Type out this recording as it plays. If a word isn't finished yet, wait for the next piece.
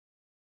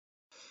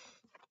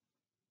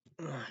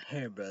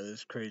Hey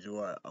brothers, Crazy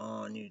White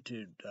on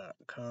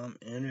YouTube.com.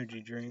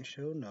 Energy drink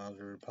show.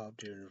 Nozzle pop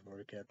to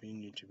for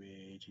caffeine. YouTube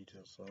AG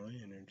till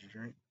slowly. Energy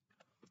drink.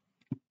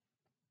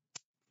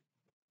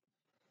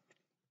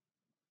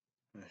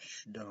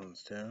 Don't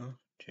tell.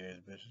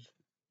 Cheers, bitches.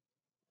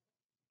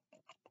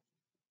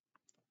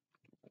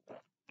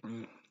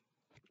 Mm.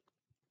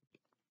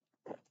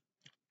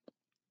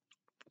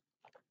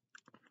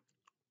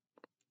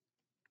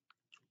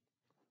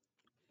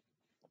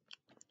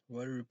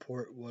 What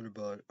report? What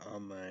about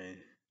on my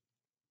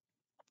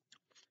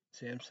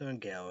Samsung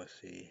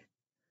Galaxy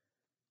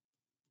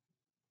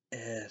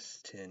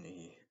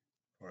S10e?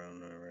 We're on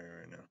the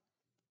right now.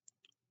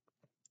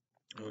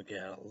 We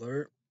got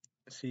alert.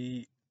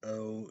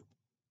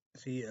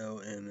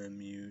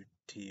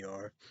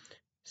 COMMUTR.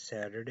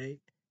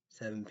 Saturday,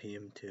 7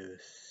 p.m. to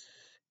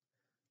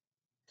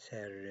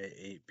Saturday,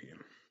 8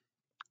 p.m.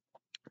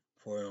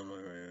 For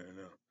Illinois right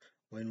now.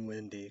 Wind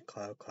windy,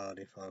 cloud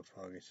cloudy, fog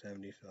foggy,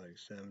 70, fog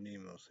 70,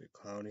 mostly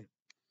cloudy.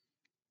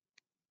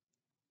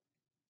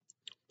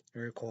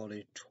 Air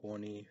quality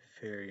 20,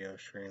 fairy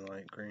Australian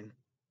light green.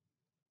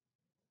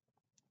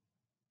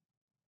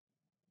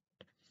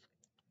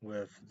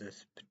 With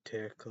this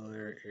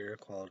particular air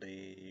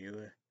quality,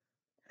 you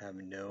have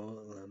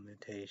no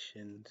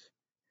limitations.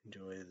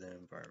 Enjoy the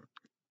environment.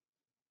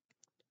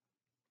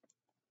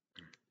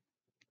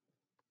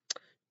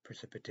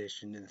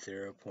 Precipitation is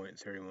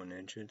 0.31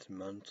 inches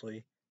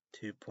monthly,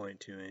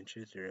 2.2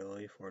 inches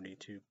yearly,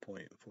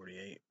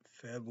 42.48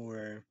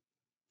 February.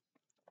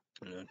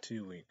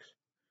 2 weeks.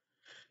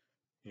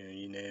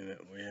 You name it,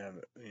 we have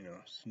it.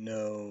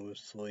 Snow,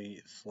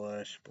 sleet,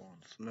 slush,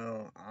 blowing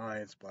snow,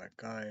 ice,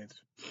 black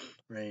ice,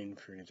 rain,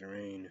 freezing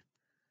rain.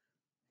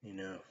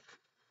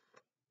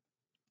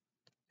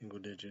 Single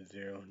digit,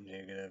 0,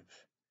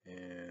 negative,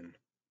 and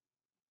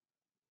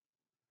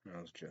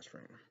it's just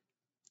rain.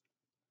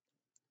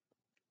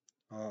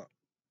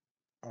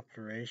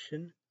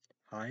 Operation,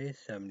 high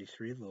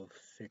 73, low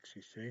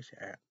 66,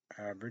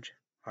 average,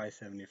 high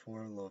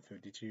 74, low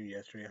 52,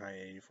 yesterday, high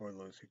 84,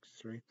 low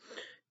 63,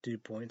 dew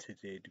point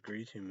 68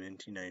 degrees,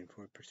 humidity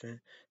 94%,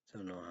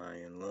 so no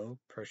high and low,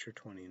 pressure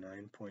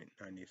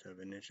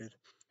 29.97 inches,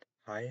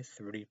 high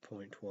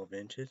 30.12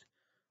 inches,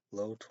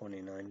 low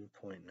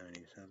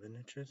 29.97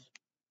 inches,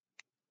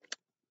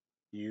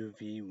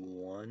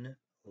 UV1,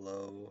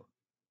 low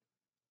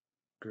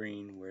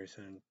green, wear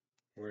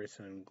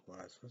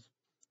sunglasses,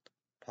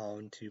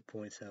 pollen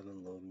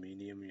 2.7, low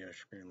medium,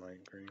 yellowish green,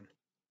 light green,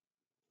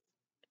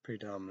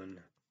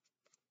 predominant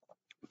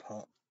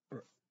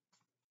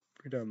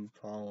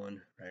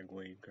pollen,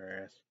 ragweed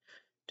grass.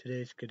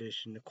 Today's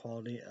condition, the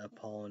quality of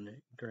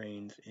pollen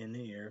grains in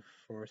the air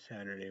for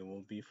Saturday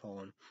will be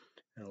fallen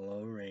in a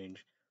low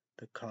range.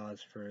 The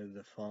cause for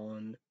the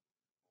fallen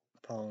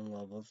pollen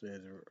levels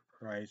is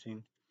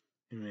rising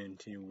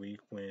humidity,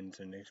 weak winds,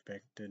 and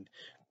expected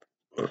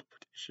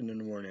precipitation in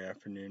the morning,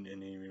 afternoon,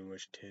 and evening,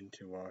 which tend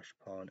to wash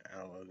pollen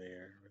out of the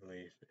air.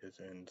 Relief is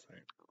in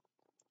sight.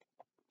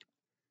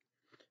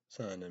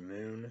 Sun and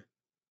moon.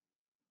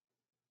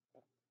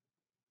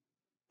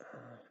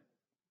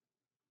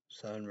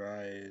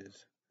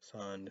 Sunrise,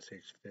 sun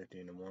 6:50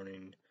 in the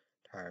morning.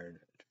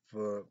 Tired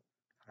foot,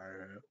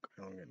 tired.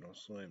 I don't get no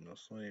sleep.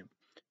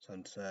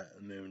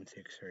 Sunset, moon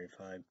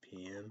 6:35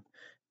 p.m.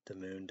 The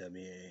moon,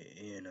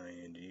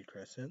 WANING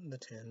crescent, the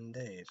 10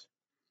 days.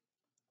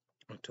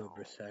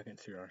 October 2nd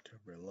through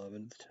October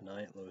 11th.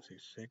 Tonight, low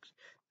 66,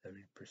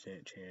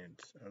 70%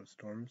 chance of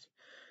storms.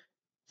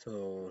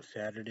 So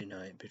Saturday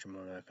night, picture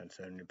monarch on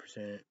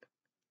 70%.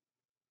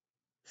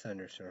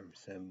 Thunderstorm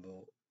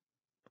symbol.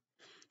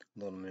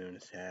 Little moon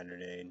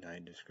Saturday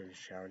night, discrete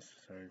showers,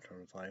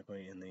 thunderstorms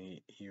likely, and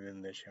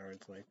even the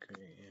showers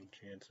likely and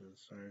chances of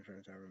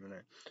thunderstorms every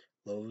minute.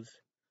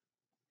 Lows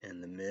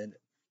in the mid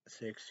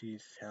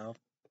 60s, south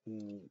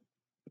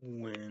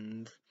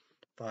winds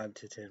 5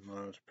 to 10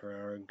 miles per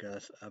hour,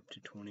 gusts up to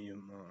 20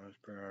 miles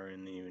per hour,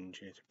 and the even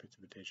chance of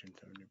precipitation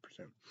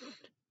 70%.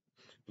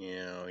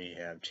 You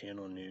have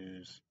Channel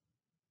News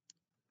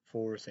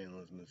for St.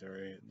 Louis,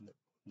 Missouri,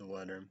 the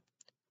weather,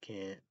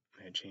 Kent,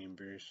 Matt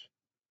Chambers,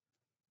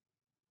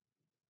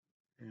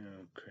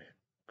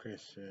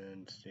 Chris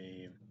and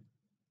Steve,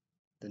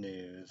 the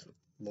news,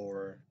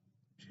 Laura,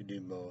 she do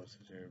both,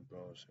 they're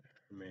both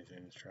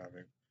amazing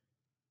traffic.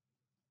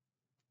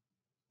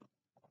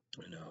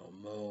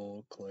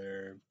 Mo,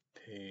 Claire,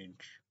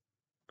 Paige,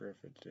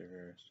 Griffith,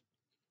 Davis.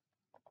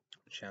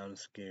 Sounds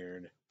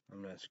scared.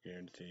 I'm not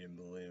scared till you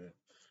believe it.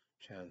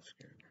 Sounds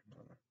scared.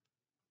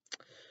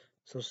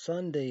 So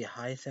Sunday,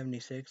 high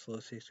 76, low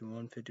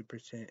 61,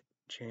 50%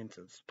 chance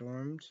of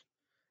storms.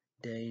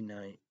 Day,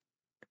 night,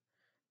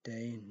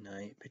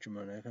 picture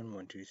mode icon,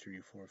 1, 2, 3,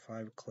 4,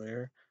 5,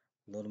 clear,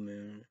 little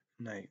moon,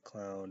 night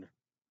cloud.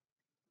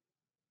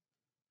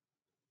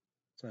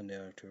 Sunday,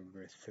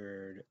 October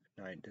 3rd,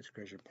 night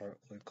discretion,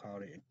 partly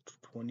cloudy,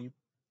 20%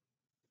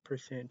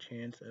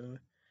 chance of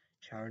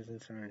showers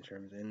and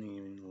thunderstorms in the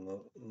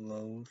evening,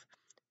 lows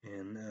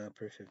in the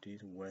upper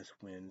 50s, west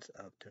winds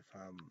up to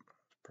 5 miles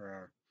per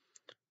hour.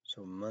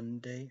 So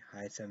Monday,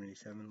 high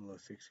 77, low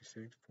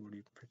 66,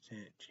 40%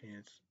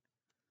 chance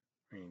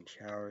rain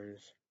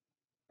showers.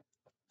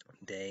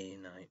 Day,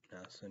 night,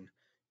 nothing.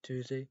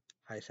 Tuesday,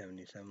 high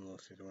 77, low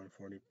 61,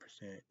 40%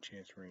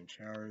 chance rain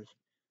showers.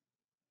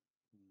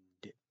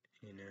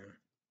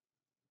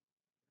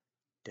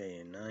 Day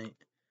and night.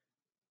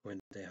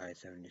 Wednesday, high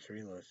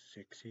 73, low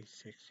 60,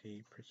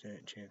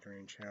 60% chance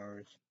rain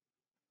showers.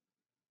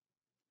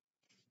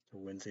 So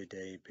Wednesday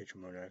day, picture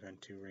mode icon,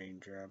 2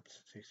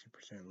 raindrops,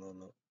 60% low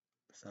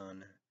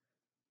sun,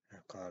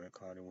 cloudy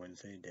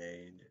Wednesday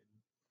day.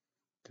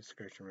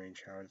 Description rain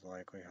showers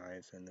likely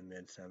highest in the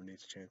mid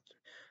 70s, chance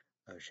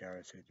of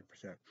showers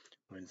 60%.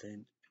 Wednesday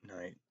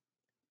night,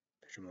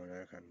 picture mode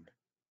icon,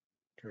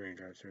 2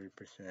 raindrops,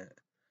 30%,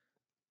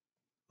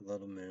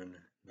 little moon,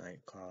 night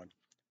cloud.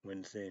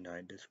 Wednesday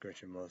night,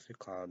 description mostly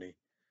cloudy,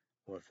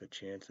 with a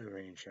chance of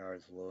rain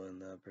showers low in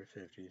the upper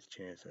 50s,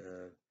 chance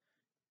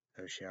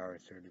of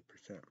showers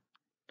 30%.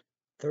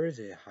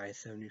 Thursday, high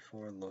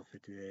 74, low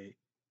 58,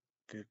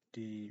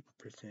 50%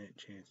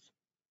 chance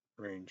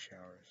rain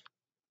showers.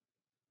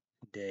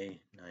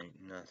 Day, night,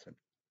 nothing.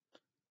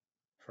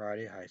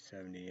 Friday, high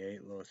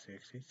 78, low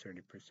 60,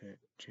 30%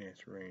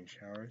 chance rain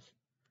showers.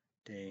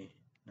 Day,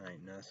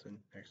 night, nothing.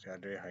 Next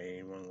Saturday, high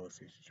 81, low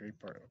 63,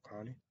 partly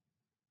cloudy.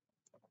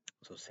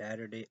 So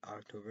Saturday,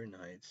 October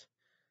 9th,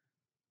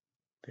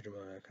 picture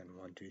mode icon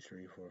 1, 2,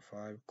 3, 4,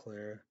 5,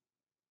 clear,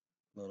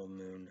 little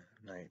moon,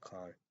 night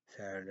cloud.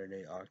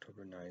 Saturday,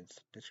 October 9th,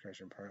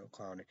 discretion partly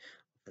cloudy,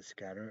 with a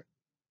scatter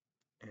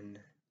and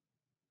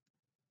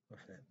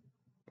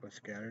with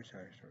scattered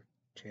thunderstorms.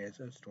 Chance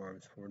of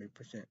storms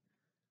 40%.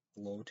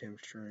 Low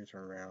temperatures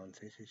around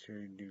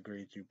 63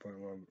 degrees, dew point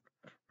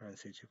around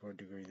 64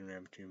 degrees, and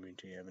average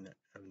humidity of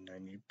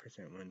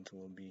 90%. Winds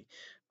will be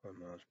 1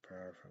 miles per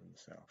hour from the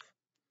south.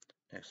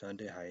 Next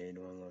Sunday, high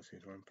 81, low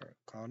 61, part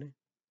cloudy.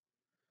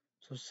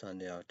 So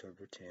Sunday,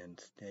 October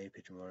 10th, day,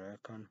 picture mode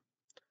icon,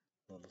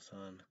 little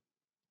sun,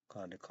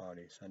 cloudy.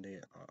 Sunday,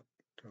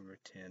 October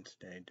 10th,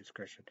 day,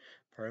 discretion,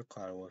 part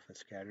cloudy with a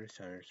scattered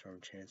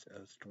thunderstorm, chance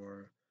of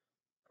storm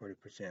 40%.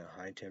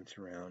 High temps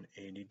around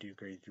 80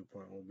 degrees, dew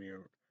point will be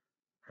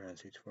around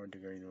 64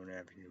 degrees, with an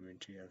average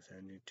humidity of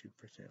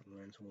 72%.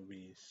 Winds will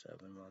be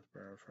 7 miles per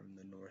hour from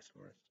the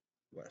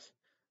north-northwest.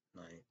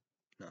 Night,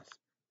 nothing.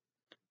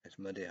 It's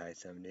Monday, high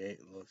 78,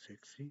 low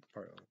 60,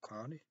 partly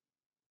cloudy.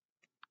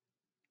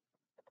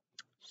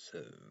 So,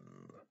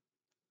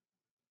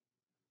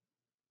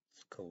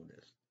 it's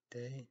coldest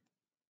day.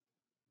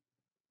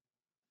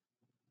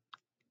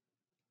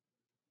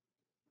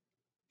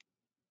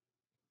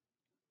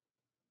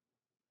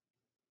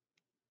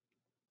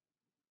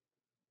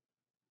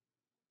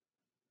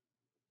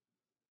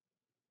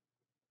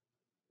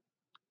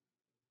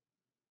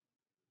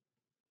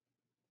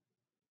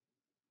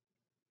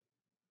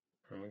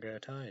 And we got a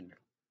tide.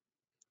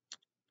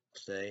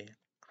 Today,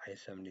 high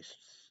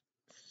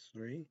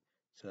 73,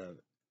 so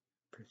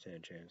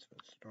percent chance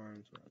of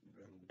storms on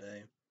the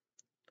day.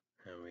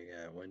 And we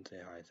got Wednesday,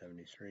 high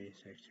 73,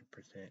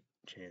 60%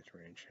 chance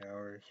rain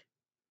showers.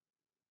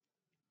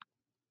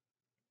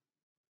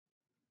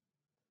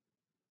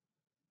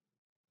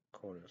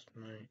 Coldest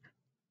night.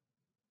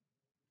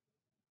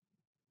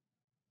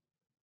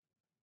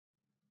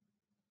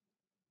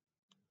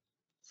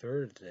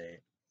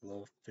 Thursday,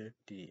 low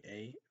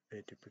 58,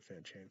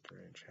 50% chance of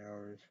rain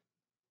showers.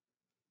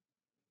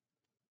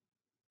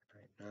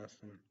 Night,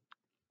 nothing.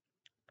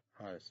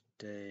 Hottest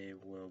day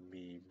will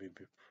be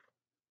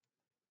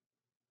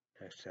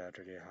next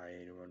Saturday,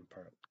 high 81,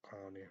 part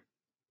cloudy.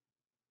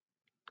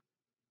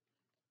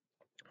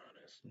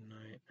 Hottest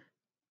night.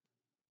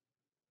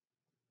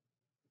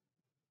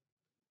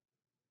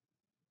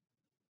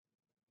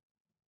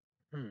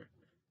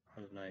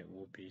 Hottest night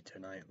will be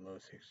tonight, low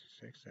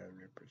 66,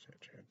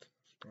 70% chance of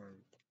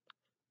storms.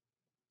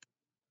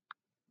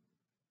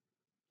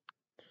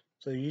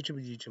 So YouTube,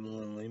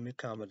 leave me a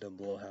comment down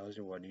below. How is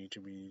your what?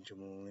 YouTube,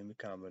 leave me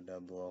a comment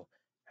down below.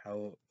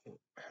 How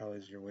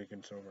is your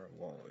weekend so far?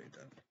 Well,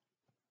 then.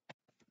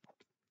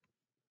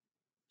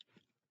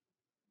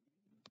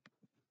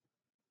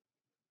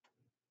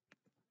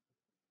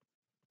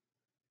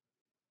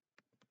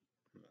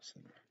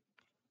 Listen.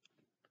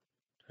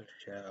 Touch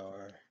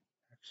shower,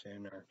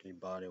 Anarchy,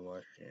 body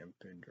wash,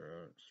 shampoo,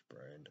 drug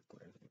spray, and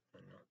cleansing.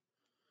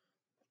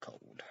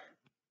 Cold.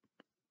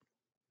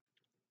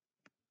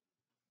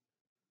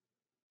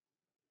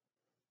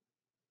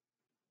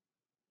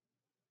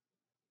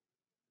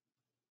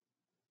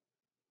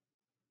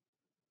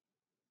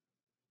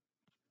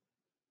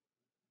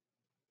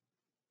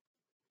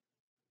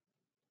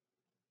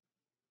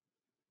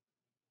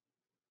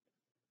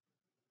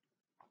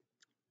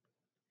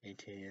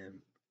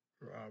 ATM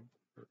robbers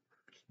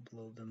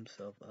blow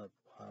themselves up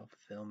while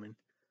filming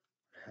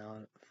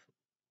how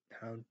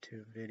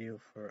to video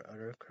for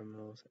other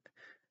criminals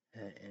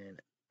at an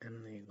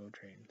illegal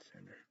trading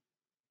center.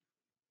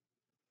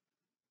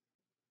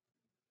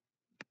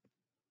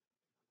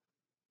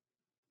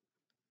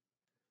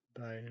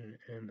 Biden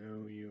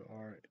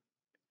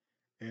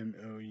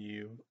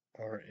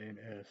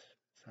MOURNS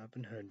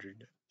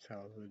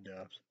 700,000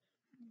 deaths.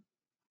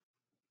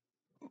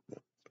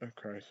 A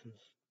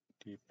crisis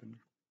deepened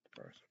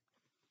first.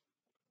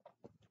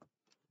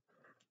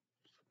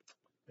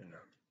 You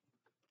know.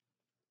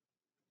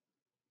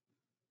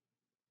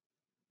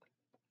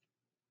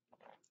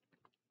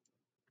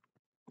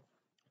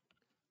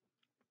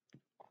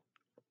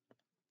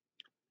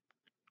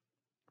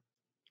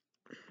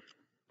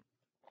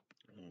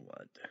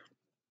 What?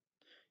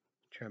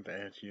 Trump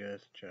asked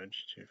U.S.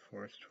 judge to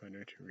force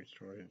Twitter to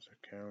restore his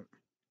account.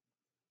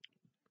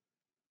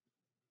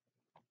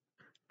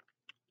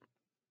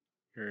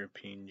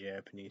 European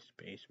Japanese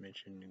space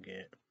mission to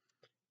get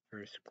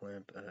first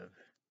glimpse of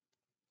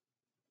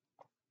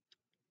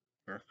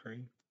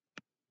Mercury.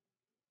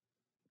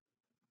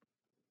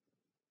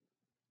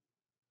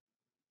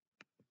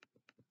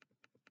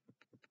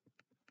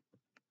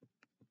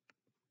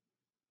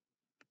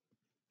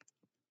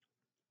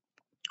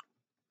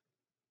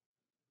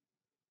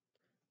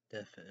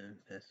 Death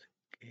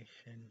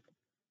investigation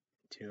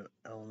to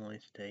Illinois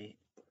State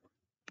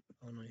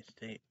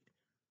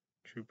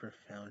trooper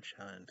found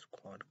shot in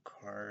squad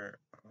car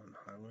on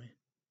highway.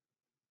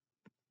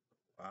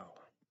 Wow.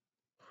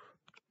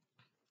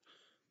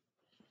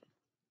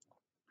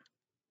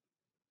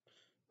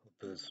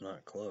 Hope it's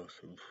not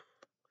close. Oof,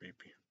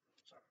 creepy.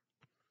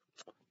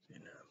 You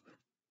know.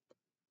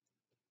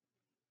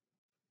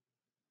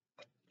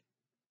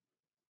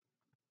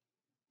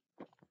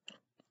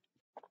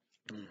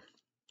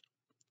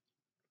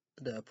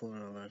 Death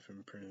penalty life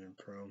in prison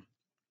pro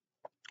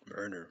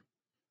murder.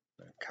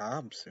 The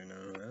cops,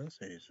 that's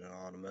an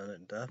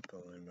automatic death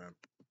penalty, but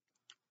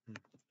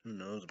who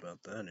knows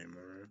about that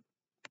anymore?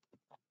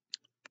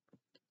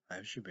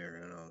 I should be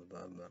around all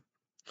about, but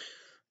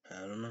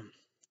I don't know.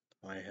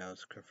 White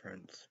House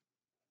confronts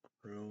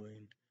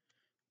ruling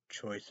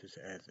choices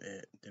as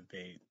it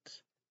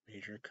debates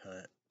major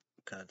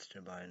cuts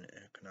to Biden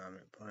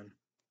economic plan.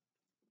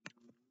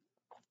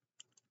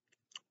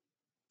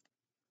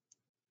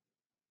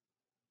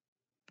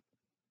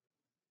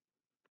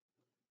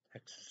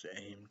 Texas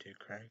aim to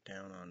crack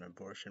down on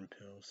abortion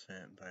pills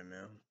sent by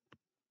mail.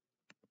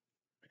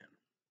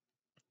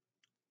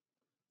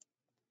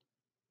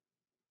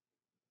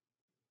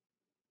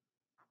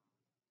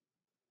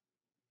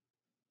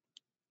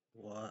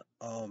 What?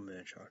 Oh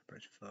man,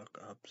 Chalkbridge fuck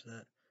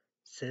upset.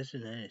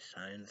 Cincinnati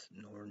signs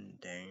Notre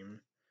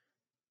Dame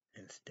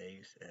and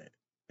stakes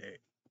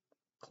it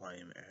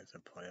claim as a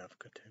playoff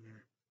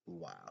contender.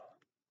 Wow.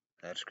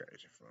 That's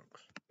crazy,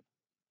 folks.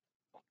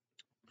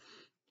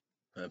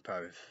 That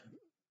probably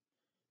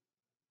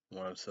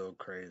why I'm so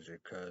crazy,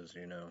 because,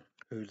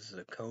 who's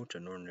the coach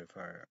of Northern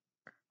Fire?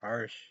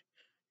 Irish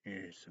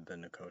used to have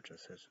been the coach of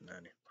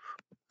Cincinnati.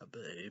 I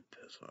bet he'd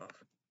piss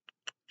off.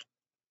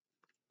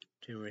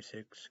 January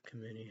 6th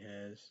committee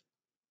has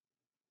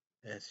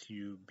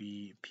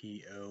SUBPOENAEN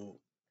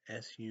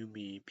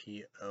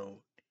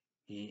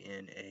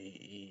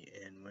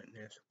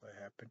witness what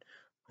happened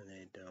when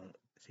they don't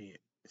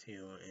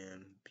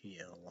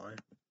COMPLY.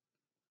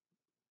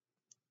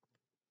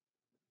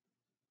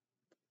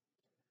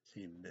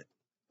 See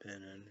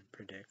Bannon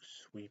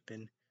predicts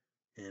sweeping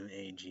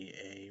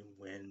MAGA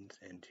wins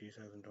in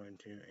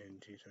 2022 and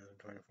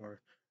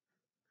 2024.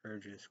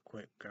 Urges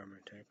quick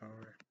government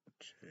takeover.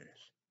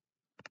 Jeez.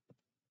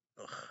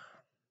 Ugh.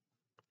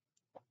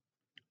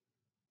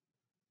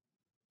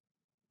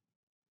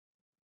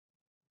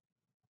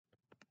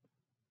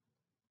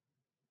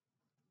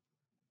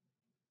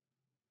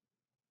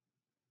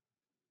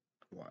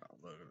 Wow,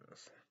 look at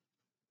this.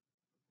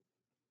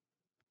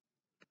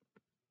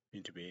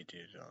 Need to be $18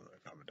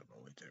 comment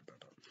about what about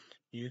that.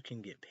 You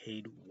can get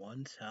paid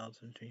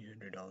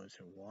 $1,300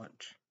 to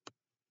watch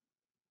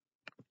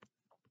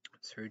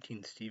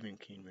 13 Stephen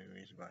King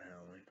movies about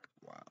Halloween.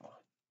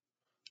 Wow.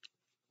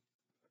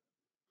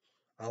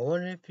 I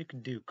wonder if you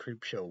could do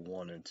Creepshow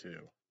 1 and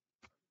 2.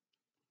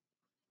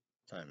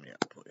 Sign me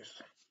up,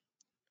 please.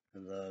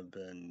 Because I've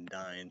been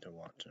dying to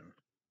watch them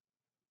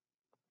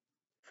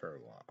for a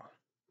while.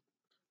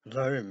 Because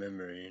I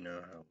remember,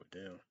 how we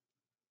do.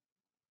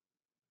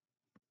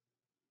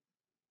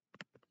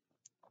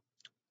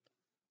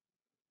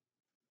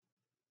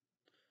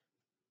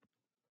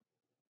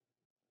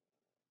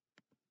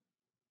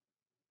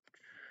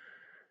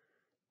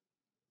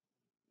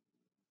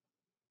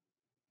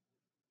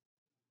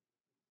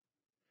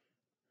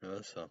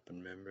 What's up,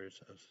 and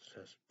members of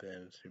success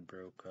bands who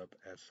broke up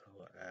as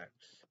solo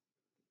acts.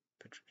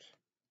 Pictures.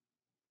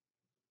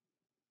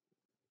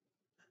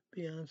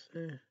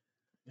 Beyonce.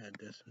 Got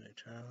Destiny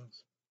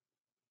Childs.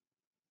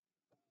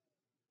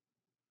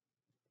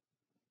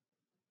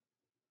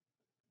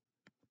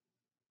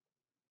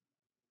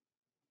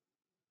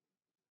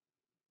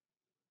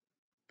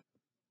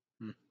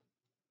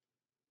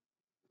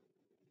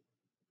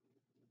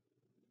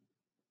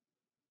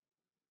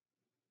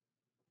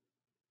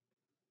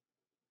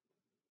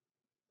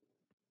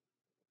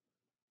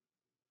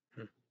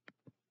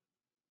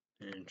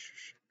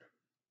 Interesting.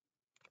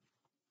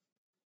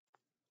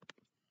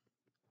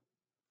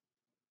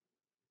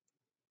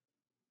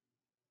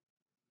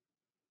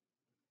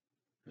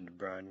 and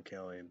Brian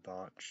Kelly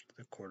botched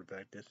the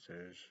quarterback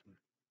decision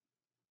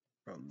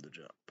from the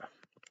jump.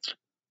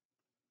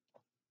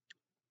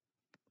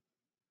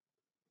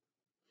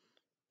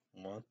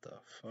 What the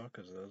fuck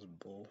is this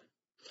bull?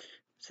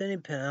 Sidney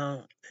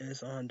Powell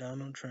is on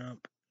Donald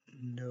Trump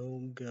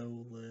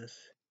no-go list.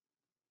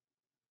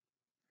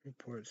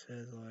 Report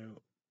says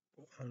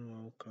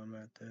unwelcome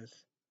at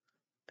this.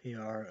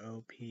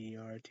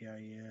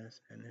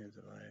 PROPERTIS and his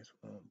advice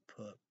won't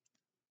put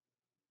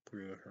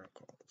through her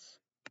calls.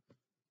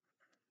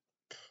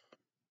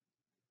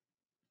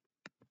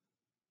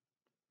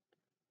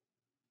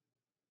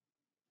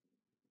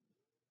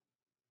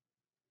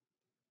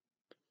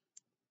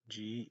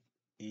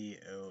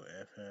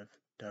 GEOFF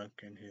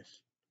Duncan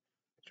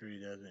history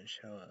doesn't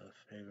show a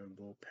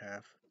favorable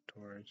path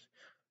towards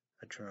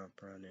a Trump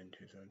run in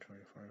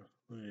 2024.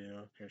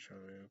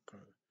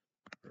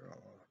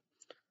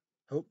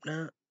 Hope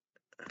not.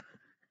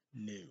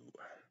 No.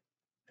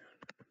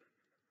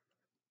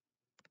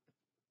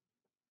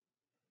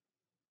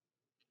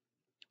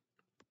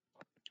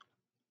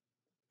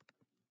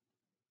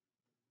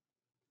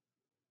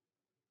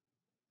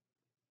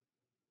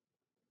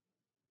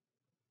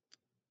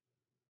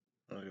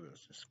 Look at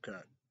this.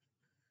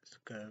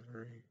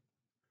 Discovery.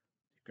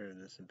 Secret of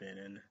this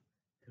abandoned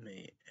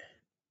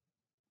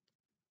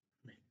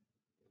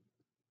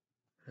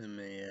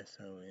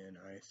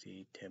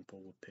MASONIC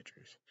temple with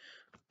pictures.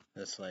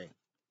 That's like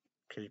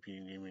creepy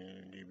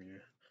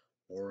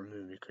horror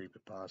movie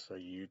creepypasta,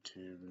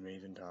 YouTube,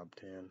 amazing top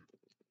 10.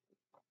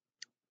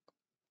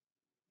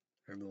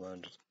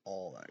 Everyone, just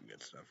all that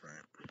good stuff,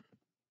 right?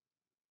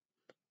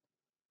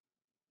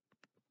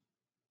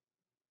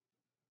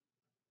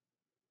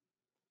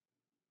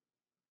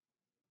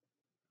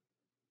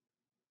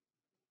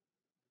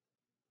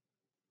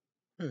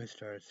 Movie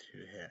stars who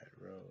had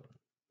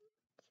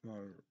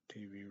small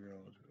TV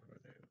roles before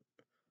they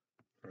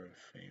were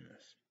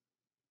famous.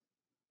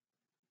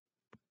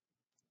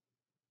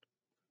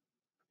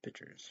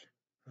 Pictures.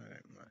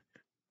 Alright,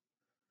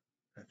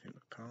 Matthew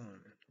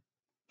McConaughey.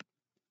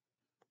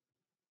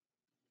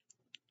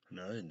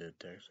 No, they did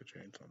Texas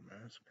Chainsaw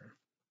Massacre.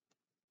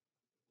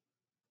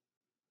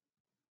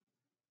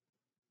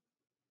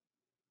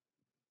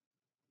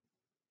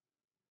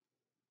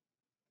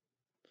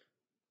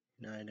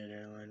 United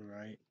Airlines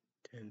right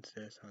to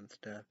insist on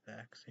staff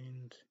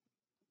vaccines.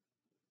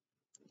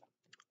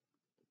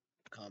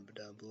 Comment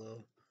down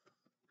below.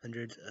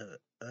 Hundreds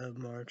of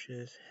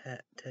marches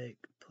take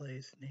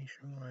place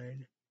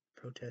nationwide.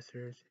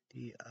 Protesters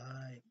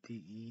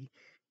DECRY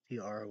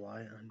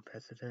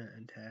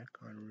unprecedented attack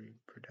on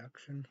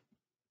reproduction.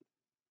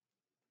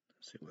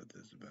 Let's see what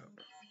this is about.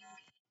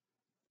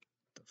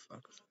 What the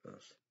fuck is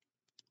this?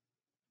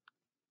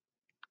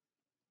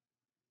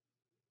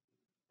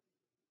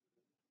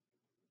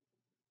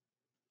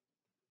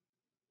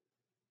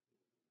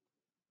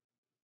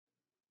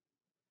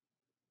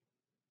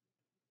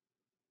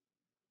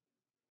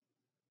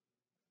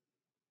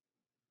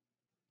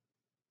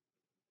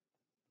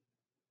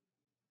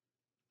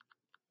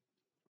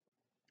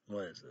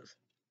 What is this?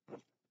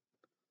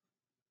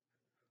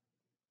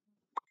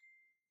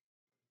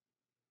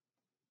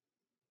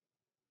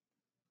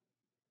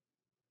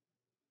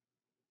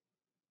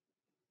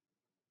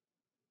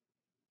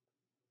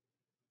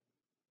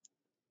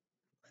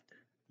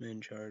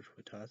 Men charged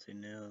with tossing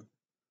nails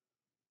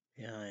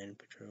behind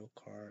patrol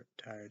car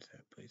tires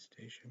at police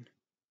station,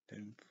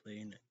 then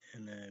fleeing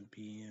in a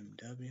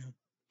BMW.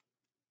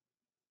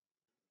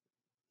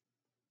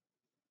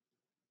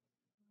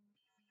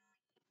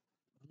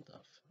 What the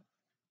fuck?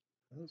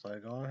 Sounds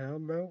like all hell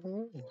broke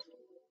loose.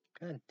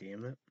 God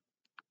damn it.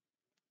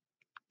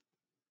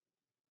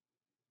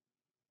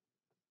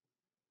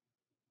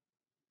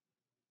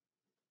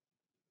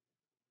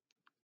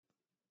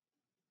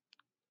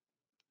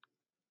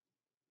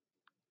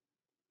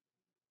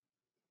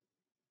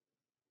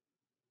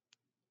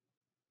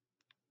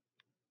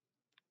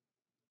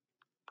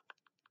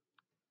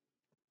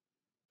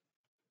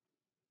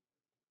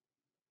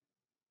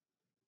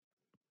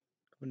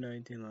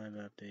 COVID-19 live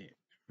update.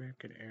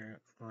 American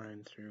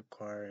Airlines to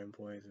require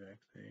employees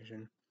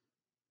vaccination.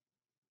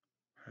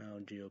 How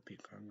GOP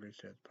Congress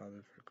tests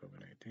positive for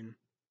COVID-19.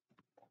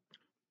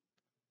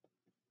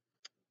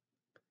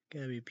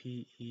 Gabby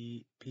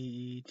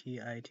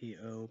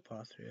PETITO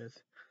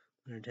apostrophe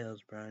winner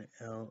tells Brian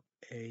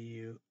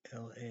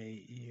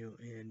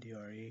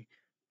LAULAUNDRE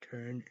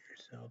turn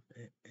yourself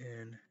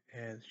in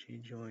as she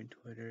joined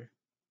Twitter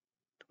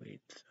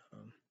tweets.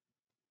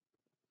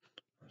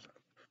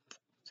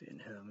 See in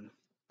heaven.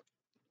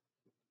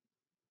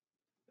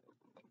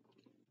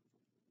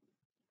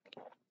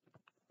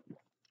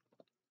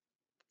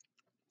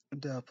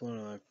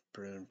 Definitely like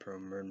Brian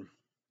Promerd.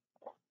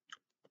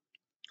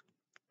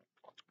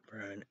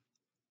 Brian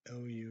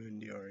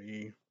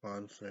LUNDRE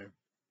Fonse.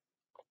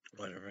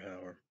 Whatever,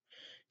 however.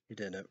 You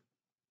did it.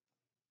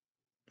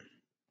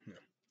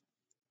 Yeah.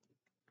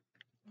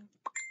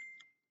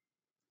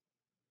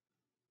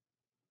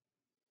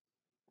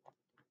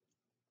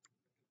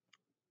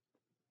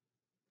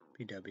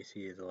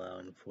 PwC is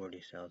allowing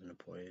 40,000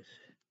 employees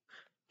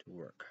to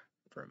work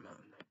from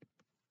home.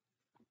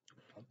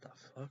 What the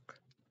fuck?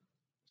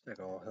 It's like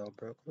all hell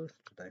broke loose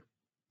today.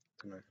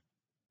 Tonight.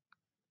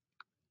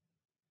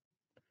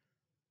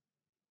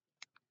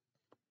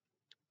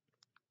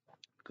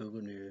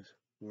 Google News,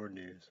 World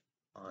News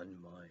on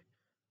my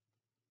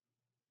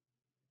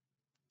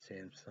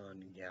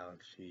Samsung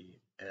Galaxy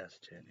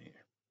S10e.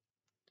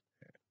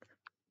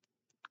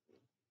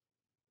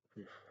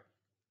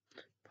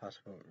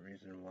 Possible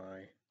reason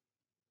why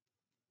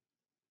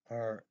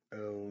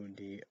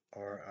RODRIGODUTERTE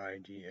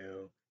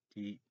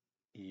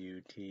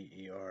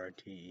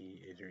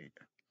is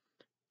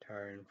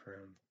retiring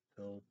from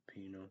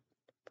Filipino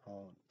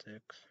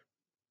politics.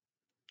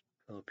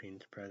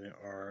 Philippines President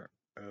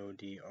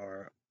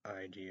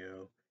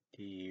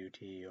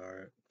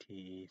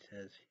RODRIGODUTERTE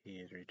says he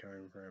is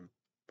retiring from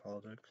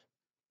politics.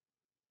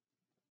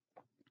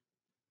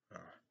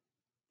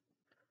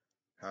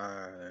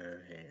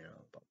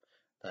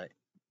 Like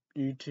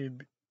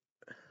YouTuber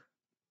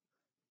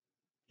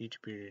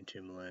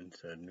Timbaland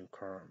said new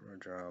karma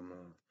drama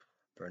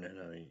burning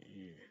out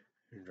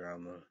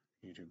drama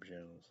YouTube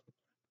channels.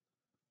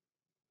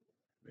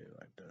 Be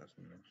like this,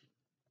 you know.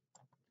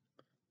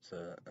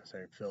 So I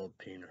say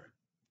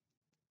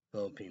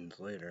Philippines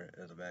leader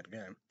is a bad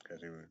guy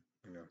because he would,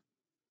 you know,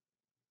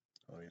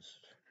 always,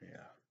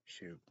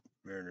 shoot,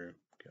 murder,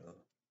 kill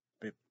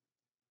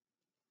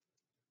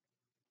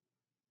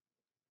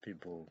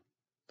people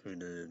who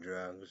do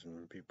drugs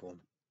and people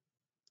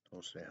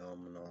who stay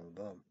home and all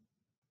above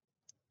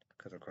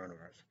because of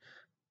coronavirus.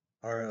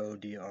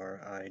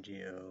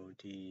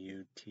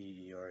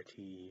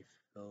 RODRIGODUTERTE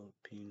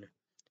Philippine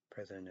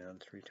president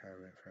announced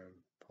retirement from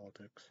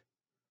politics.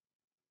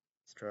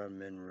 Strong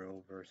men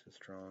rule versus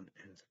strong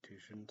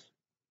institutions.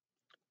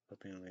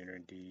 Philippine leader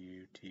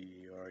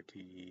DUTERTE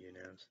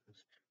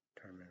announces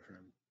retirement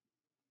from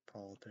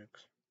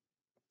politics.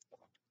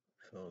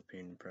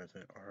 Philippine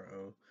president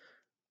RODRIGODUTERTE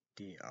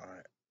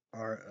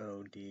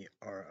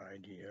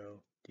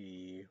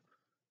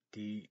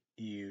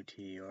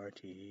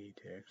to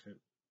exit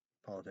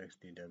politics.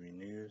 DW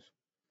News.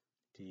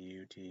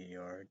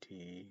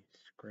 DUTERTE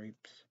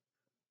scrapes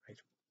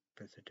vice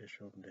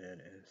presidential bid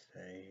and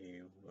say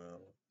he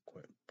will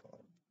quit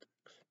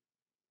politics.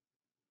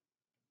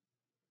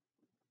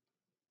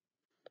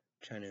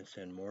 China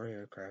sent more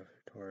aircraft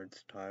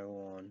towards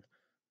Taiwan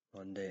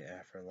Monday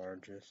after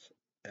largest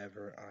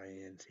ever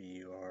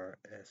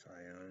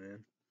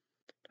INCURSION.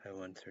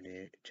 Taiwan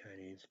 38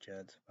 Chinese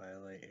jets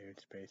violate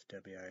airspace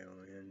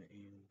WION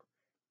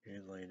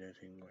in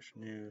latest English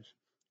news.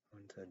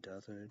 Once a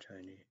dozen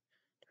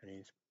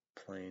Chinese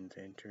planes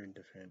entered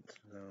defense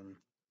zone.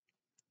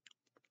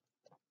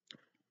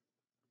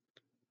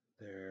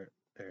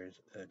 There's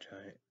a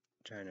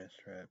China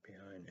threat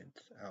behind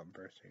its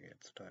outburst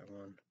against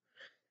Taiwan.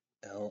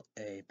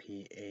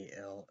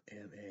 LAPALMA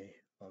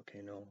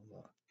volcano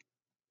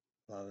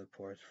lava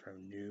pours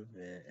from new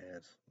vent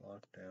as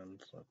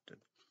lockdowns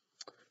lifted.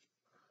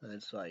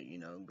 It's like,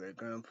 Greg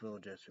Grenfell,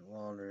 Jesse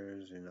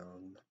Waters,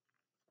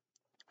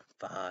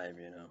 5,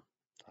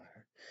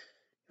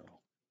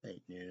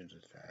 fake news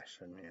is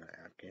fashion,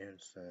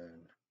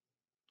 Afghanistan,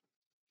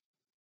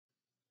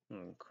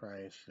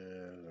 crisis,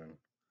 and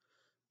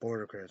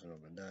border crisis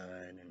over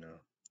died,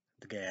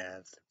 the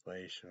gas,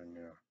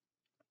 inflation,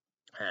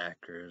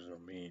 hackers, no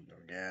meat, no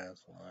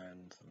gas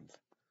lines, and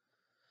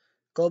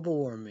global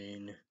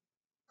warming,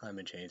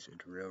 climate change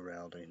is real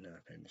reality,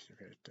 not fantasy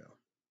fairy tale.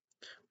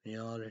 We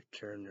ought to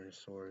turn their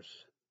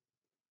source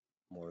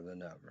more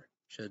than ever.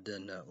 Should have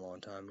done that a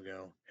long time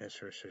ago.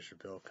 Infrastructure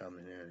bill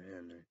coming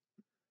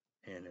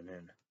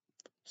in.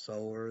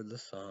 Solar, the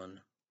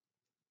sun,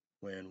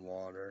 wind,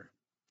 water,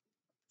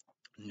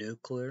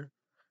 nuclear.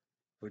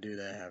 We do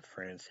that. Have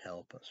friends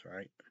help us,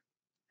 right?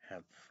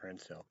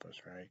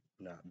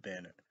 Not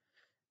Bennett.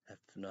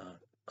 If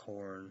not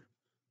corn,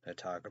 I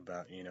talk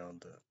about,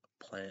 the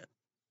plant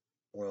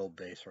oil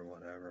base or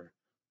whatever.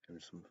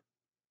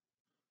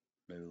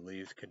 Maybe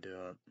leaves could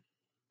do it.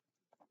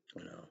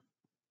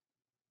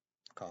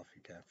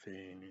 Coffee,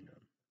 caffeine,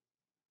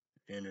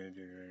 energy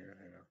drink,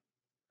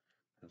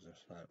 because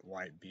it's that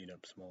white beat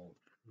up smoke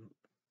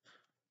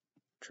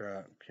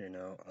truck,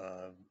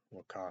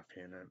 with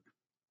coffee in it.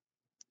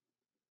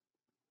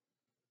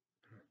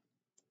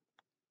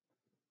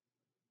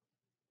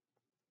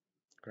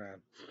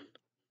 Grab.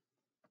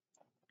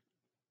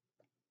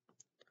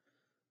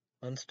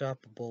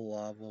 Unstoppable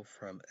lava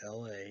from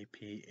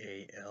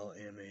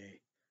LAPALMA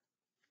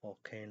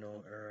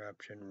volcano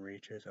eruption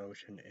reaches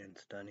ocean in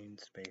stunning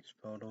space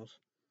photos.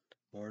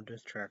 More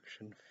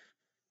destruction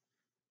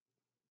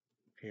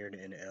feared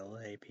in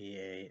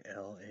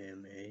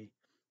LAPALMA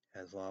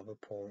as lava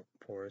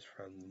pours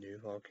from the new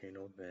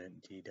volcano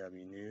vent.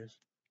 DW News.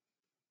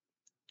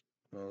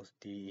 Most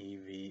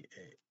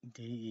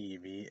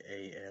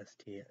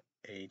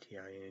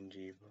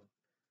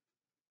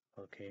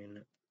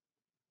DEVASTATING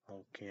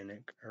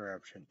volcanic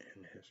eruption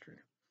in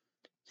history.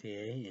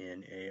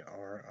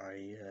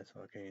 CANARIES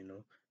volcano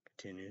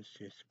continues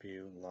to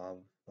spew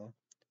lava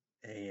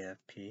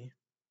AFP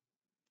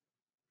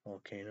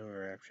volcano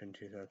eruption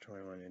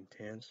 2021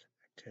 intense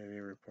activity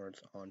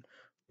reports on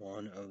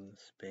one of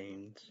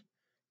Spain's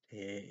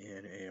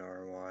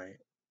Canary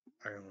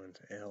Islands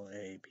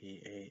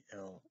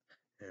LAPALMA.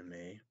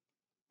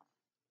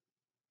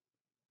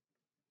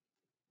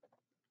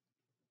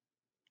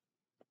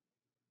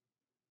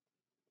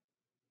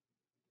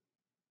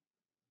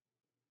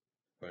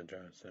 But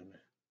Johnson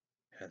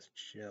has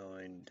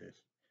chilling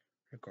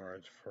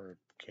disregards for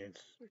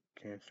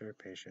cancer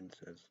patients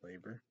as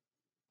labor.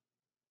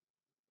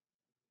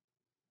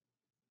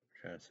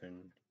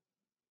 Johnson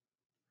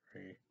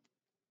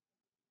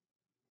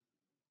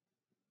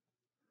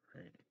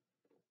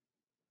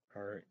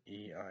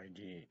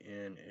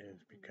REIGN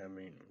is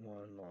becoming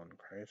one long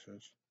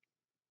crisis.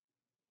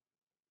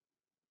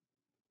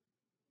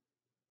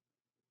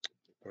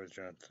 Boris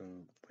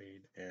Johnson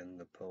lead and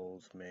the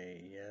polls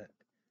may yet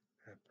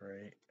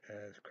operate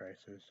as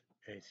crisis.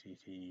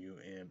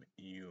 ACTUMULATE.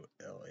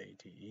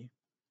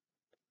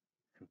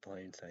 In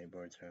plain sight,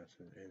 Boris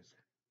Johnson is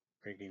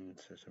rigging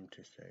the system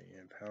to stay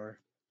in power.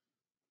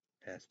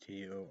 That's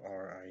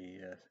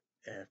TORIESFETE.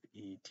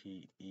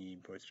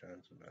 Boris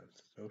Johnson of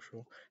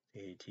social.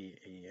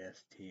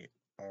 CATASTROPHE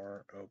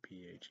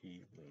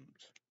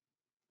looms.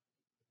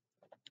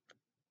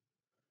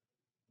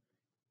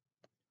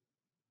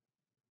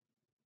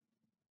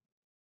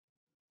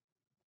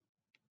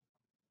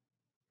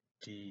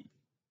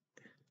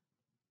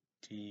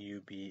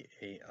 DUBAIEXPO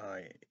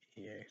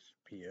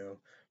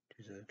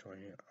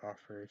 2020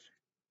 offers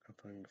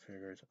compelling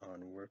figures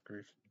on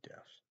workers'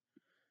 deaths.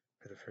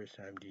 For the first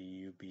time,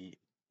 DUBAIEXPO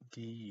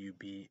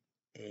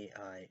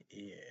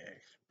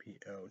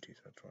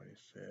 2020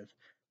 says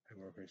that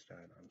workers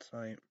died on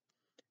site.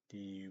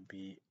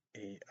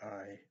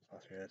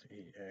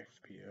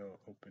 DUBAIEXPO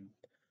opened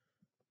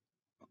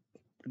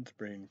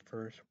Spring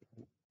first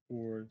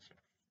wards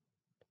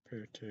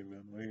compared to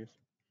families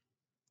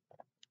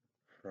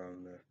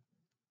from the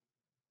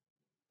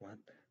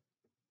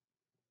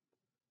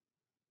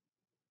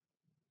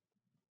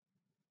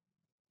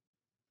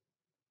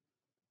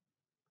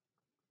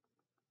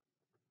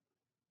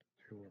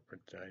who were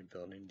protected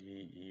building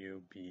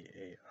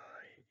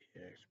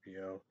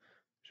DUBAIEXPO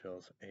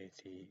shows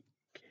ACKNOWLEDGE.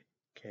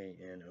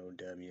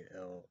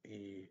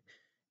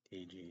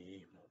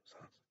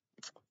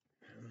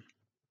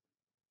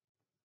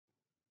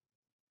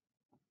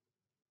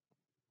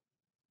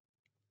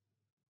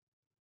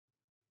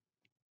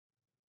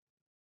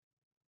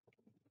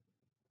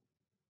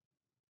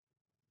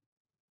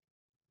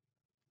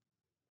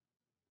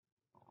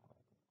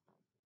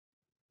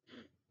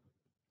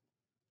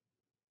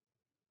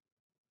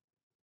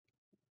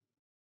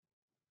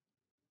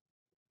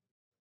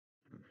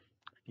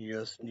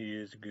 Just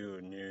use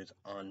Google News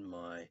on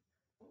my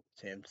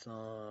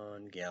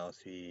Samsung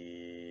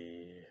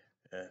Galaxy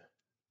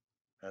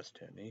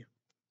S10e.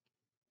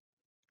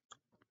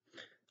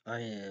 I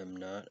am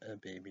not a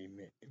baby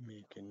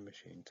making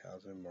machine.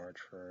 Thousands march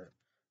for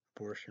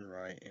abortion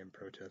right and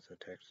protest the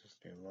Texas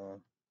new law.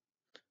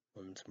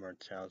 Women's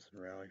March 1000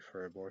 rally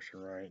for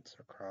abortion rights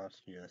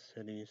across U.S.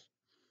 cities.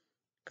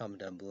 Comment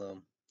down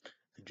below.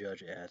 The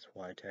judge asked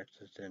why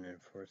Texas didn't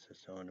enforce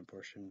its own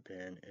abortion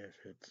ban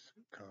if it's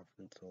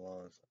confident the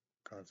law is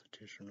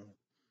constitutional.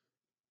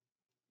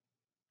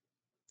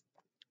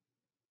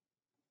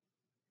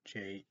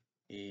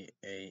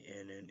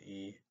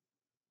 JEANNEMANCINI.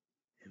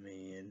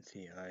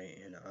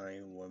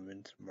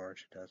 Women's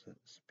March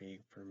doesn't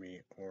speak for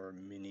me or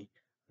many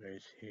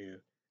others who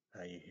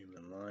value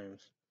human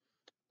lives.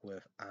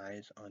 With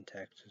eyes on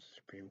Texas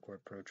Supreme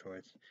Court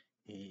pro-choice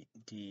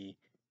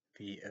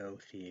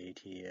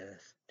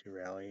ADVOCATS to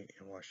rally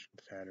in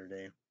Washington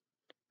Saturday.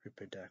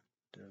 Reproductive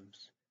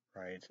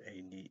rights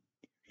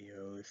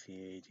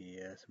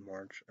ADVOCATS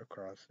march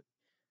across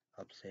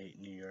upstate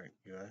New York,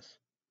 U.S.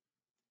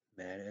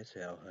 Mad as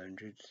hell,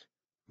 hundreds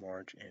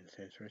march in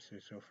San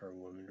Francisco for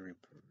women's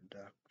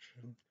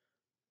reproductive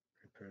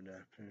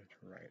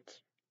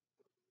rights.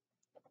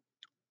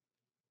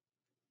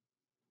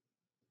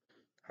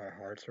 Our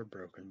hearts are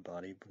broken.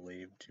 Body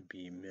believed to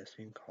be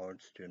missing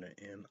college student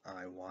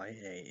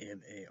MIYA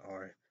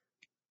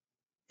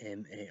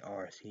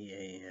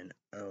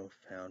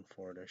found,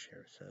 Florida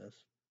sheriff says.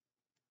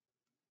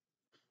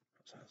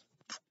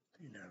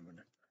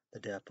 The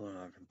death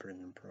penalty for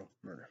prison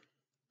murder.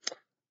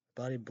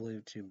 Body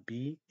believed to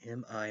be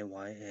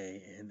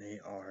MIYA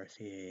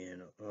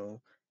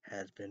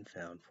has been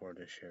found,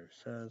 Florida sheriff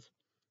says.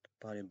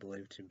 Body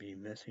believed to be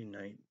missing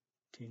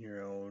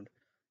 19-year-old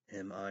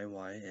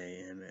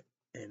MIYA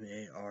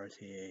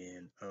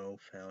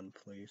found,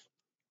 police.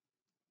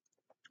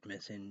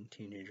 Missing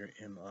teenager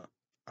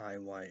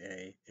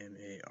MIYA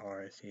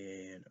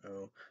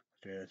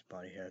Australia's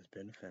body has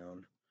been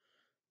found.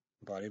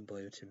 Body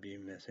believed to be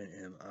missing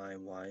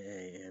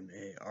MIYA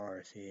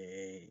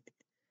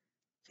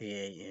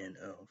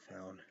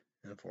found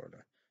in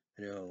Florida.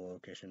 Video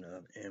location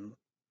of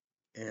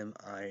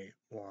MIYA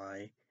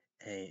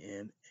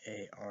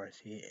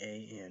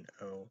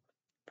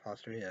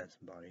Australia's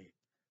body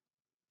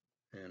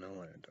in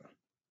Atlanta.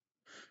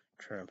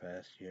 Trump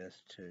asked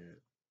yes to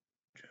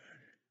judge.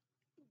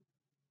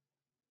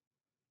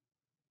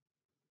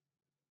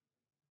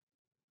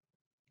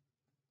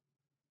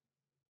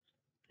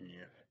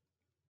 Yeah.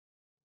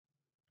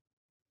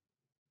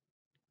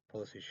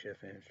 Policy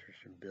shift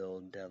infrastructure bill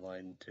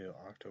deadline to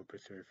October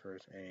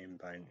 31st, aim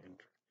by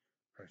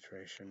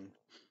incarceration.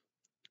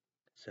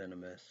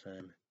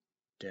 CNMSM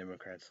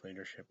Democrats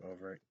leadership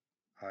over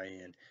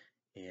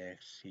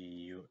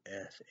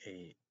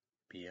INEXCUSABLE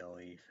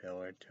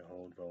failure to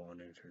hold vote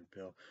on infrastructure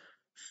bill.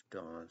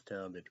 Still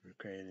bit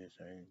created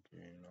saying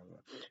is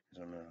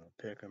on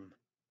pick him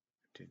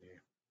to the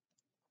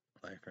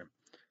lifer.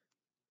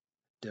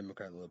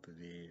 Democrat look at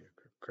the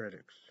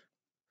critics.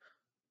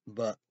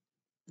 But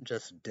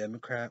just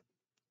Democrat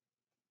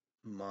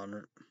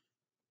moderate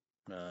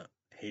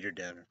hater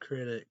downer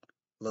critic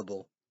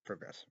liberal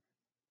progressive.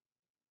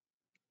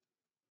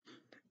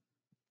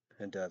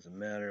 It doesn't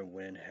matter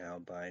when how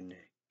Biden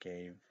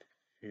gave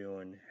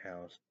fueling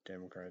House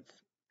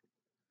Democrats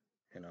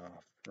an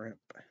off ramp.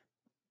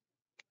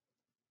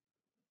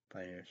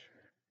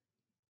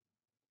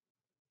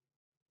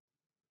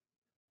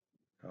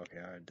 Okay,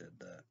 I did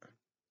that.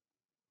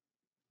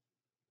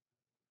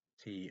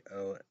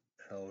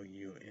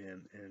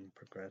 COLUMN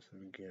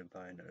progressive give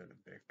Biden a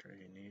victory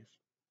he needs.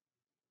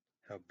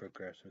 Help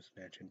progressive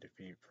snatching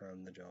defeat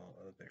from the jaw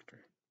of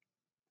victory.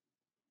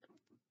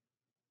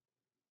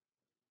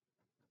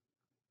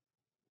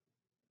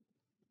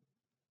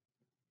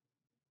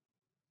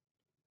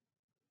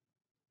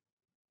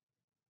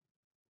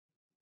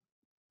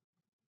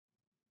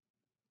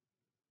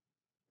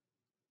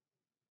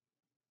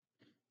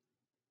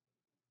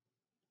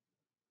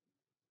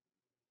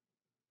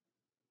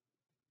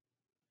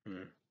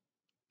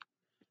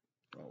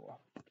 Oh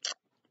well.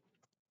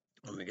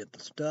 Let me get the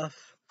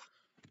stuff.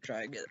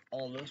 Try to get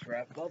all this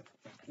wrapped up.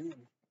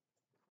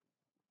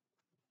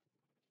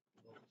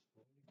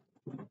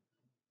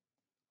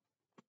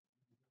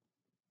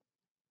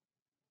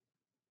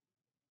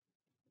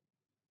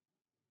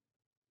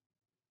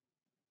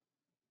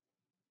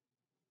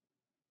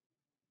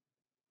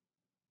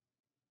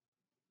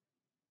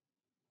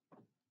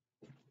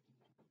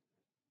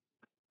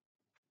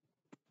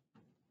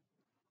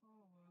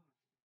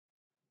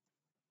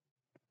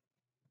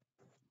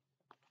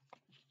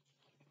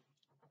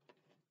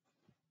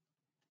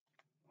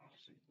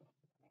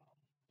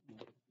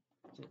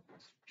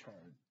 Let's try to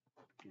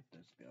get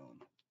this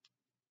going.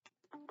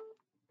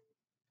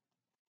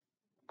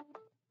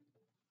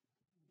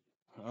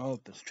 I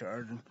hope it's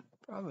charging.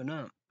 Probably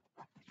not.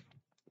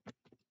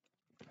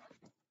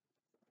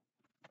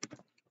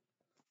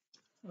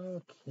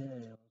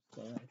 Okay, let's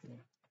go right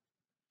here.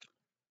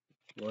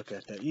 Look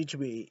at that.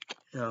 YouTube.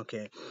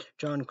 Okay.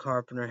 John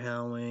Carpenter,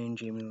 Halloween,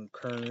 Jamie Lee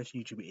Curtis,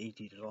 YouTube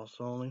 18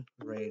 also only.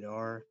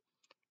 Radar.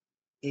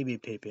 AB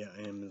Paper,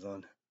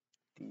 Amazon.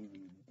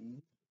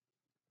 DVD.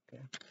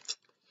 Okay.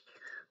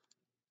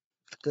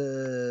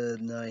 The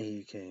night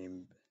he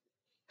came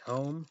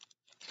home.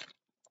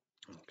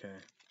 Okay.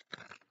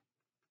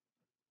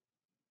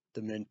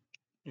 Dimension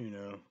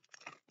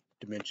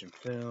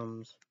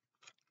Films.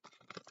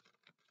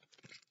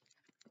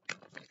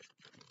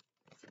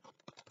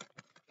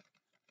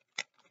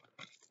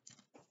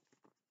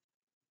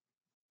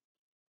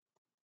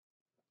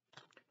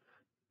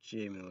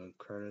 Jamie Lee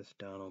Curtis,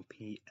 Donald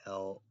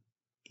Pleasence.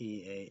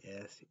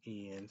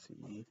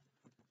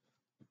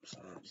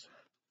 Sounds.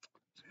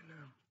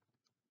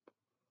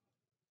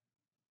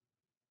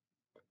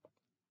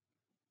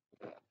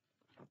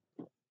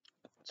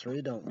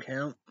 3 don't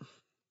count.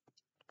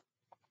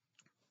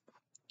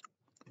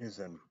 Is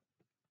in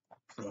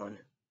 1,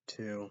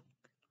 2,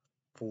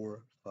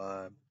 4,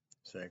 5,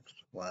 6.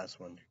 Last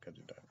one because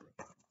you died.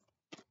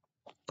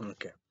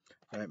 Okay.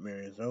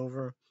 Nightmare is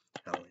over.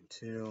 Halloween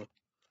 2.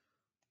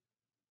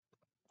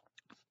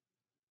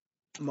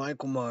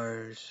 Michael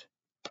Myers.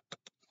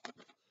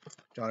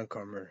 John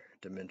Carpenter,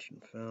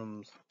 Dimension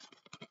Films.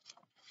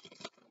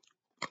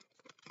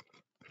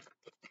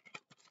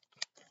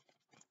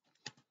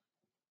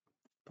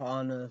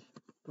 Pauna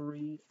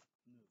 3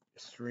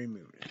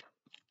 movies.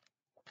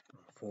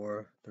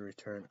 4, The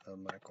Return of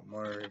Michael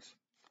Myers.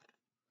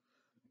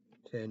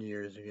 10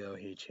 years ago,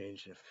 he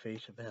changed the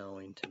face of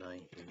Halloween.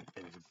 Tonight, he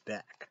is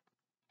back.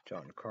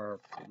 John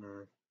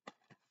Carpenter,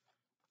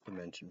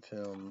 Dimension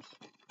Films.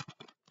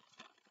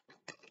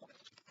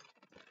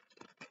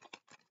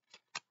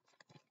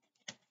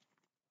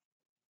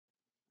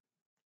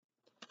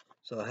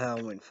 So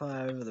Halloween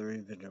 5, The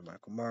Revenge of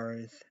Michael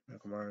Myers.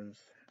 Michael Myers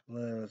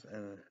lives,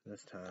 and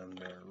this time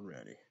they're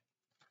ready.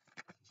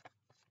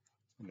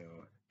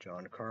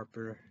 John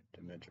Carpenter,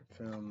 Dimension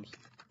Films.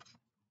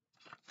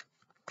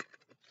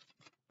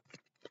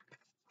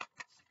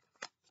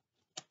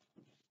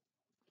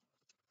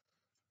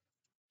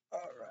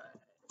 Alright,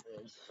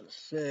 there's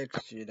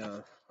 6,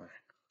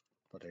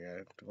 but I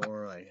got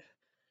 4, like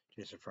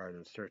Jason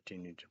Friday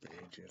 13 YouTube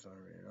pages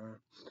already are.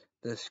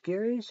 The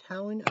scariest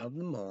Halloween of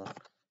them all.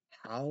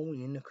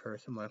 Halloween, The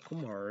Curse of Michael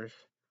Myers.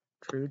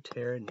 True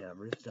terror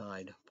never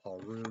died. Paul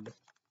Rudd.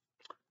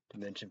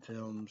 Dimension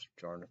Films,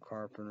 John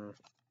Carpenter.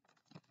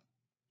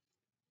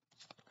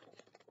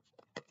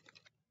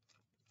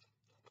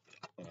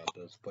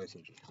 This place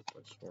is just a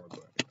place for,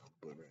 but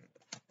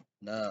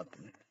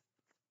nothing.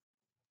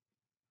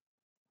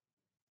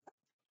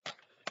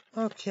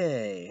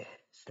 Okay,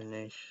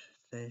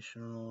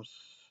 sensational,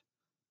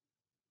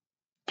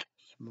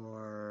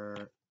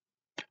 smart,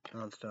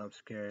 non-stop,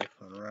 scary,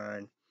 fun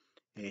ride.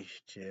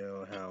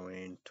 H2O,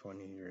 Halloween,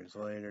 20 years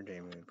later,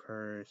 Jamie Lee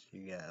Curtis,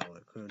 you got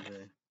Ella Cool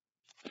J.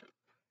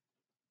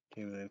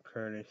 Jamie Lee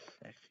Curtis,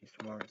 sexy,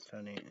 smart,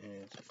 sunny, and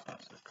it's a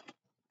classic.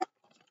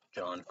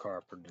 John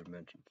Carpenter,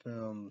 Dimension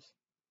Films.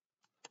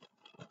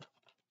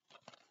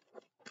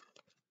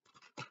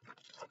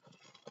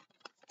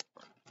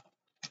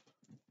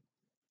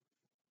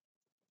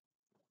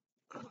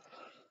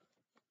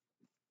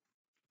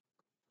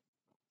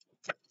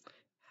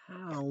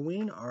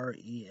 Halloween,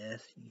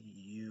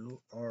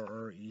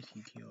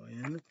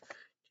 Resurrecton,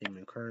 Jamie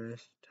Lee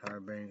Curtis,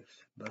 Tyra Banks,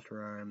 Busta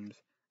Rhymes,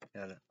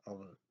 got all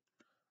the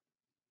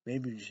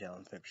maybe just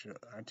Ellen Fiction,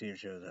 TV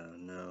shows I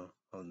don't know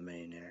of the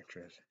main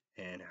actress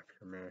and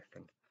African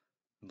American,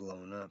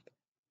 blown up,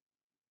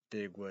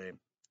 big way,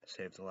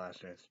 Save the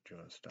Last Dance,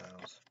 Joe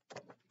Styles.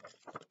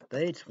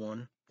 Bates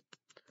won.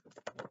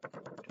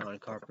 John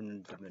Carpenter,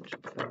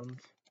 Dimension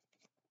Films.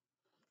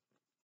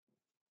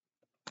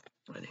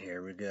 And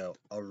here we go.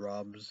 A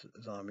Rob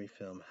Zombie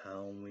film,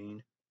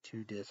 Halloween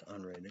 2-disc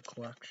unrated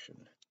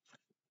collection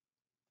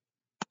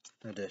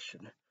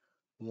edition.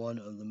 One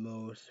of the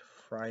most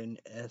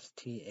frightened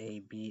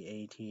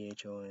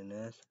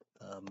STABATHONS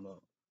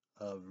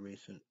of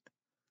recent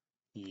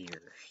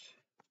years.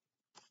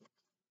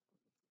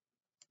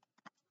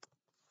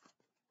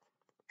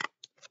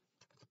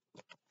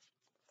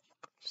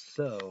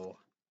 So,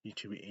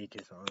 YouTube 8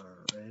 is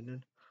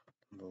unrated.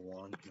 Number 1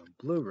 on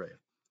Blu-ray.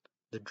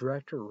 The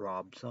director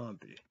Rob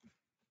Zombie.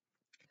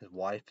 His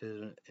wife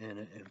is in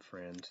it, and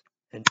friends,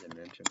 and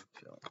Dimension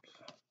Films.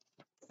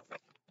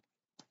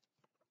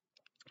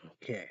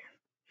 Okay.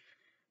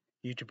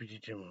 YouTube,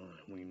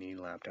 we need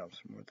laptops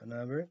more than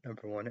ever.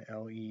 Number 1,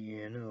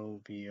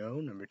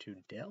 Lenovo. Number 2,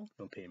 Dell.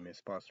 No payment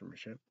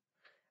sponsorship.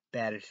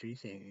 Battersea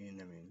saying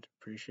that means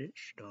appreciate.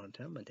 Don't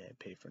tell my dad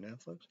paid for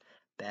Netflix.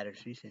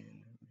 Battersea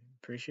saying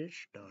appreciate.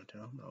 Don't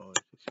tell him. Oh,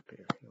 it's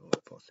pay for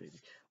Pulse CD.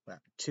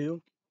 Lap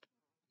 2.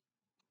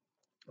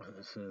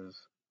 This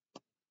is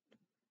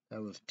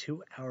that was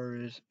 2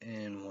 hours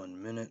and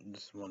 1 minute.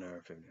 This is 1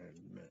 hour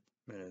 59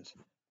 minutes.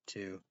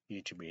 2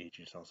 YouTube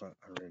Ages also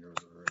unrated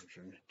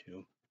version.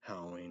 2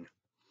 Halloween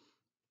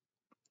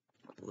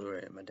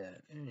Blu-ray. My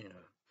dad, and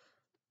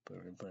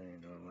Blu-ray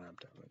playing on a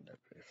laptop and that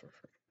pay for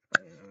free.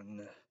 And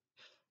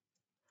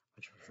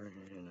which for free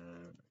and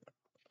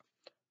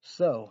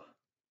so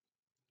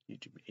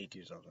YouTube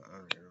 80s also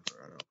unrated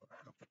for I don't know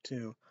how for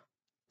 2.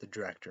 The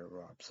director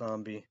Rob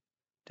Zombie,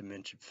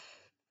 Dimension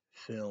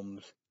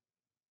Films,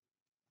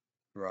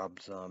 Rob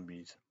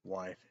Zombie's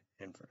wife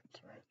and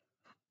friends, right?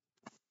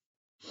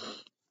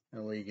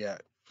 And we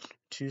got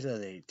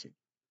 2018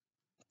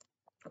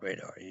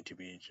 Radar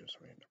YouTube just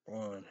rated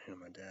 1, and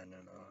my dad and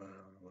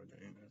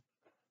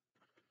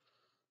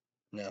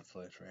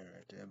Netflix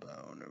right there, but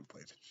I don't know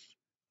places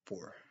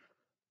 4.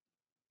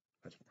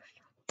 That's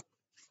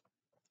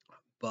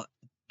but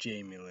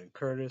Jamie Lee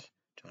Curtis,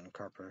 John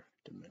Carpenter,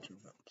 Dimension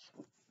Films.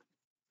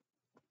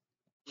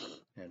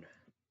 And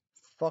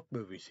fuck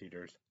movie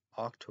theaters,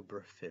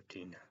 October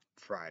 15,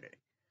 Friday.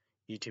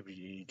 YouTube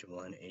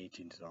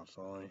 118 is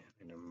also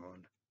and number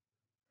 1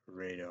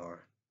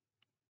 Radar.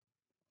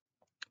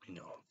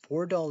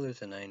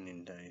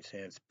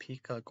 $4.99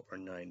 Peacock or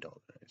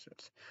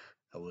 $9.90.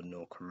 With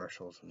no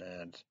commercials and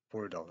ads.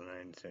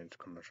 $4.90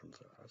 commercials.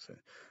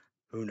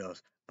 Who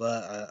knows?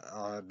 But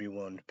I'd be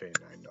willing to pay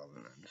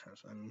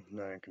 $9.90.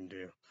 And I can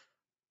do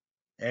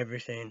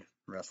everything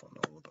wrestling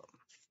all of them.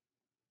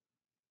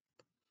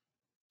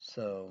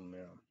 So,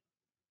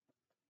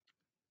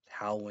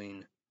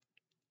 Halloween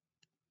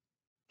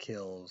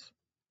kills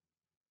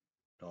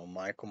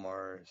Michael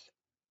Myers.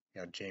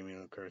 Jamie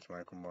Lee Curtis,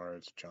 Michael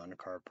Myers, John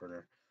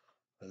Carpenter,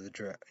 be the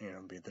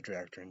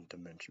director in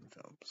Dimension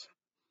Films.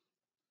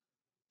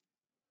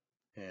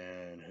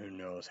 And who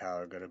knows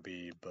how it's gonna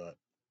be, but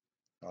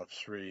of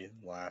 3,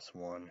 last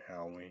one,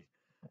 Halloween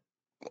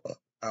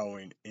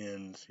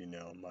ends,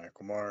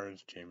 Michael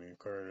Myers, Jamie Lee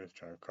Curtis,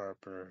 John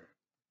Carpenter,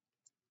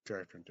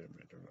 director in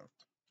Dimension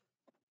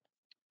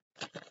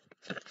Films.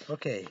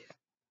 Okay,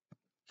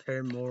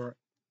 Paranormal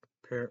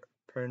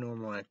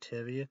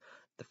Activity.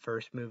 The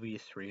first movie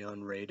is 3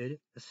 unrated.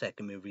 The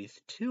second movie is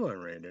 2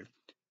 unrated.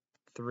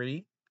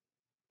 3,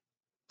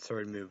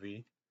 third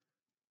movie,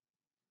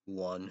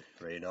 1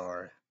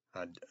 Radar.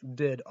 I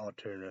did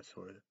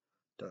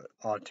the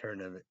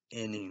alternative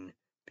ending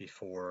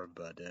before,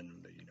 but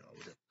then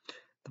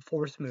the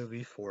 4th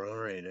movie 4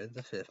 unrated.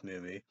 The 5th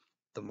movie,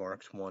 The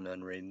Marks 1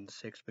 unrated. The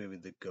 6th movie,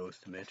 The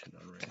Ghost Dimension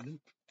unrated.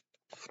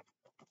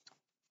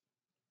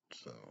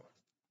 So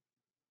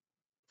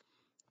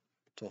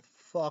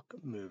fuck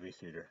movie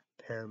theater.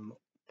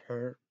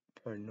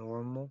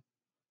 Paranormal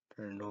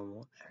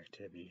Paranormal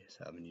Activity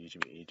 7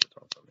 YouTube Agents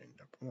also named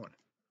number 1.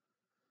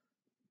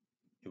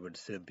 It would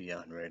still be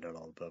unrated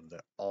all above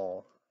that,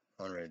 all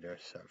unrated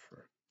except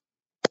for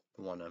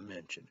the one I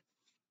mentioned.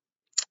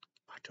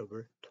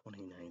 October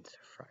 29th,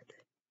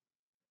 Friday.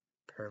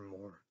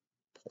 Paramore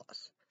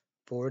Plus,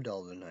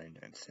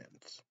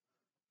 $4.99.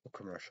 What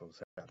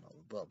commercials that all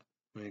above?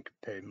 You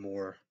could pay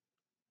more.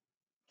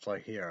 It's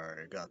like here, I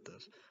already got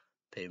this.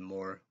 Pay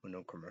more with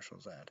no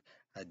commercials ad.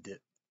 I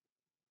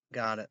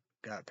got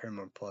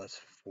Paramore Plus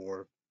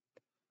for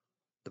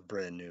the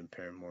brand new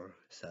Paramore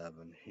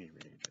 7 heat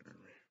regenerator.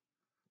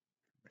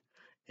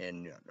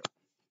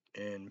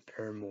 And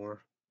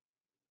Paramore,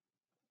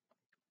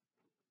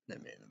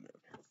 that made the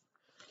movie.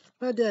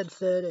 My dad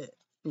said it,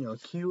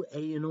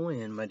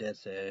 QAnon. My dad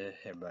said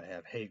everybody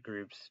have hate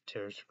groups,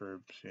 terrorist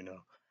groups,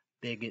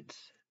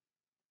 bigots,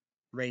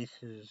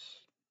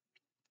 races,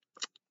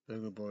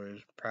 little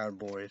boys, proud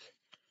boys.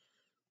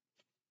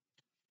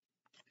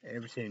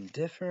 Everything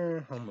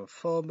different,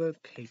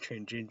 homophobic, hate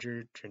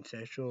transgender,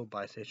 transsexual,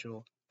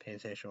 bisexual,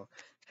 pansexual,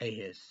 hate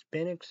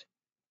Hispanics,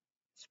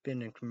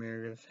 Hispanic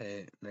Americans,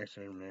 hate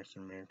Mexican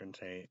Americans,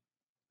 hate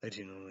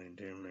Latino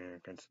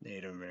Americans,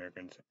 Native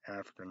Americans,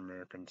 African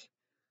Americans,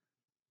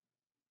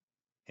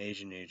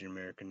 Asian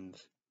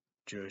Americans,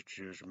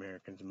 Jewish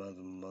Americans,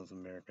 Muslim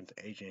Americans,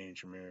 Asian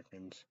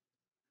Americans,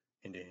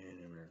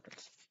 Indian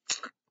Americans.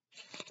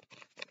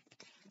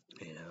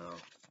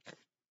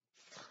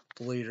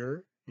 The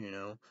leader,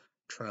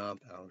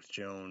 Trump, Alex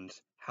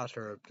Jones, House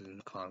of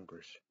Representatives,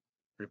 Congress,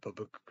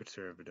 Republican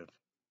Conservative.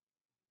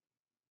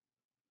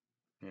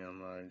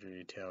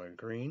 Marjorie Taylor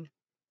Greene,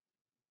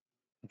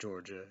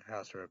 Georgia,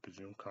 House of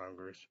Representatives,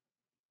 Congress,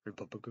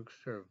 Republican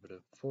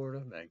Conservative.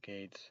 Florida, Matt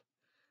Gaetz,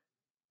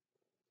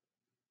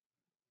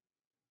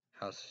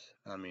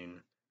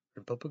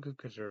 Republican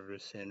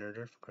Conservative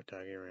Senator from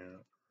Kentucky,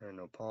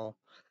 Rand Paul,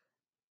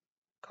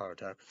 Carl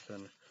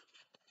Tucson,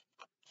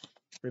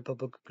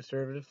 Republican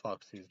Conservative,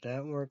 Fox News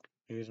Network,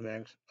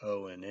 Newsmax,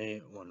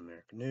 ONA, One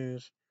American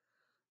News,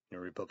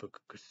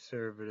 Republican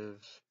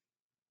Conservatives,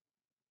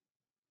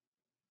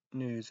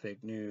 news,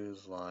 fake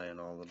news, lie, and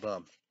all the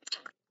above.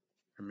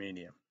 Or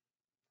media.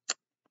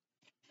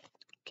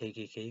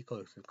 KKK, Ku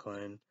Klux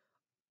Klan,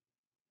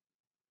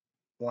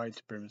 white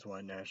supremacists,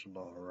 white national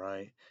law,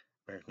 right,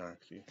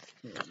 American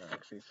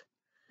Nazis.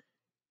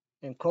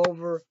 And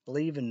Culver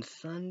leaving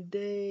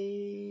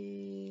Sunday.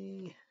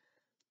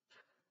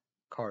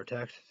 Car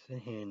Texas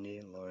and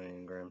Handy, Lauren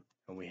Ingram,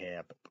 and we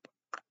have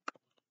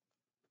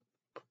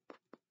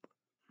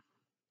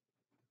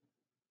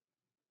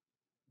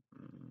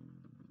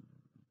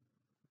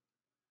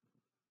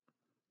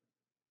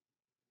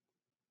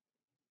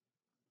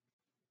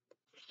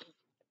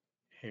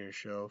Hair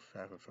Show,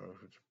 Fact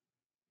Focus,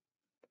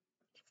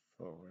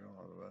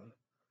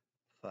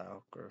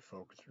 Falker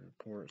Focus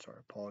Report. Sorry,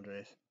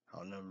 apologize.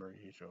 Outnumbered,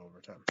 usual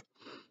overtime.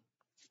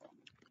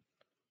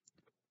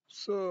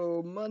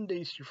 So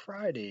Mondays through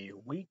Friday,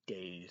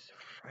 weekdays,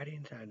 Friday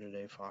and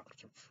Saturday,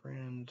 Fox and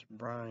Friends,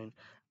 Brian.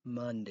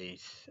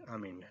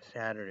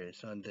 Saturday,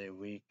 Sunday,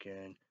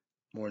 weekend,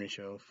 morning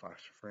show,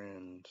 Fox and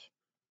Friends,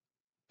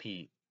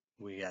 Pete.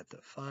 We got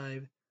the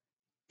 5,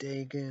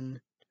 Dagan,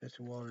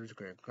 Jesse Waters,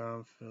 Greg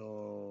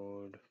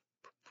Garfield.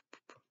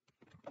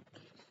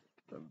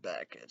 The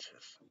back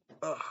itches.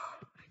 Ugh,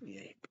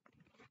 yay.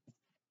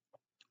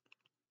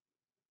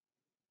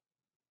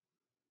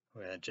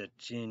 We got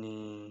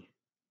Ginny,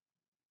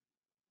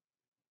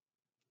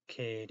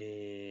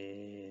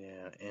 Katie,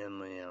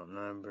 Emily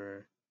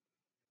Outnumber,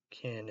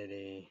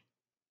 Kennedy,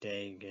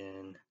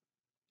 Dagan.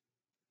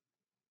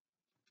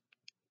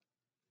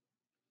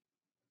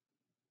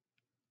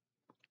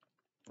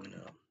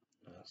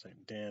 It's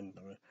like Dan,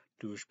 the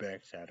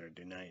douchebag,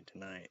 Saturday night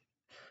tonight.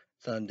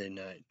 Sunday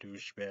night,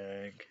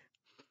 douchebag,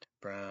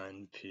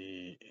 Brian,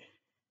 Pete,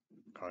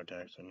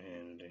 Contacts on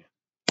Hannity.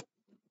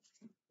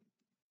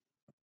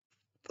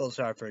 Feel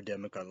sorry for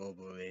Democrat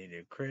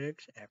global-related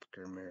critics,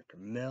 African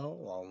American male,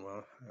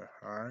 while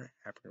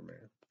African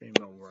American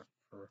female work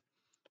for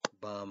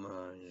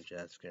Obama,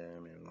 Jessica,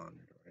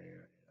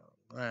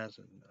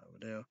 glasses,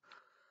 no.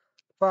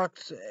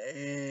 Fox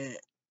is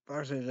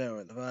there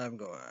with the 5,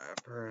 go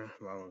after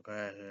Obama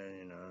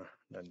glasses,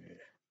 doesn't need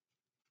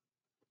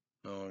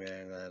no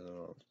glasses,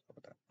 all stuff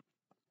like that.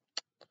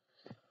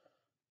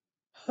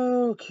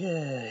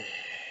 Okay.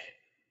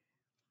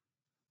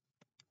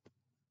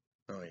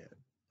 Oh yeah,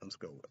 let's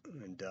go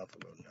and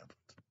definitely go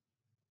Netflix.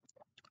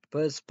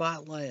 But a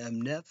spotlight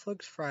on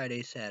Netflix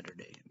Friday,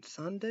 Saturday, and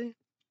Sunday.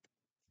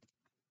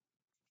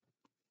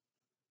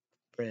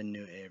 Brand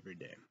new every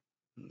day.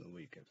 In the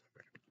weekends.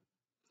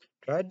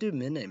 Try to do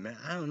midnight, man.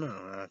 I don't know.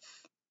 I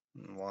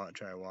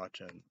try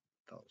watching,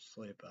 fell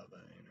asleep of it.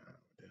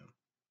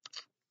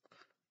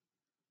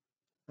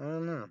 I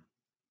don't know.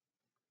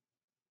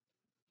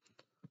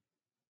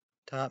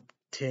 Top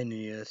 10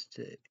 in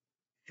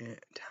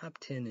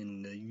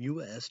the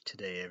U.S.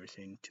 today.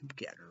 Everything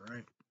together,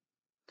 right?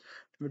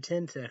 Number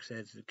 10, sex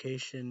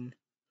education.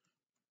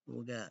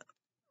 We got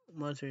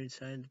Monster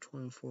Inside the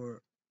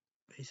 24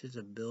 Faces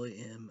of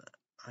Billy M.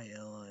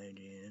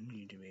 ILIDN,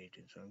 YouTube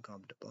Agents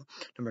Uncommon.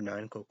 Number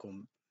 9,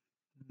 Coco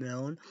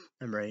Melon.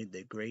 Number 8,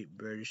 The Great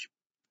British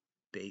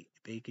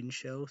Bacon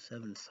Show.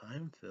 7,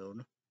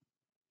 Seinfeld.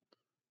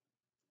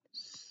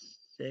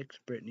 6,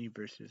 Britney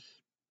versus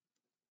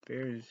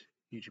Spears.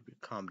 YouTube,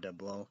 comment down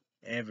below.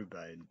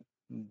 Everybody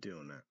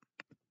doing that.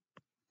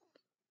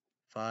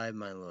 5,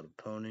 My Little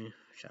Pony.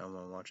 Shout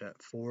out, watch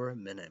that. 4,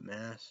 Midnight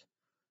Mass.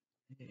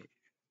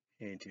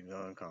 18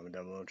 on, comment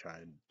down below. Try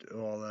to do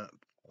all that.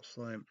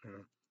 Slam.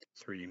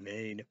 3,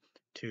 Made.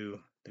 2,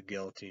 The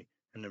Guilty.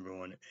 And number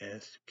 1,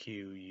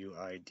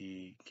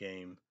 SQUID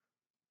Game.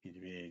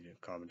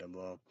 YouTube, comment down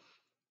below.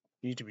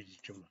 YouTube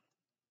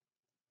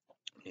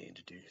need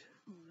to do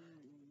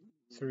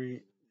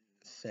 3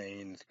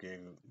 sayings.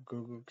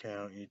 Google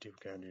account, YouTube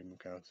account, YouTube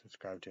account.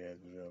 Subscribe to it.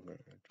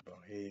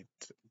 He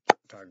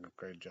talking a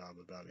great job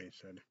about it. He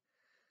said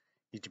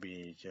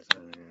YouTube just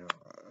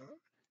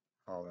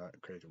all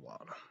that crazy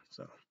wild.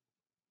 So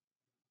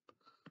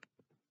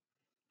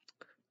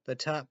the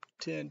top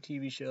 10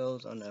 TV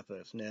shows on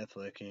Netflix.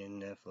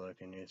 Netflixing.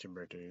 It's your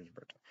birthday.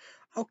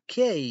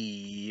 Okay,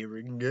 here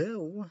we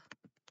go.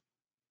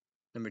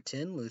 Number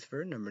 10,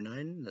 Lucifer. Number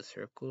 9, The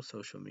Circle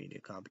Social Media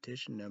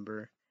Competition.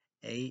 Number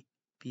 8,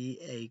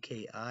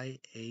 BAKIHANMA.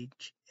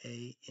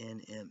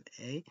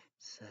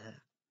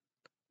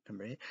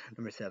 Number 8.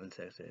 Number 7,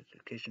 Sex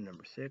Education.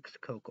 Number 6,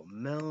 Coco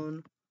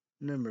Melon.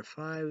 Number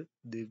 5,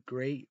 The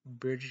Great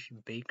British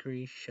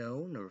Bakery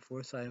Show. Number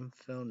 4,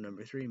 Seinfeld.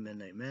 Number 3,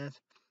 Midnight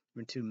Mass.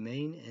 Number 2,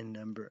 Maine. And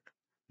number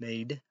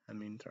Made.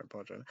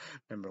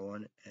 Number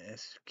 1,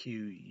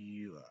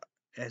 SQUID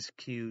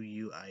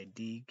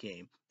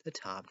Game. The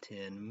top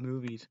 10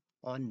 movies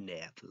on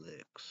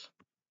Netflix.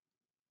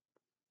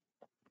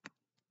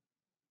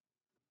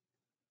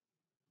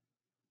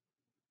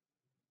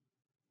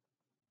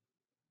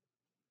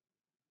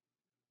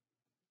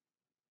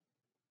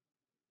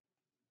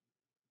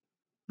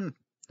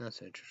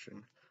 That's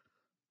interesting.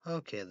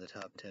 Okay, the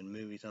top 10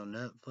 movies on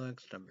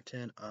Netflix. Number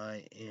 10,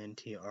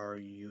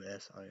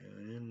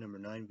 INTRUSION. Number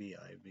 9,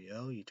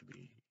 VIVO.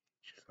 YouTube,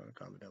 just want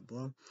to comment down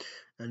below.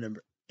 And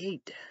number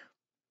 8,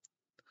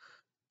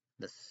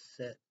 The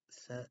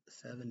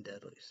 7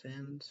 Deadly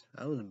Sins.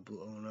 I was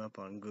blown up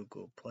on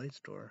Google Play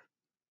Store.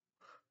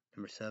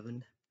 Number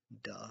 7,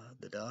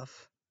 The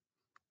Duff.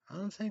 I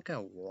don't think I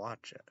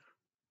watch it.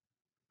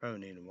 Probably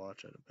need to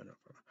watch it a bit.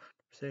 Number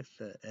 6,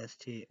 the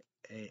STARLNG.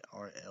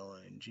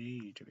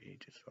 YouTube,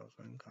 just also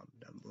comment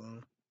down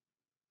below.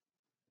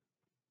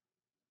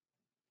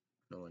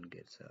 No one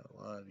gets out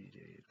alive.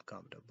 YouTube,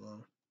 comment down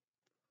below.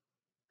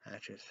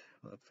 Actress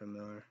look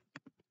familiar.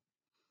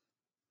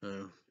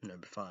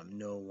 Number 5,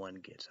 No One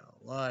Gets Out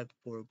Alive.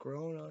 4,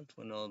 grown-ups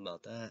will know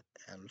about that.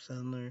 Adam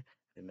Sandler,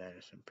 the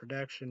Madison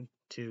production.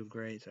 2,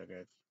 greats. I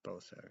got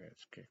both. I got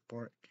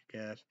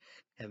Kick-Ass,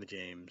 Kevin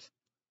James,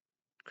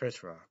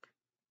 Chris Rock,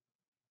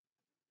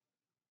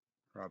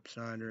 Rob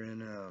Schneider,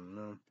 and I don't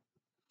know.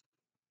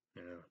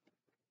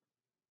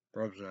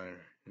 Rob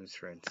Schneider and his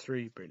friends.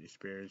 3, Britney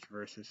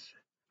versus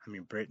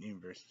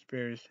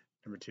Spears.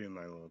 Number 2,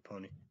 My Little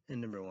Pony.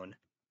 And number 1,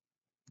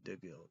 The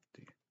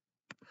Guilty.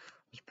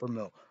 Let's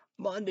promote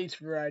Mondays,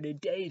 Friday,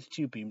 days,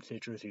 2 p.m.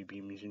 Central, 3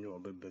 p.m. Eastern,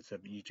 but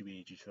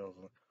YouTube,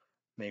 so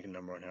make a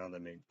number on how they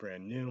make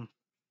brand new.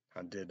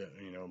 I did,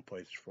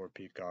 places for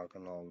Peacock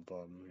and all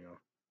above,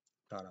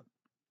 got up.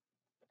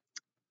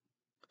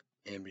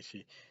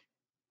 NBC.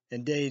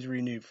 And days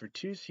renewed for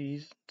 2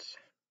 seasons.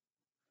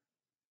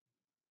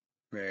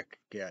 American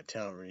Got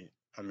Talent,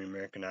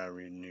 American Idol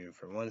renewed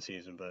for 1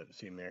 season, but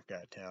see, American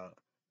Got Talent,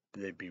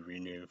 they'd be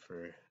renewed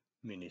for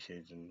mini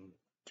season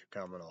to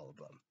come and all of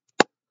them.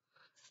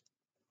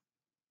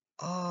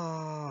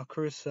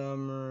 Cruise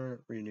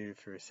Summer renewed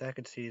for a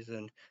 2nd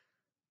season.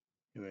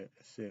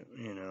 Next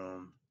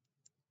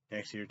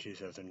year,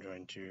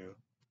 2022,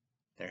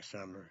 next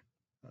summer,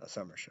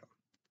 summer show.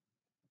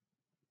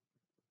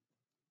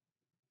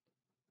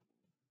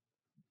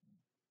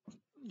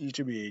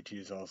 YouTube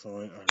is also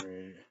an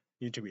unrated.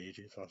 YouTube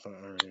is also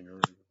an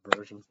unrated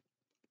version.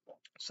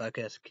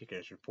 Suck-Ass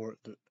Kick-Ass Report.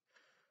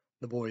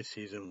 The Boys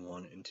season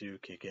 1 and 2.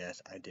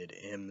 Kick-Ass. I did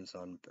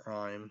Amazon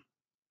Prime.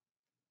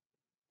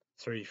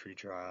 3 free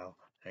trial.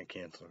 I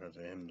canceled because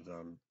of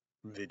Amazon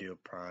Video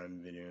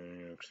Prime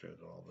Video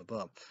all the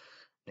above.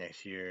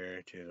 Next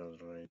year,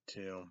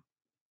 2022.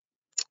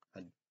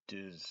 I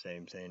do the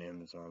same thing.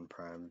 Amazon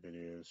Prime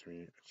Video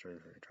 3 free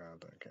trial.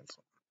 Don't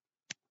cancel.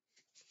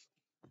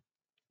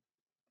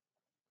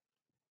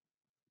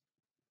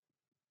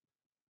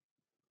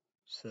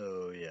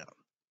 So yeah,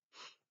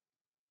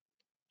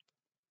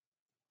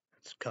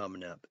 it's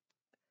coming up.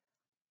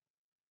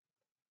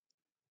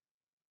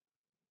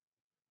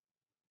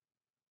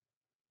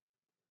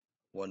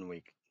 One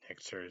week,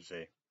 next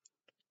Thursday.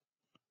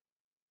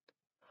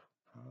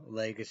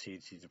 Legacy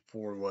season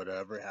 4,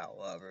 whatever,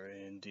 however,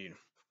 indeed.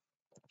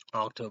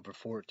 October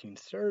 14th,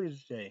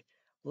 Thursday,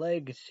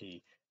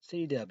 Legacy,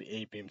 CW,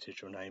 8 p.m.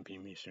 Central, 9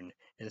 p.m. Eastern,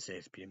 and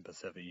 6 p.m.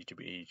 Pacific.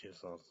 YouTube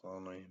ages also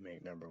only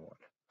make number 1.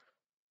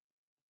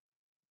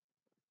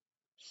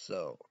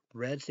 So,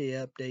 Red Sea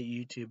Update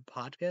YouTube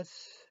podcast.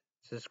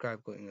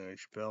 Subscribe, clicking on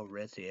each bell.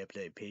 Red Sea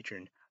Update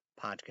Patreon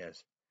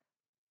podcast.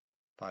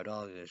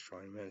 $5 is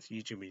 20 minutes.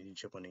 YouTube and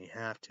YouTube when you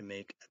have to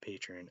make a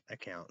Patreon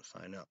account.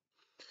 Sign up.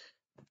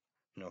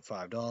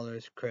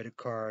 $5. Credit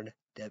card,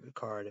 debit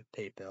card,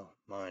 PayPal.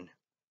 Mine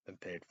been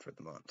paid for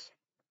the month.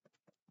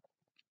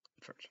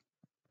 First.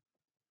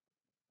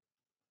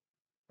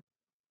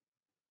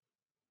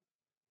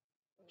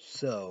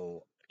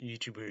 So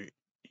YouTube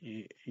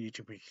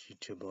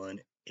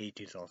Line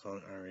 $18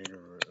 on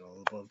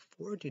all above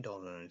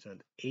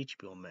 $14.90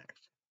 HBO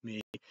Max.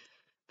 Me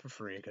for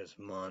free because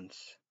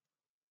months,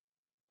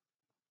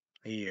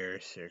 a year,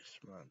 6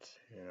 months,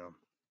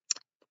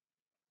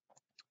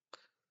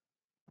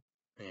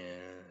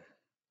 And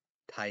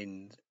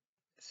Titans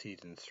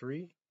season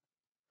 3.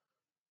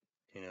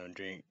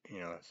 Drink,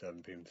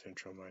 7 p.m.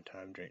 Central my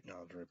time, drink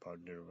knowledge,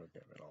 report, do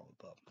it all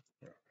above.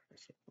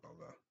 All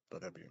that,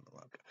 but that'd be in my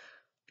laptop.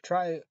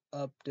 Try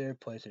up there,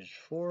 PlayStation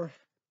 4.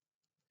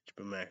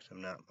 HBO Max,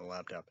 I'm not on my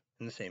laptop.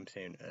 In the same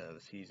scene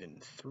of season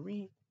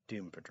 3,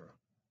 Doom Patrol.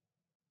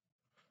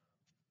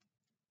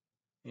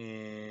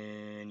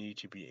 And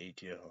YouTube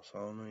ATL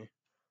only.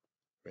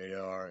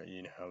 Radar,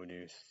 you know how we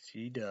do.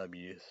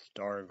 CW,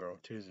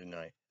 Stargirl, Tuesday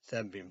night,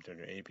 7 p.m.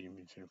 Central, 8 p.m.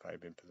 Eastern, 5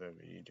 p.m.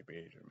 Pacific. YouTube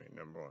ATL,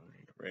 number 1.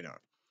 Radar.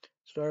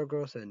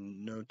 Stargirl said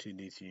no to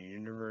DC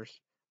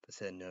Universe, but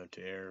said no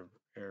to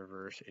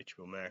Arrowverse,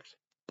 HBO Max.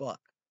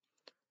 But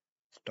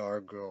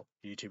Stargirl,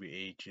 YouTube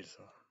Ages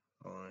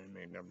on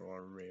made number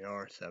 1.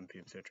 Radar, 7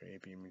 p.m. Central,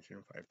 8 p.m.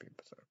 Eastern, 5 p.m.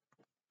 Pacific.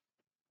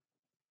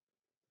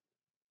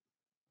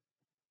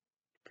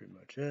 Pretty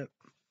much it.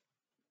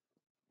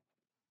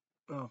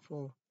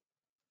 Full.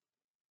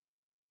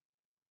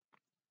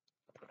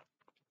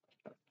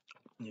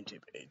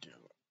 YouTube Ages,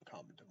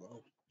 comment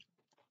below.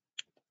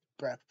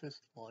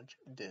 Breakfast, lunch,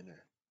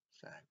 dinner,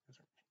 snack.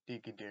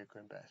 DK Dicker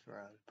and Bass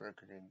Rounds,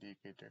 Burger and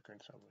DK Dicker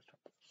and Subway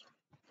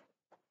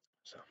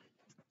Stuff.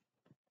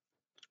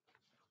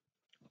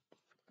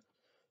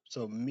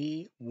 So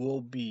me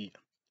will be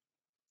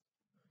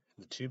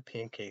the 2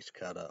 pancakes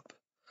cut up.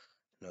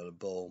 Another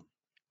bowl,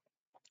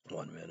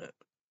 1 minute.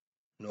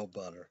 No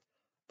butter,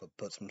 but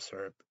put some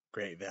syrup.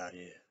 Great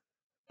value.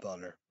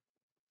 Butter,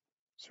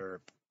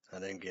 syrup. I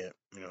didn't get,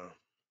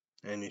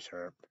 any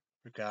syrup.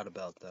 Forgot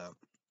about that.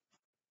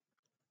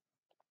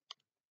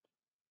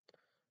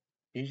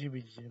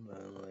 Usually my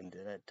online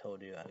did. I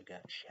told you I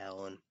got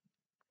Shallon,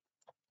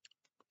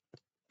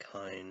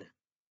 Kine,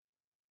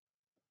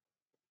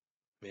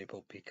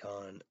 maple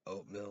pecan,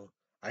 oatmeal.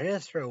 I gotta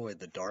throw away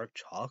the dark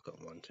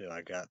chocolate one too.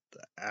 I got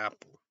the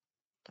apple,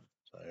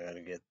 so I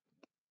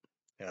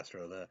gotta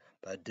throw that.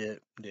 But I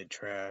did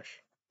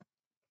trash.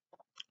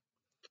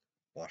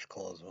 Wash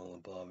clothes all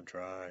above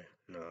dry.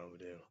 No, we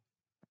do.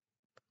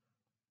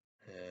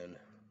 And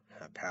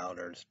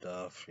powdered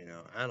stuff.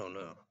 I don't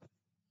know.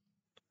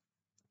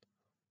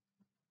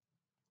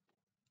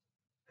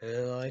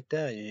 And like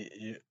that,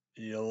 you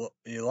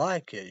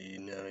like it.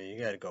 You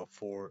gotta go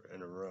 4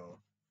 in a row.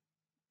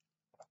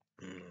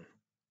 I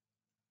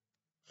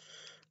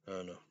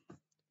don't know,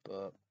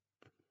 but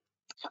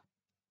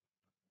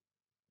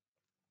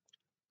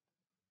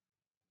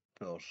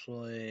fell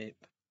asleep.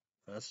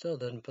 I still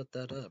didn't put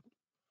that up.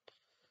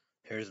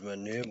 Here's my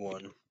new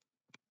one.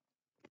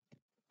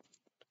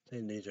 I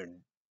think these are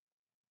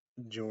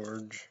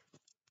George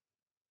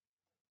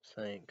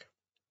Sank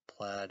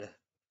plaid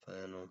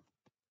flannel.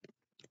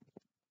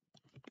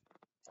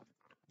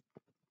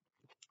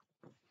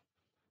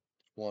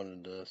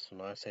 Wanted this,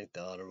 and I think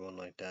the other one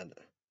like that.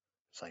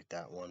 It's like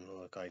that one.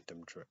 Look like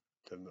the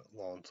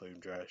long sleeve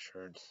dress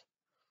shirts,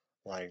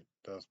 like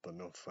those, but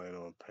no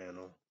flannel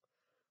panel.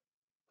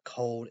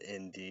 Cold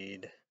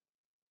indeed.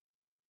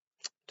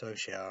 Took a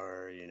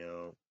shower,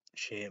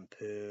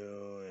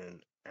 shampoo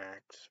and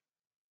Axe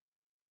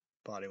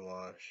body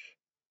wash.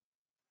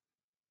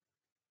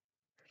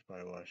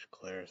 Body wash,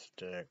 Clear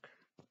Stick,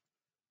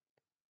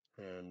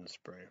 and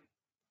spray.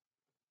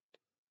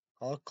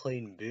 All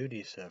clean beauty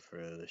except for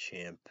the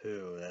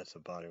shampoo. That's a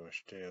body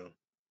wash too.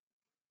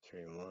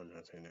 3-in-1,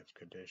 I think that's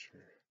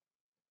conditioner.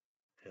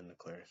 And the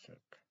Clear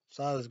Stick.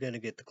 So I was gonna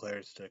get the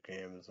Clear Stick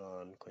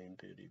Amazon Clean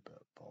Beauty,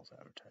 but Paul's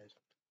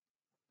advertising.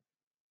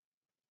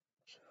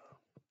 So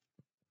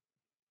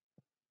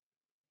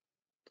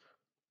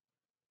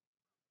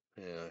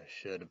yeah, I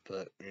should have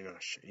put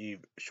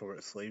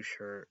short sleeve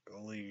shirt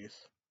at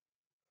least.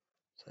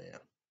 So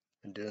yeah,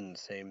 I'm doing the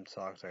same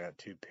socks. I got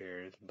 2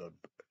 pairs, but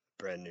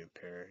brand new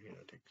pair.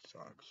 Take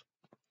socks.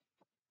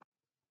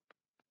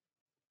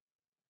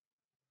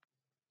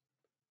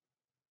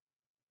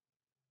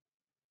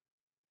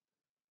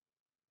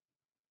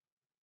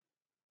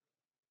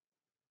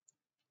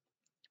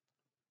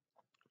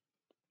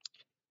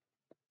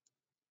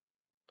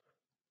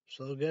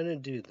 So gonna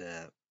do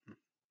that.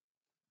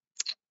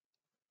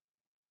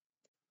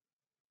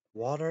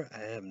 Water, I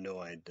have no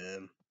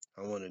idea.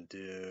 I want to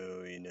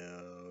do,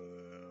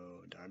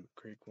 Diamond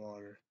Creek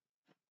water.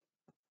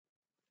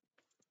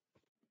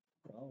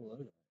 Oh, look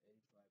at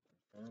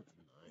that, 85%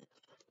 tonight.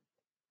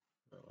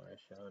 No, I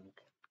shouldn't.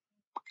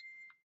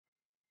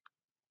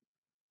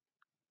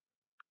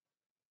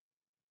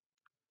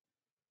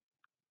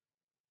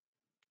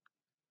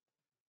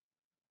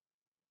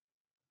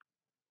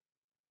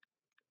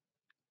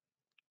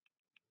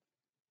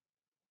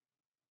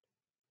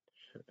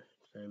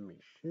 Send me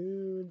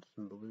shoes,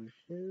 some blue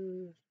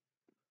shoes,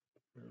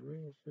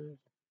 erasers.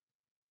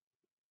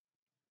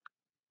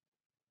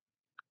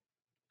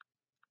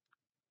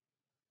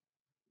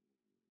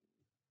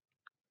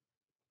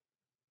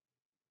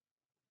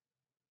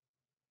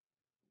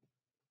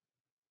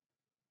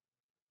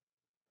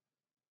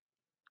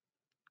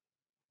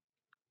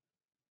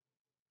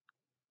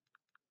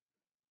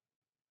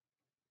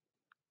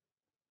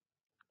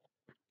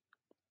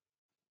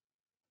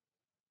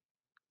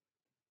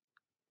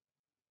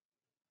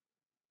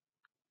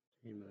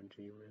 Emoji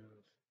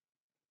mouse.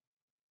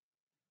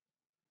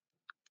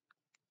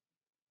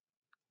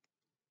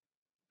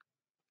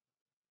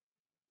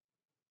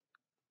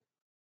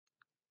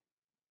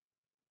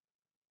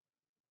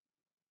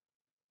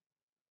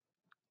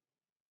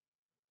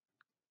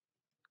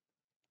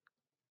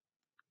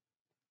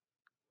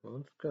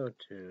 Let's go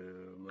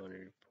to money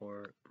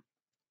report.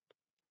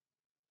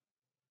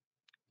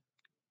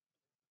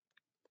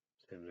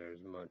 See if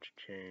there's much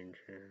change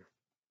here.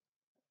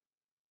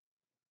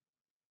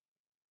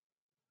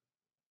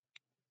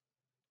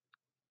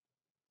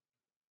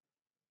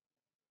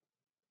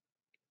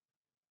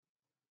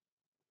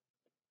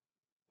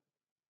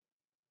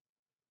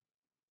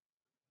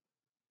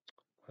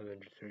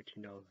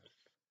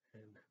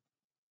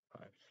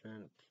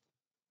 $513.05.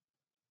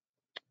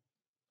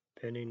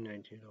 Pending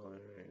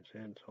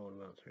 $19.09. Hold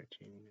about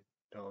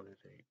 $13.18.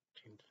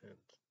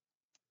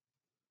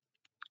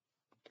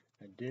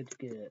 I did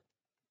get,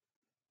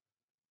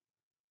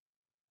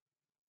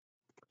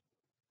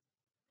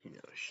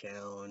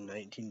 Shell and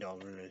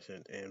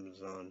 $19.09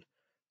 Amazon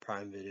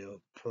Prime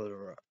Video.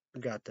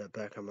 Got that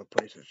back on my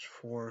PlayStation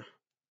 4.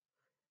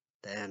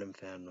 The Adam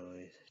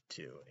Family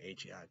 2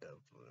 HEI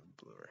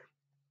Blu-ray.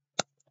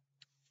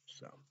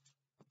 So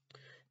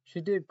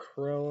she did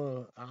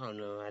Cruella. I don't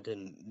know. I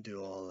didn't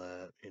do all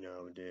that. I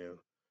would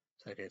do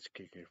Psychics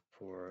Kicker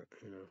for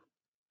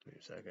maybe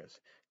Psychics.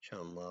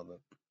 Sean love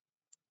it.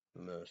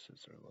 Most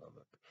sister love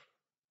it.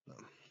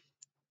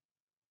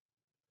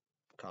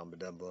 Comment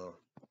down below.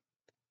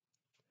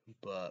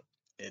 But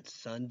it's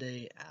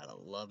Sunday at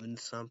 11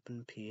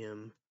 something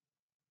p.m.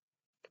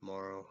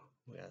 Tomorrow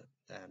we got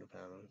Adam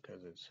Family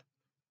because it's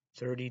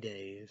 30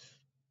 days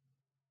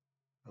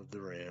of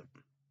the ramp.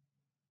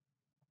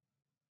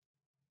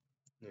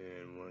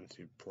 And once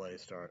you play,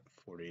 start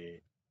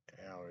 48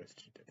 hours,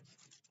 2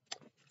 days.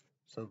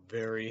 So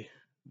very,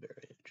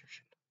 very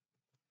interesting.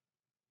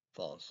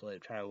 Fall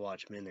asleep. Try to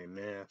watch Midnight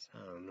Mass. I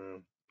don't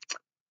know.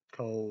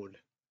 Cold.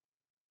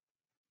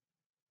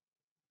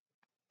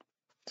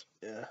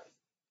 Yeah.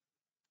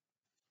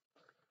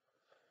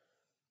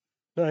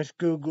 Nice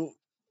Google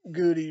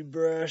Goody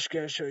brush.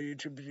 Gotta show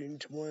YouTube beginning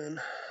to win.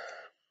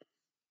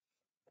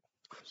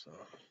 So.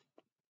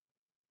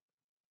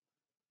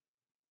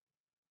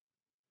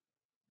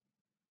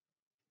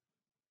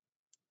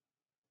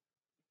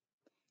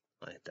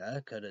 Like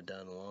that, could have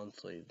done a long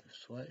sleeve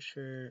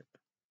sweatshirt.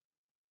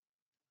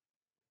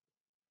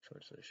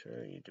 Short sleeve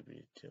shirt,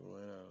 YouTube to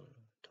win.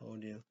 I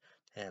told you.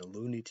 Had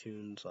Looney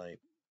Tunes like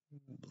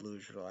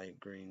blues, light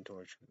green,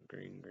 torch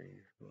green.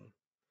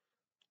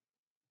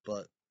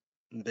 But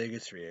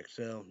biggest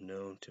 3XL,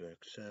 no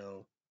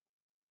 2XL.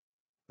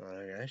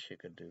 I guess you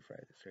could do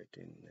Friday the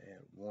 13th. They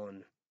had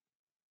one.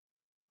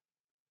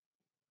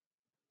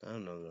 I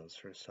don't know those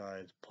for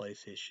size.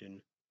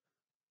 PlayStation.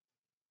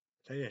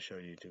 I think I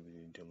showed YouTube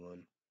into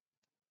one.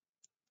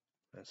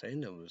 I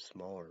think it was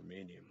small or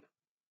medium.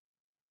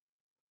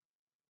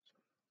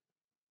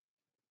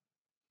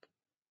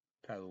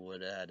 Probably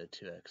would have had a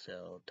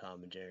 2XL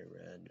Tom and Jerry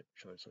red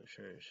short sleeve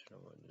shirt. I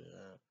don't want to do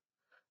that.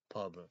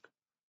 Public.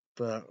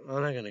 But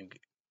I'm not going to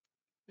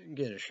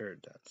get a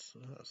shirt that's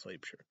a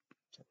sleep shirt.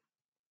 So.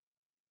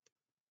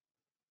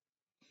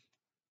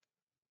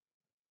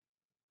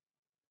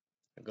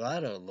 I'm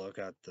glad I look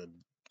at the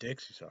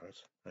Dixie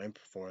stars. I ain't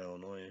for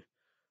Illinois.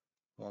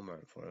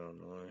 Walmart for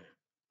Illinois.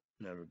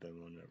 Never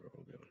been one, never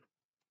will be one.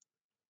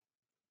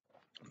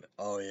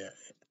 Oh yeah.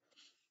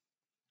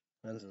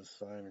 That's a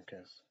sign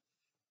because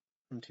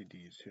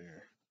MTD's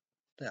here.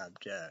 Yeah,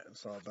 Jet.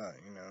 It's all about,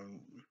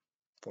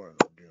 for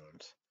the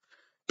Jones.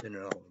 All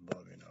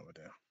above, with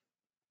that.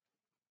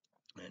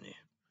 Any.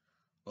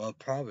 Well,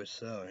 probably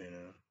so,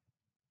 yeah.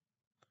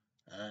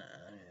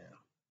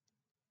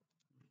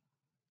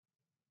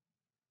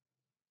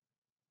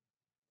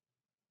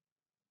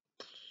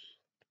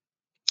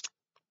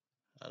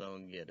 I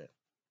don't get it.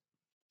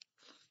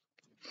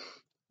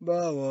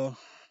 But, well.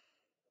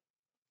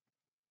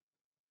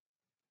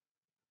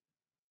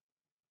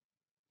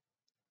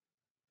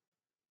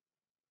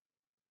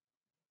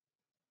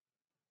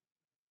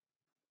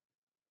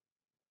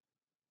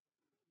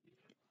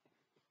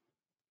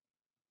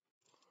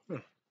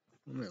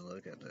 Let me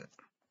look at that.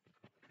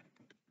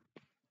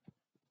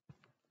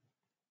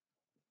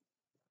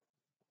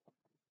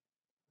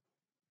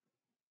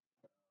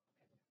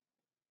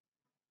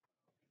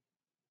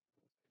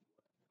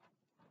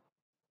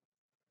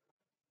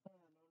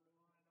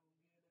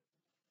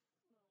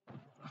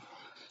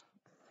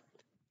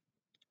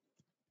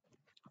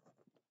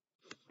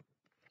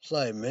 It's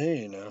like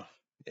me,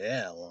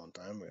 Yeah, a long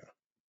time ago.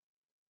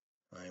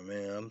 Like,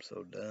 man, I'm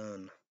so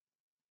done.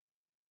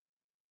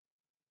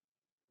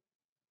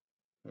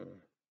 Like,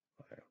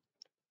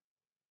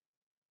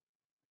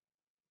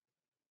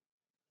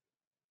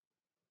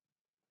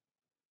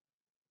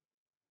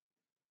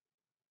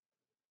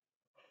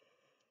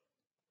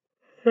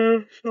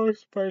 so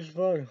it's pretty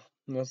funny.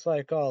 It's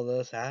like all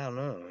this, I don't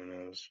know,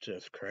 it's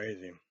just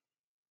crazy.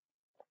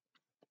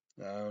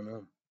 I don't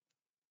know.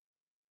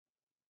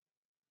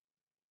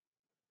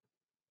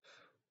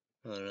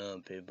 I don't know,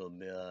 people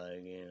be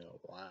like,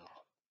 wow.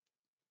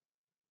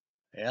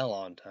 Yeah, a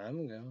long time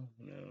ago,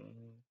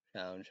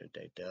 child should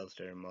take the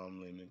upstairs,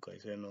 mom, leave me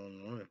place in on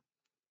the line.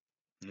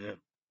 Yeah.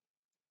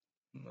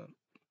 But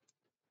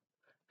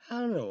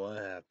I don't know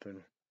what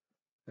happened.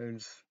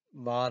 There's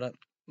a lot of,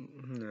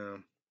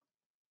 no,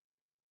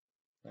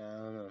 I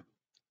don't know.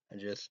 I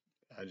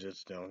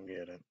just don't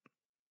get it.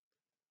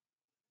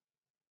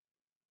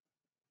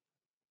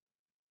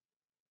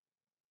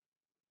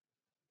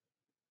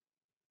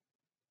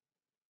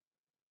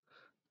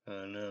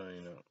 I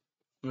know,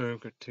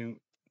 America too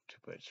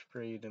much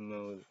freedom, I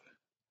would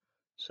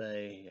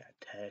say,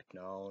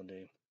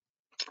 technology.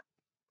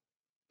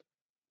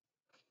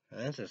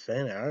 That's the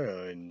thing. I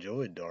really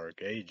enjoyed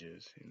Dark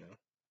Ages,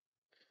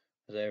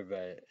 because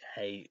everybody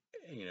hate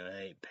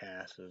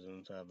passes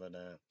and stuff like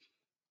that.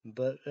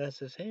 But that's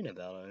the thing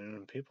about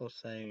it. People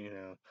say,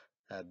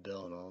 that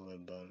Bill and all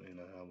that, but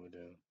how we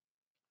do.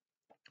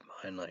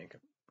 Mine like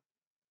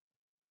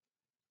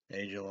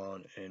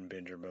Agelon and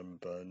Benjamin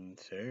Button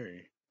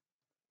theory.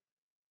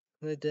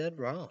 They did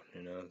wrong,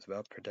 It's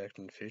about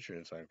protecting the future.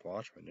 It's like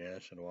Watchmen. Yeah, I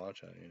should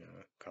watch it.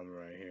 Coming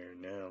right here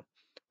now.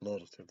 A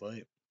little too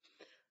late.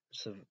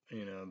 It's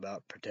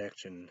about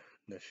protecting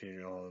the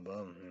future all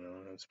above.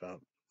 It's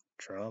about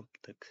Trump,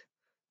 the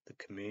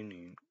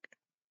community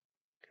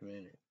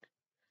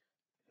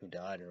who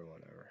died or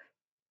whatever.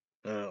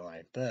 I don't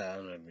like that. I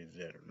don't know if he's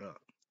dead or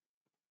not.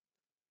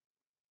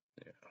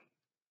 Yeah.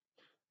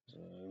 So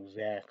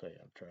exactly,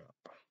 I'm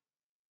Trump.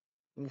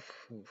 Oof,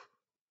 oof.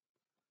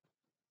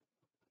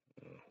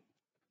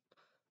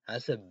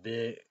 That's a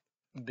big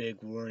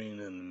warning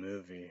in the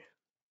movie.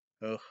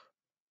 Ugh,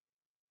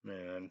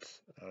 man,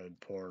 it's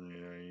important.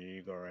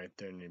 You go right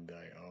there and you'd be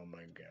like, oh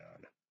my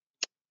god,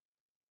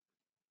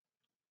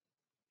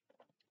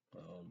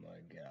 oh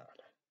my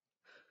god.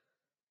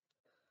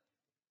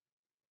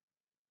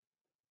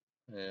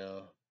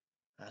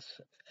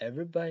 That's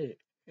everybody.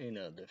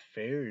 The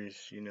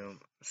fears,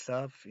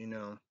 stuff,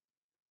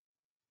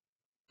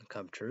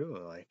 come true.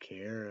 Like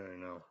here,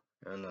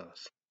 I know.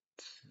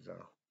 So,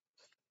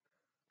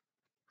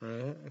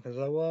 because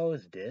I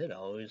always did. I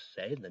always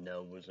say the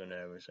nobles and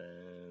everything.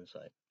 And it's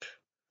like,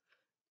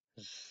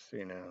 it's,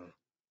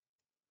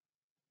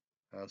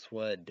 that's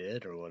what it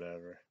did or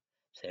whatever.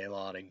 Say a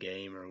lot of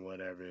game or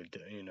whatever,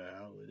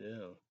 how we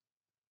do.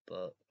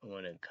 But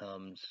when it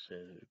comes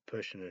to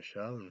pushing and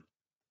shoving,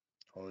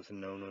 always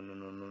no, no, no,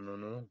 no, no, no,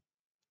 no.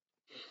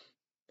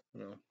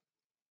 No.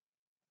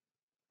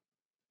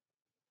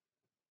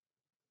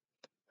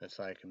 It's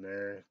like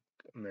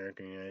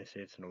American United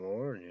States in the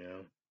war,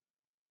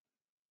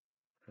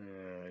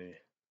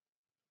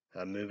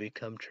 that movie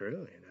come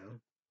true,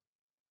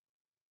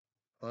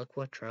 Look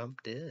what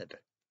Trump did.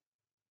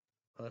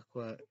 Look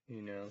what,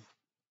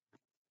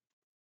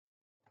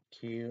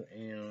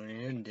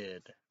 QAnon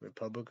did.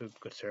 Republican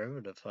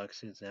conservative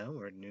Fox's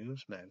Network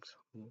Newsmax.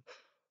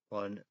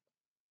 One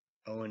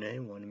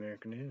ONA, One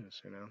American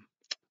News,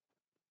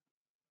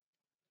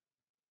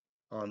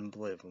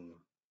 Unbelievable.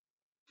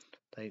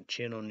 Like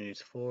Channel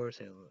News 4,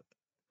 say,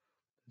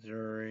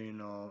 Missouri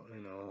and all,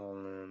 all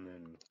of them,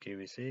 and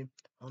QVC.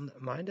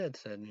 My dad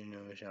said,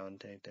 Sean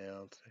take the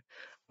L,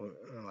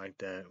 like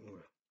that.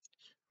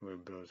 We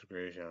both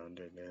agree, Sean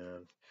take the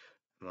L.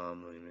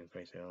 Mom, leave me in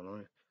Quincy,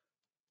 Illinois.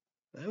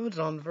 It was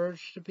on the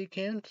verge to be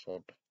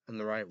canceled in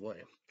the right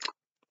way,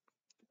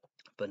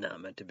 but not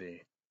meant to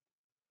be.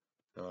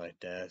 Like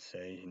Dad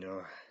say,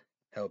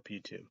 help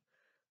YouTube.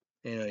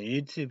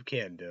 YouTube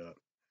can't do it.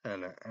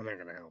 I'm not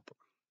gonna help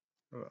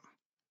them.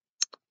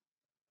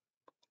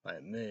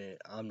 Like me,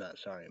 I'm not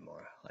sorry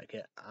anymore. Like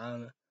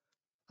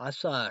I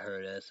saw I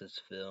heard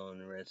SS Phil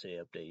and the Red City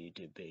Update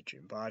YouTube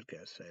Patreon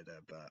podcast say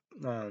that, but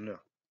I don't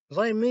know. It's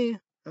like me.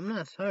 I'm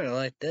not sorry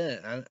like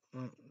that.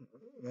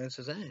 That's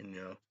the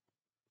thing,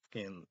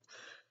 Can't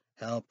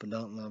help and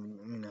don't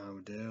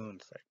love, do.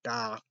 It's like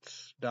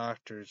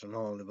doctors and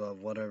all the above,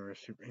 whatever.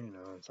 It's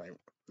like,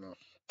 no.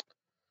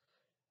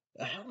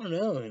 I don't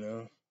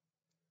know,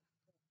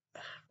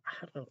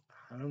 I don't,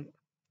 I don't,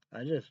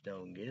 I just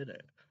don't get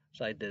it.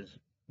 It's like this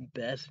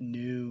best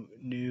new of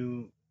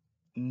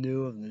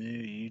the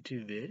new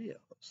YouTube videos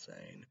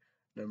saying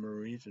number of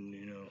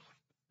reason,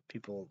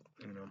 people,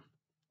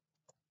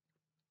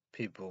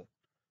 people,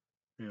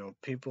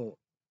 people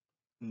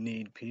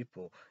need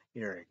people,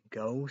 either a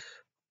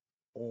ghost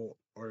or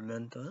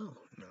mental health,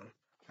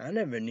 I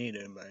never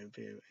needed anybody,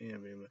 be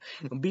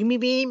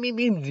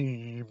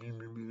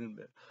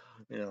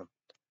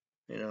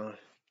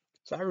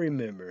so I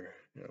remember,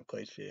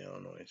 Clay City,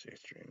 Illinois, 6th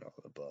Street, and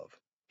all above.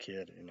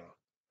 kid,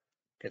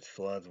 gets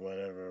floods,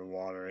 whatever,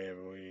 water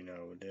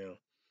everywhere, would do.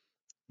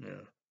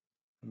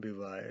 I'd be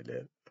like,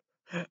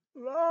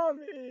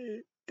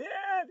 Mommy,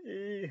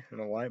 Daddy,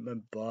 and I wipe my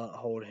butt,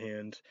 hold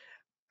hands,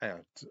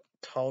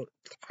 talk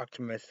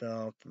to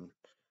myself and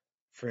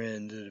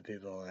friends and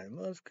people like,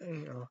 let's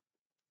go,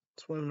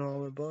 swimming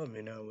all above,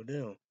 would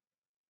do.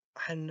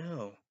 I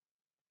know.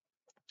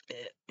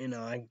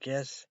 I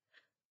guess,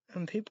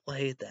 and people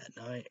hate that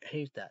 90s,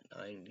 hate that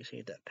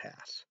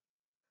pass.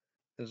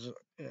 There's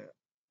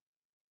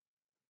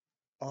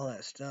all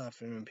that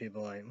stuff, and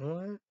people like,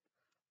 what?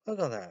 Look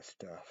at that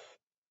stuff.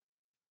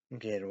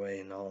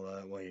 Gateway and all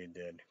that, what you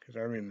did. Because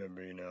I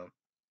remember,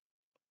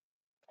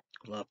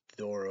 left the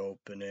door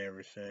open and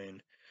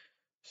everything.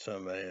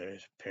 Somebody,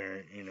 his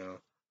parent,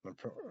 all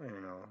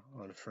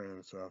the friends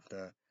and stuff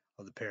that,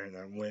 all the parent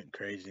that went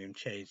crazy and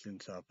chasing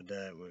stuff like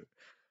that would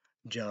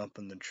jump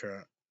in the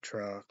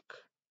truck.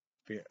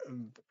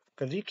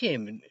 Because you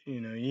can't even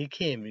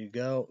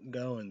go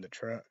in the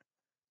truck,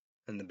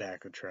 in the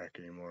back of the truck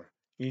anymore.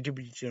 I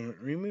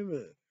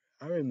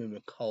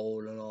remember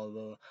cold and all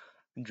the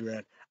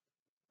dread.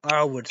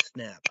 I would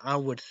snap. I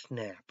would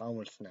say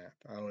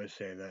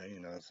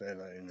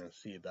that,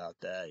 see about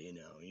that, you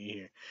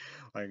hear,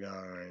 like,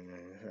 alright,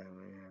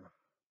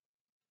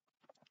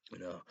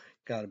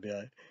 gotta be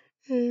like,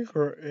 hey,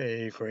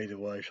 crazy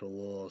white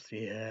wolves,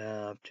 you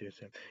have to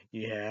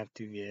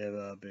give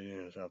up,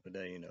 and stuff like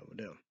that,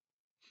 do.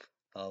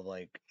 Of,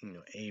 like,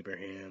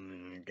 Abraham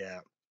and your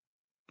Gap,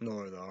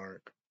 Noah the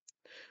Ark.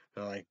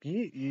 Like,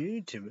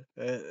 YouTube,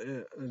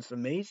 it's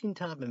amazing,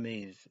 top 10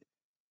 amazing,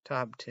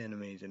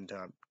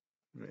 top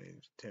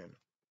amazing 10.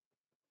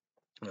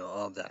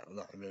 Of that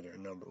video,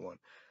 number one.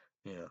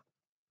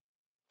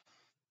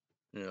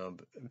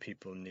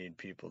 People need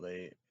people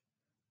they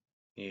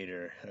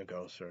either a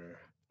ghost or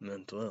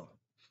mental ill.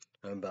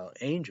 About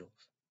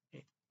angels,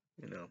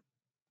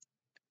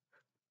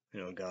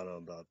 God know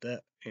about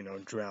that,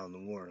 drown the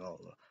war all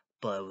the,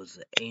 but it was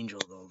the angel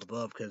though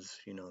above,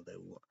 because they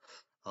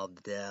all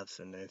the deaths,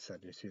 and they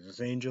said you see this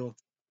angel,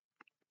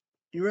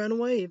 you run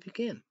away if you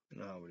can.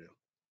 How we do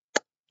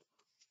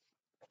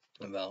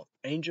about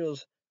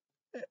angels,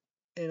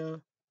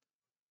 bad,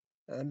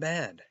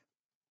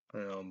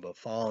 but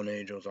fallen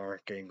angels,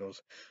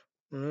 archangels,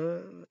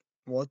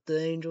 what the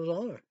angels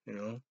are,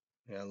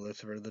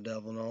 Lucifer, the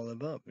devil, and all the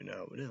above,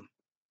 how we do.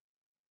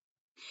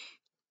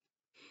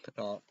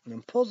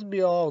 I'm supposed to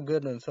be all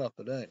good and stuff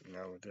today,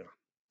 we do.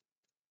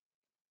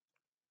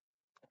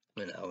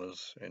 And I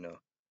was,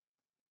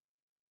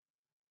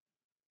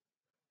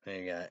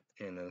 I got,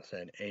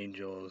 said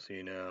angels,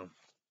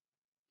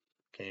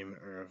 came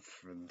Earth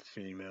for the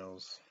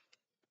females,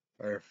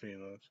 Earth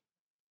females,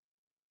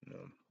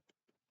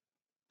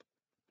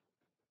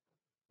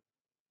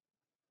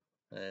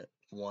 that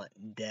want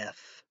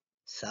death,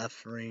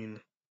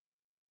 suffering,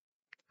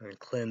 and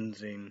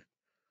cleansing.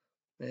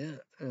 Yeah,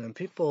 and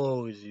people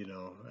always,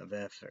 have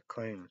asked that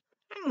claim,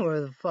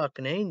 where the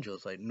fucking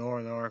angels, like Noah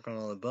and the Ark and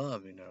all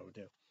above,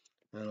 do.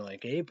 And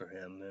like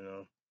Abraham,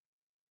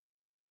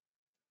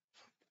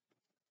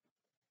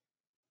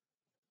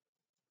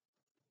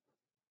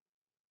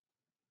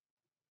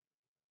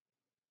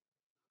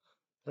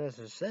 That's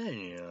the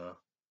saying,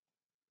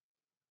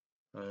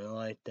 I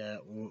like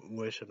that,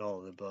 wish it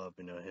all the above,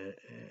 him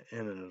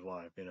and his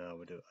wife,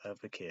 would do,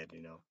 have a kid,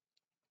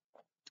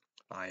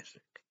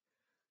 Isaac.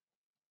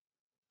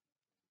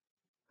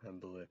 I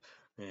believe,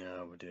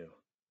 I would do.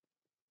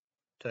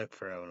 Took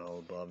forever and all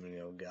above,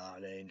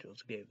 God,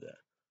 angels gave that.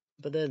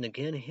 But then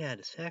again, he had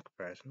to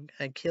sacrifice him.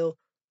 God kill,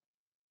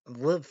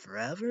 live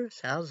forever,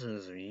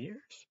 thousands of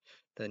years.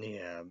 Then he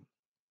had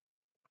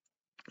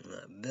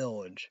that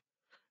village,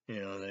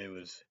 they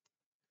was,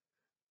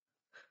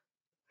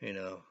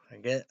 I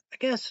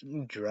guess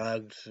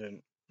drugs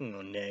and,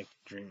 neck,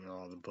 drinking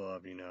all the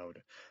above,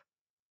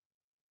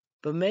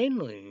 but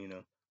mainly,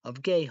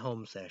 of gay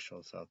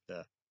homosexuals stuff,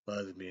 the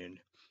lesbian,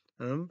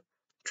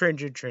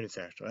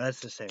 transsexual. That's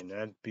the same.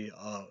 That'd be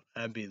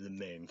the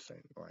main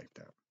thing like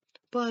that.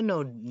 But I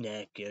know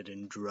naked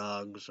and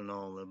drugs and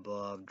all the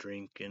above,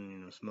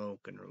 drinking,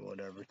 smoking or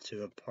whatever,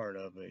 to a part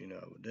of it,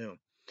 would do.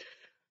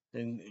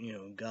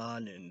 And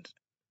God and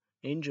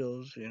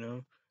angels,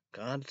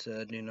 God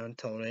said,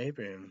 told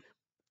Abraham,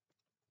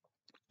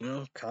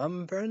 come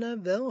and burn that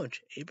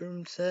village.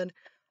 Abraham said,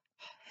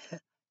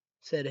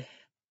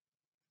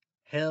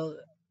 hell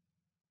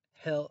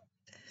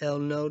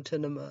no to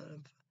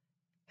the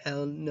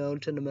hell no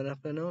to the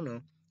motherfucker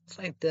no. It's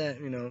like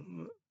that,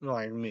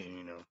 like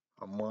me,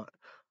 I'm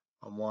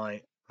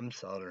white, I'm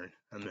southern,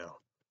 I'm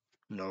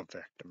no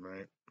victim,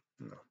 right?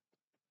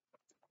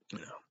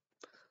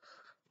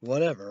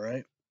 Whatever,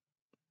 right?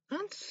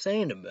 I'm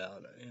saying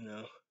about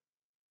it,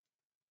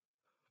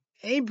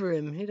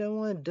 Abraham, he don't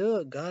want to do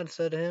it. God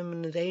said to him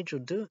and his angel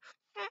do it.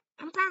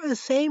 I'm probably the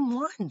same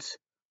ones.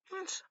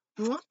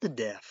 Want the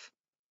death.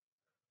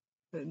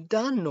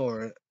 Done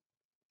nor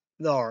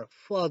the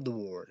flood the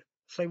ward.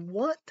 It's like,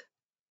 what?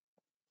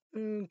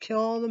 Kill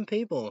all them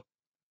people.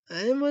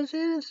 And it was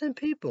innocent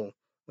people.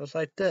 It's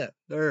like that.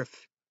 The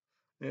earth.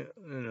 You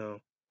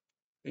know,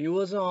 he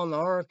wasn't on the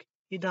ark.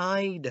 He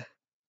died.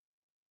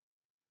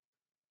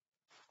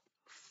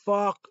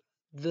 Fuck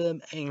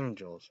them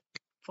angels.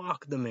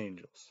 Fuck them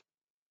angels.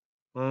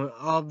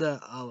 Of the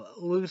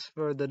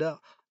Lucifer, the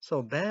devil,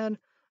 so bad.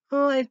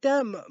 Like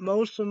that,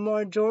 most of the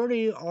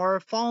majority are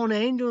fallen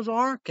angels,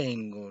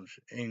 archangels,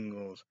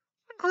 angels.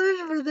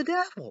 Lucifer, the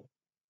devil.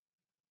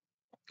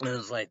 And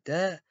it's like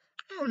that.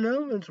 I don't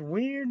know. It's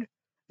weird.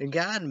 And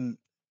God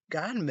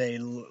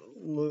made,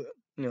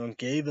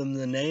 gave him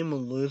the name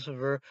of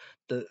Lucifer,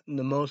 the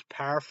most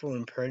powerful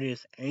and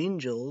prettiest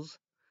angels.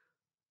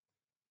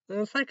 And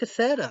it's like a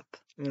setup.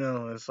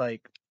 It's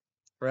like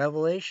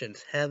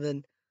Revelations,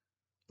 heaven,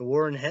 the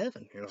war in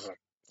heaven. It's like,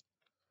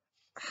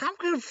 how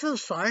can I feel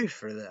sorry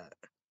for that?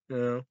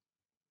 No.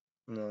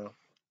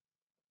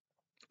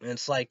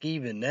 It's like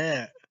even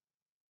that,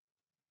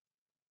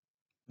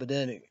 but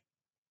then,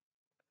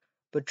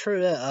 but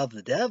true that of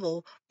the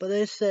devil. But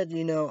they said,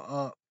 there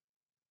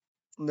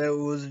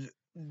was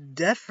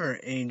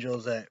different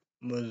angels that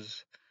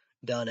was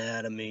done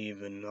Adam,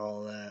 Eve, and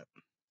all that,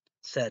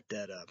 set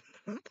that up.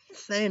 What are they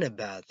saying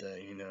about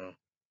that?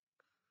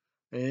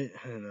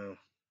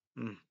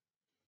 Mm.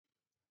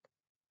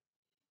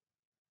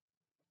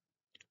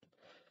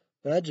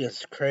 That's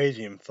just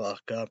crazy and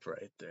fucked up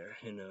right there.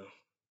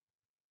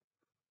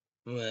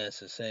 Well, that's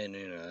the saying.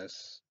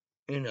 That's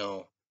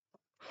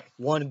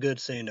one good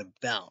thing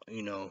about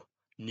new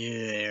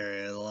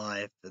area of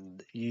life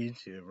and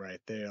YouTube right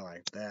there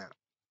like that.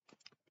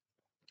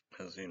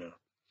 Because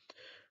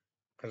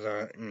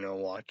I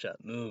watch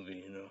that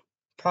movie.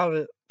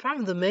 Probably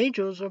the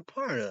Majors are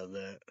part of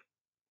that.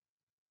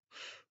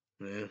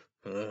 Yeah,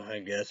 I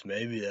guess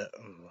maybe that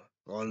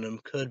one of them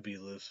could be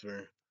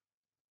Lucifer.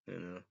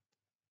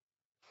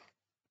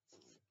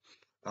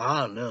 I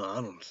don't know.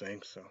 I don't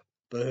think so.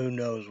 But who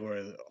knows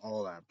where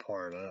all that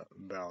part up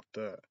about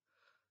that?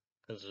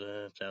 Because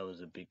that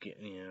was a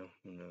beginning.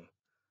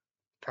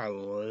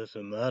 Probably was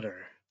some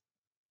other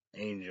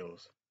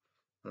angels.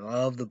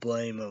 Of the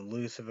blame of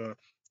Lucifer.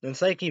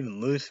 It's like even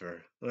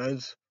Lucifer.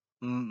 That's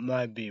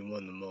might be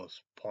one of the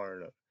most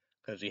part of,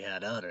 because he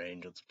had other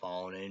angels,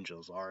 fallen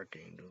angels,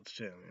 archangels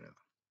too.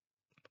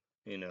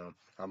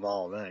 Of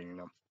all that.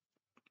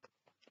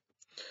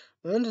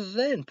 Well, I'm just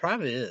saying,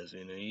 probably is.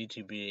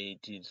 UTB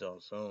 18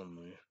 cells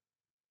only.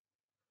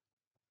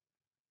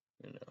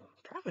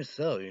 Probably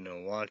so.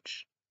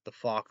 Watch the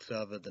Fox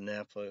of it, the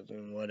Netflix,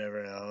 and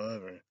whatever.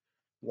 However,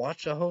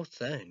 watch the whole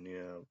thing.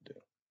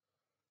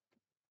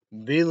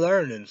 Be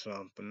learning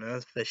something.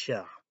 That's for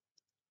sure.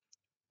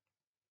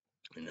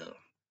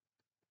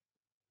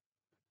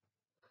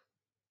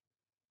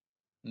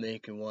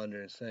 Make you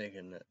wonder and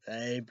thinking that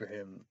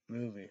Abraham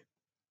movie.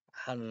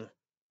 I don't.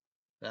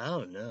 I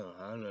don't know.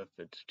 I don't know if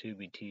it's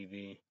Tubi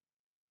TV.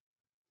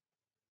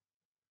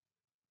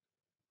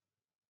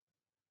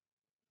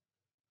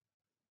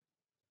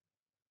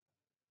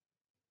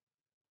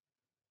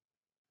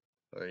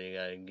 Or you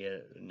gotta get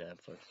it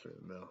Netflix through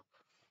the mail.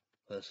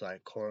 It's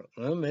like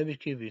well, maybe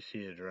QVC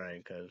is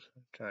right because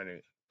I'm trying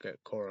to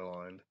get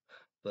Coraline,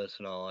 but it's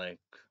not like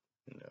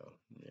yeah.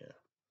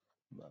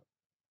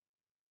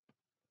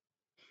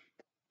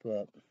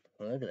 But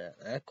look at that.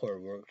 That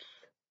cord works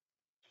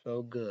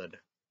so good.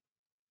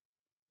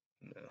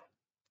 No,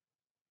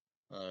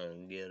 I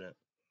don't get it,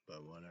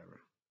 but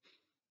whatever.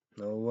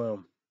 Oh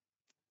well.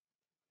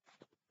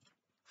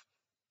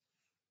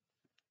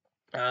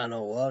 I don't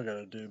know what I'm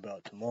gonna do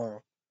about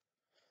tomorrow.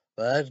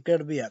 But that's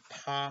gonna be a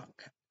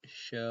pack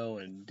show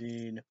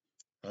indeed.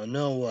 I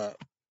know what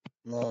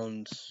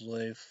long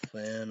sleeve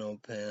flannel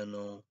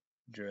panel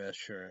dress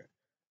shirt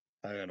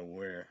I gotta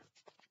wear.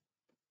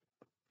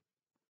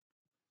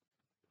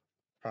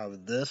 Probably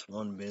this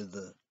one be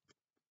the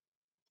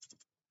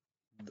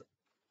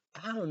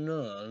I don't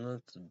know. I don't know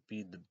if to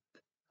be the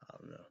I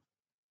don't know.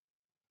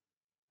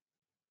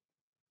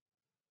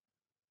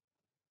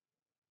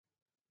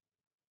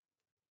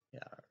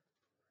 Yeah.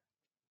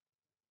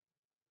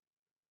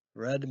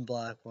 Red and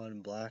black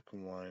one, black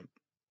and white.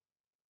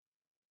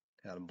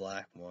 Got a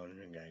black one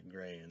and got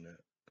gray in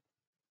it.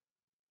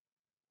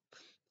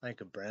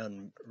 Like a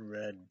brown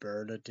red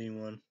burgundy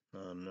one.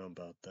 I don't know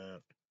about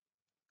that.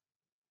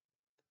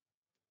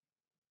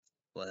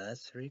 Well,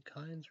 that's 3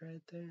 kinds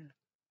right there.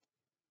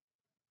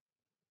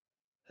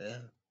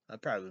 Yeah,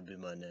 that'd probably be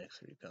my next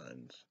 3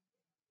 kinds.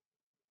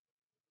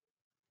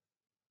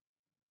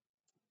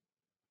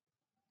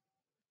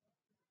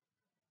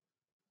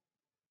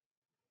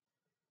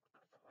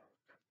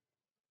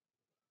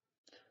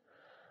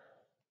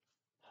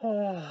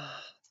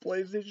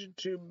 PlayStation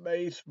 2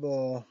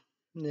 baseball.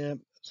 Yep,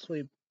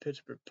 sweet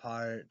Pittsburgh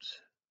Pirates.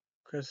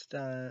 Chris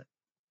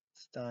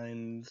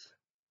Steins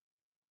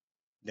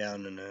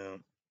down and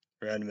out.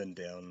 Redmond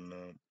down and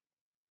out.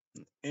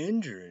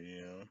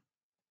 Injured,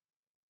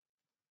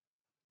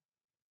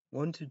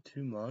 1 to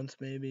 2 months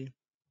maybe.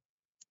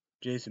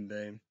 Jason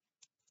Bay.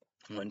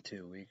 1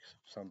 2 weeks.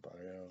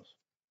 Somebody else.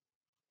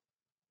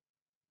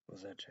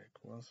 Was that Jack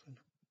Wilson?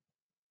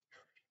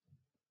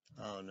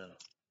 I don't know.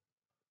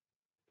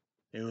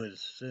 It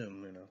was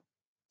him.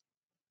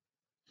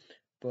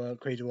 But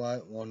Crazy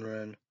White, 1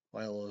 run.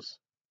 Wireless,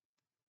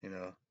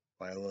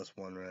 Wireless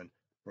 1 run.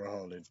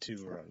 Rahal did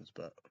 2 runs,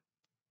 but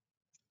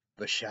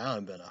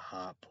Bashan been a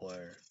hot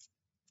player.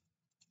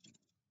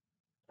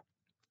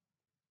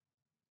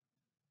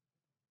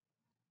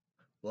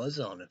 Was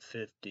on a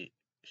 50.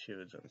 She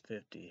was on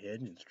 50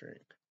 hitting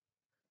streak.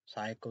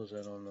 Cycles,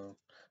 I don't know.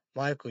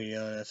 Michael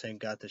Young, I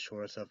think, got the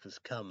shortstop is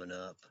coming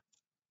up.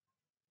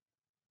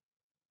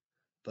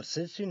 But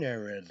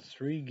Cincinnati Reds,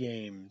 3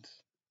 games.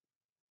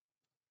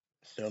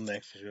 Still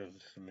Mexico,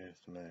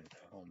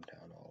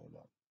 hometown, all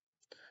about.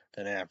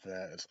 Then after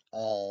that, it's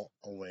all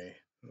away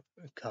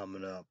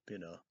coming up,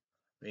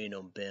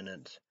 Reno,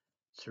 Bennett,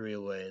 3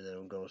 away,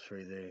 then go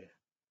 3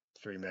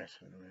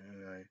 Mexican,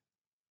 right?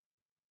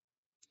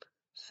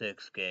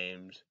 6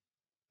 games,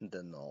 and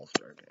then the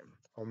All-Star game.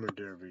 Homer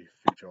Derby,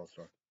 future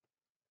All-Star.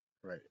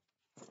 Right.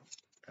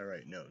 I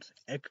write notes.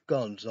 Ek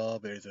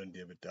Gonzalez on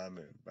David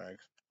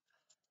Diamondbacks.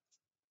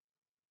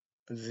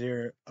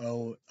 0,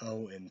 0,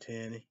 0, and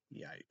 10.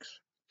 Yikes.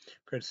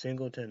 Chris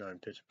Singleton on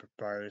Pittsburgh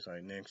Pirates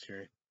like next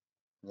year.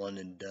 1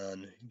 and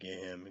done. Get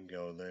him and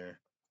go there.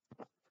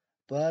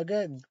 But I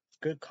got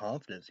good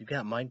confidence. You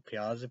got Mike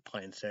Piazza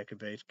playing second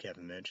base.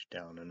 Kevin Mitch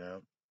down and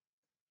out.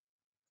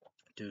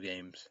 2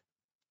 games.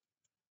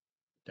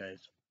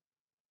 Guys.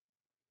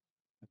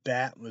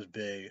 Bat was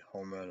big.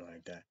 Home run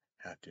like that.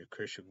 After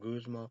Christian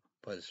Guzman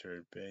plays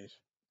third base.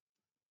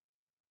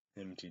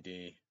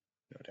 MTD.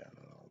 No doubt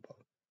at all about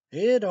it.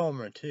 He hit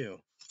homer too.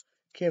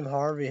 Kim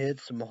Harvey hit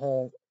some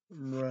home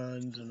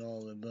runs and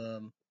all of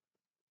them.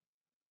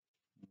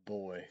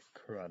 Boy,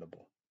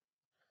 incredible.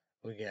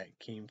 We got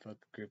Keem fucking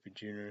Griffey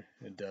Jr.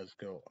 It does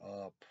go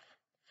up.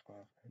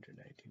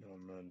 519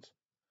 home runs.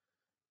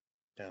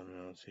 Down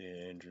and see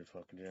Andrew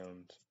fucking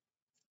Jones.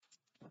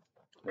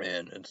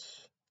 Man,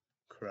 it's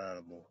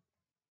incredible.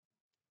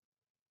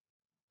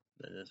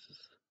 And this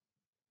is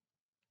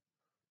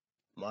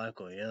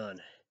Michael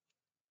Young.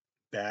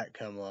 Bat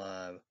come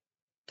live.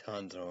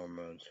 Tons of home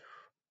runs.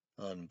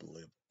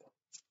 Unbelievable.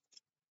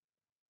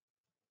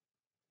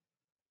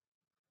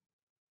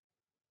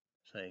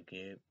 Thank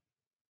you.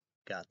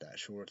 Got that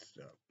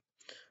shortstop.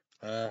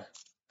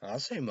 I'll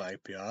say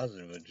Mike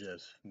Piazza was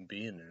just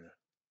being there.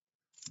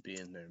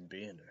 Being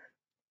there.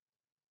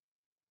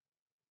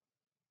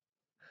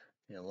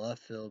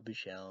 Left field,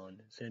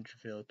 Bichon. Center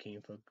field,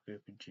 Keemfuck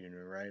Griffey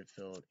Jr. Right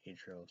field,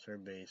 H.O.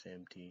 Third base,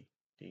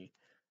 MTD.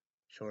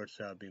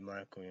 Shortstop be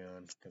Michael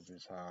Young because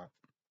he's hot.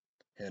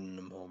 Hitting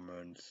them home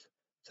runs.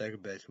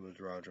 Second base was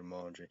Roger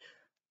Mondry.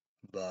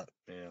 But,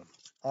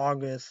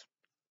 August.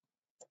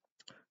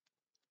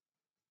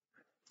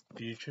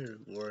 Future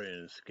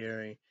Warrior is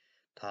scary.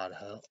 Todd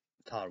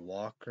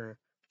Walker.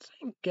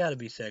 Gotta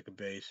be second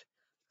base.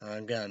 I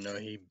gotta know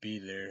he'd be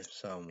there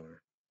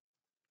somewhere.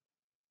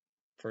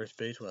 First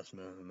base, Wes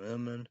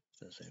Millman.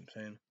 The same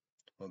thing.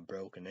 With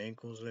broken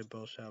ankles, they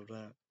both have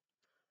that.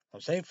 I'll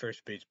say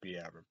first base be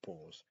Albert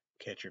Pujols.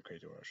 Catcher,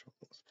 Crazy Russell.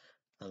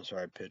 I'm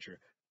sorry, pitcher.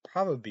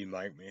 Probably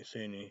Mike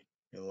Mancini.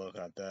 You look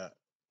at that.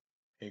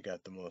 He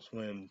got the most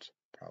wins.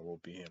 Probably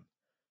be him.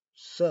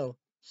 So,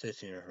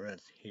 16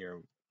 Reds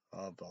here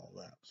of all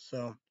that.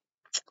 So,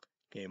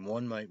 game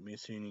 1, Mike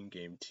Mancini.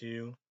 Game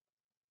 2,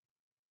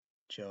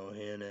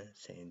 Johanna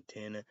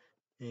Santana.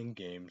 And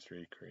game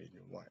 3,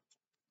 Crazy White.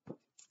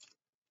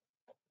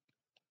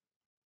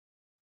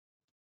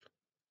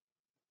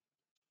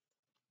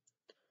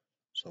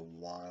 So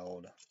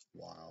wild.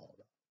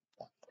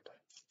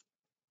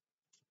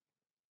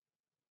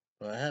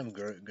 But I have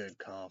good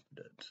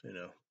confidence,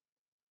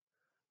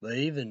 But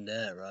even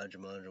that, Roger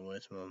Mondry,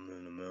 Westman,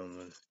 and the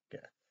Millman,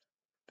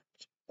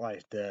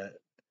 like that,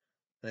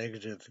 they're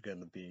just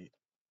gonna be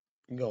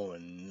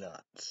going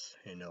nuts.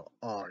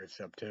 August,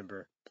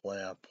 September,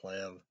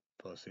 playoff,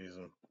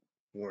 postseason,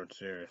 World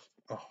Series.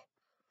 Oh,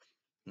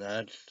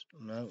 that's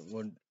not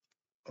what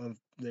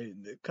they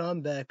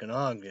come back in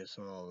August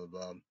and all of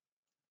them.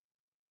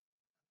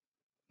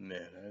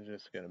 Man, that's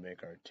just gonna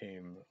make our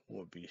team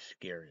would be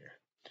scarier.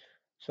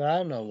 So I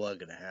don't know what's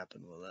gonna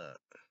happen with that.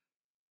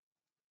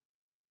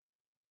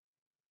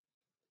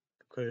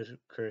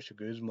 Chris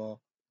Guzman,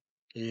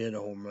 he hit a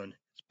home run.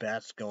 His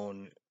bat's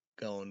going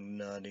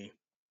nutty,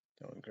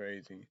 going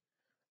crazy.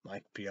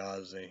 Mike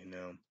Piazza,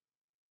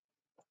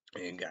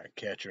 and got a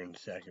catcher in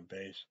second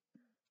base.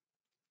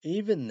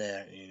 Even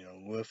that,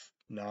 with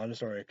not a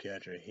starting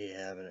catcher, he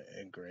having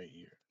a great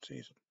year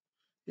season.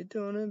 He's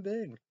doing it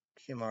big.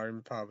 Kim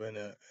Harden popping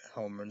a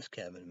home runs.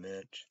 Kevin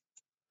Mitch.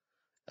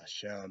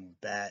 Sean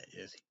Bat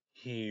is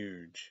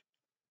huge.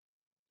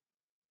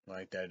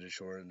 Like that, just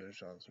short. There's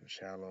some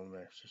shallow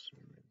matches.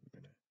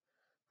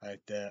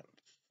 Like that,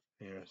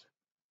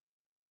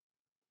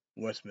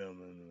 West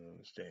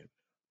Millman State.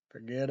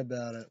 Forget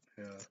about it.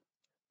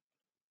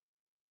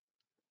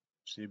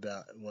 See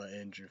about what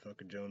Andrew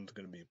fucking Jones is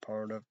gonna be a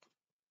part of.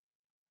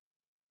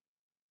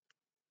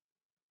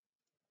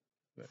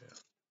 But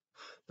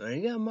now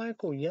you got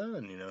Michael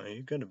Young.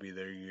 He's gonna be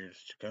there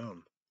years to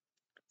come.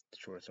 The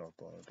shortstop,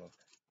 blah blah.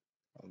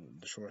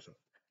 The shortstop.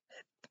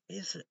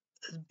 His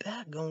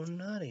bat going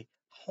nutty.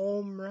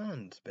 Home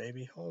runs,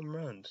 baby, home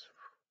runs.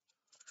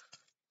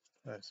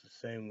 That's the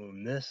same we're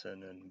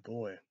missing, and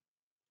boy,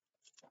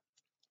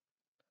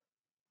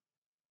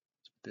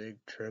 it's big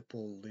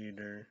triple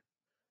leader.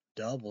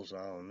 Doubles,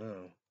 I don't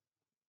know.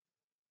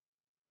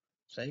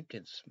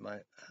 Sakins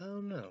might, I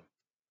don't know.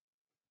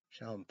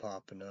 Sean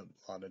popping up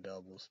a lot of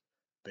doubles.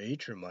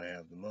 Beecher might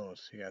have the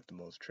most. He got the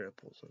most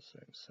triples, I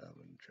think, 7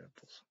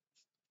 triples.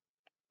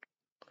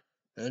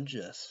 And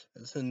just,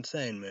 it's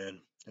insane,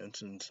 man.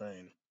 It's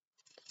insane.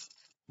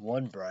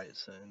 One bright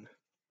thing.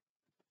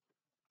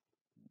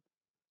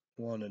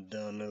 One and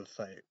done. It's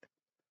like,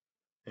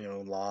 you know,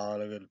 a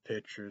lot of good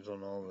pictures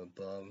on all the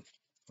above.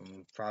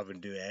 We'll probably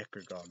do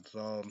Ecker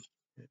Gonzalez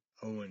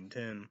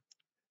 0-10.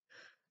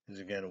 Is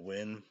he got to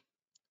win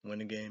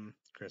a game?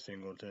 Chris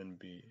Singleton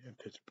be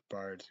a Pittsburgh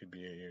Pirates. He'd be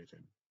here to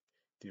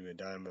do a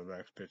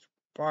Diamondbacks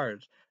Pittsburgh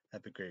Pirates.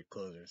 That'd be great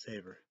closer.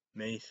 Saver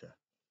Mesa.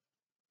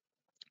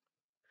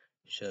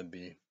 Should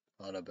be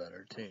on a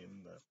better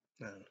team, but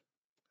I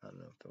don't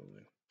know if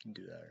we'll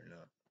do that or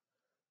not.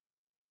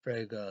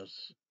 Freddy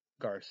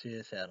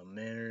Garcia, Saddle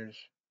Manners.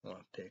 I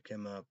want to pick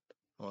him up.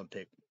 I want to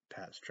pick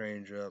Pat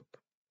Strange up.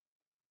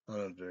 I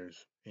don't know if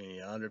there's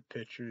any other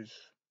pitchers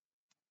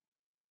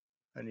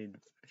I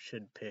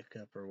should pick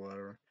up or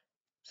whatever.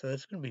 So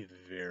it's going to be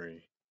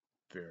very,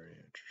 very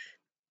interesting.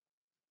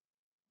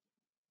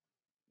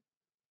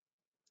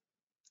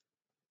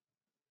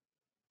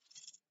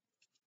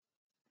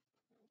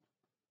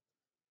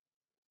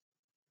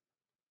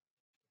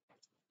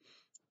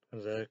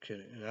 Cause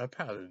that'd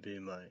probably be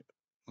my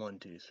 1,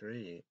 2,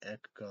 3.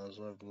 Ekagons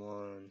love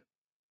 1.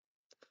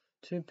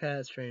 2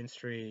 Pat Strange,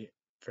 3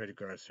 Freddy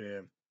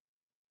Garcia.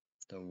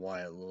 Then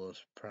Wyatt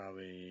Lewis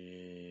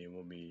probably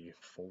will be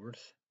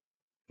 4th.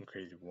 And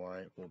Crazy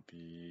White will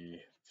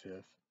be 5th.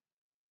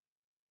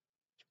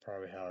 It's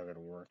probably how I gotta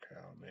work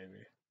out,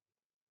 maybe.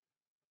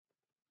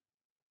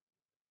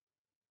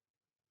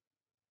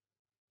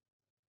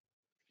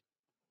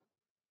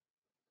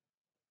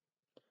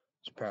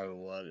 It's probably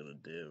what I'm gonna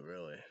do,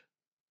 really.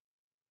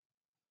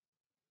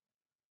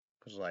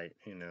 Cause like,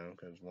 you know,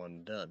 cause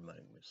one dud,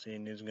 Mike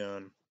Massini's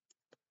gone.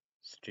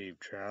 Steve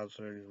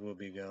Trousers will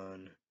be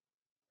gone.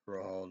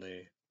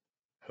 Rojalde,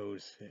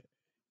 Jose,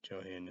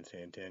 Johan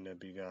Santana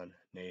be gone.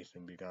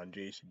 Nathan be gone.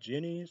 Jason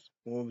Jennings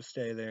will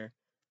stay there.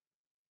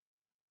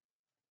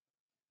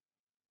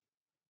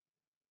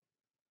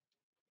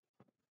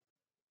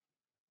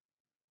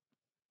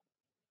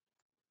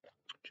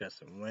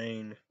 Justin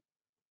Wayne.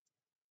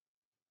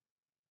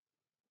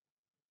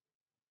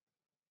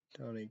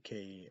 Tony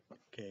Kayan.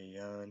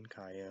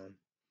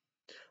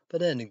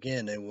 But then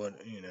again, they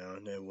wouldn't, you know,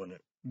 they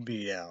wouldn't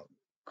beat out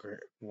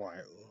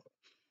Wyatt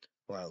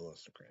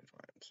Lewis the Grand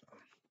White. So,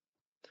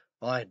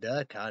 well,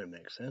 that kind of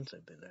makes sense.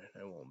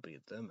 They won't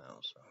beat them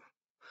out. So,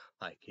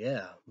 like,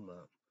 yeah,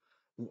 but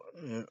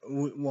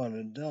we want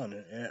it done.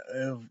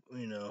 If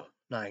you know,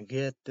 not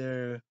get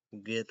there,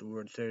 get the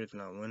World Series,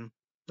 not win.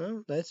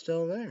 No, they're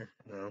still there.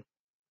 You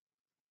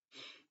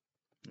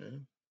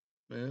know.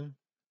 Yeah.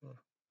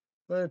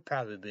 Well, there'd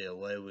probably be a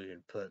way we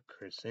could put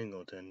Chris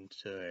Singleton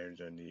to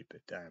Arizona Deep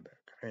at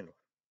Diamondback. Anyway.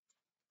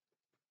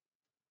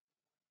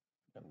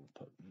 And we'll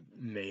put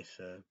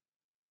Mesa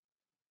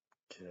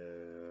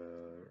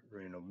to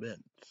Reno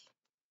Benz.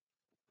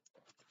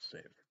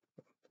 Saver.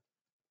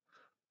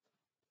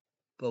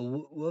 But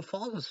with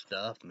all the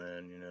stuff,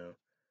 man, you know,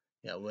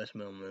 yeah, Wes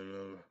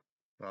Millman,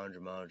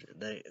 Roger Maggio,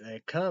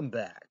 they come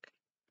back.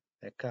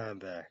 They come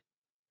back.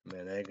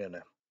 Man, they're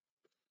gonna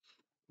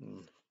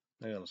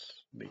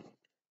be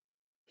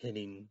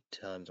hitting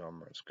tons of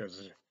homers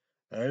because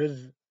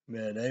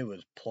man, they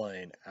was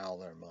playing out of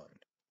their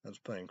mind. They was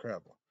playing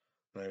incredible.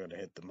 They're gonna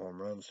hit the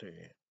home runs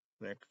here.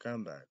 They could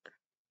come back.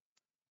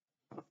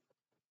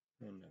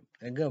 And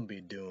they're gonna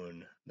be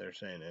doing. They're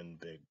saying in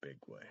big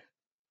way,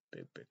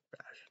 big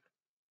fashion.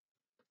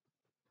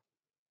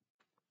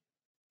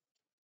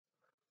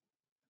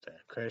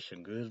 That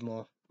Christian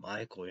Guzman,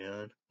 Michael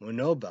Young. We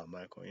know about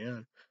Michael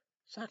Young.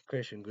 It's not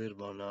Christian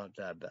Guzman, not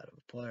that bad of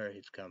a player.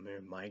 He's come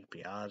here. Mike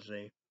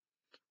Piazzi.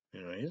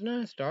 You know, he's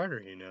not a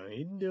starter, you know.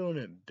 He's doing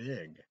it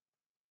big.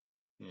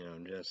 You know,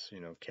 just, you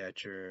know,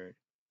 catcher,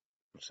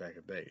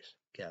 second base.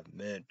 Kevin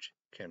Mitch,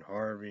 Ken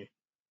Harvey.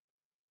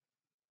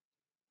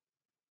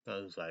 I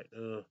was like,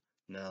 ugh.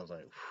 Now I was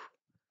like, whew.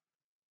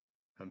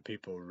 And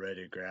people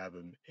ready to grab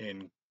him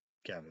in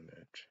Kevin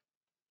Mitch.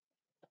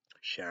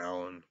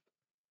 Shallon.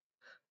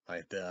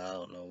 Like that, I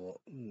don't know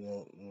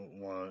what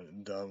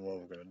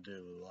we're gonna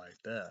do like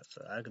that.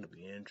 So that's gonna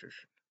be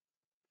interesting.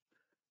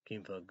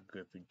 King fucking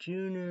Griffey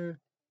Jr.,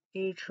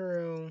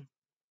 Ichiro.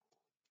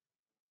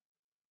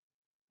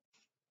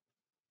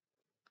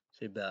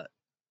 See about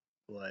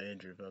what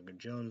Andrew fucking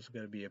Jones is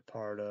gonna be a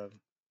part of.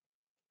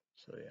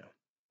 So yeah.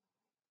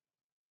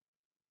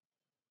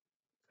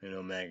 You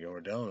know, Maggie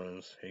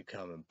Ordonis, he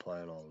coming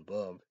playing all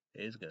above.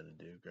 He's gonna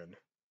do good.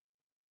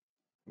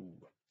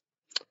 Ooh.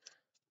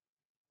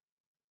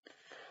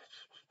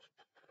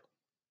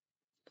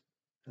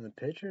 And the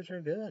pitchers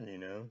are good, you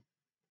know.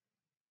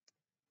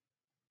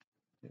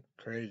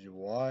 Crazy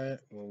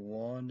Wyatt with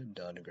 1,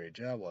 done a great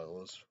job. Wyatt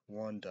Lewis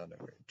 1, done a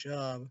great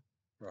job.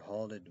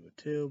 Rahalda with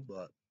 2,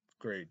 but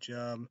great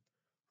job.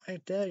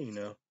 Like that, you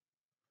know.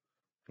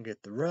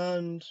 Get the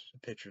runs, the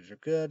pitchers are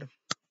good.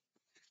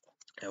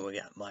 And we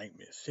got Mike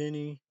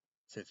Mussini,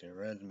 Cincinnati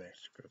Reds,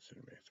 Mexico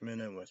City,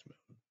 Minute, West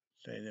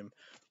Stadium.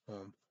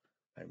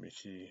 Mike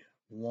Mussini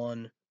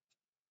 1,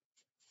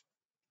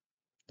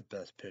 the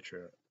best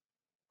pitcher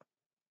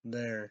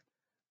there.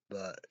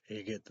 But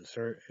he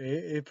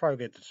probably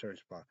get the search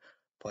spot.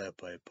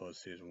 Play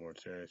postseason World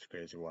Series,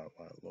 Crazy Wyatt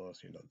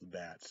Lewis, you know, the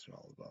bats and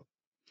all of that.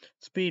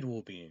 Speed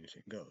will be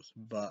anything goes,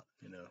 but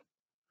you know,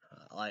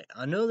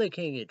 I know they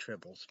can't get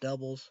triples,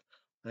 doubles.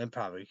 They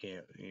probably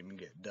can't even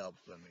get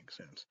doubles. That makes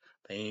sense.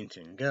 But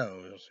anything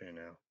goes, you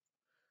know.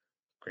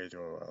 Crazy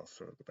Wyatt Lewis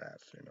throw the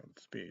bats, you know,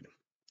 the speed.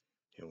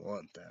 You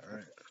want that,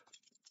 right?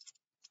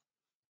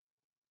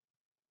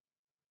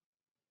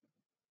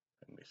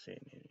 Let me see.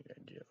 You got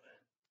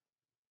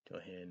Joe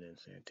Hand and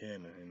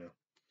Santana, you know.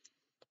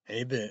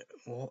 He been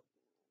well.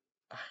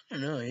 I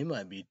don't know. He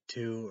might be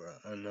 2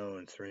 or 0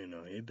 and 3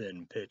 0. He's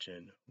been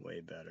pitching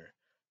way better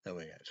than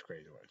we got. It's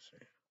crazy what I'm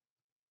saying.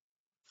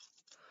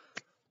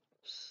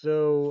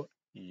 So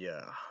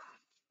yeah,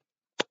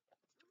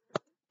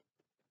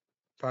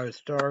 probably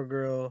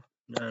Stargirl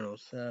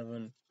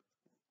 907.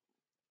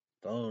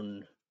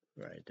 Phone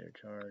right there.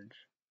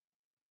 Charge.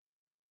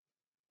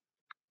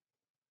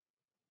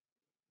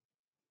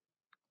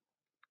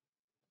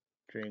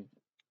 Drink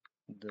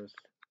this.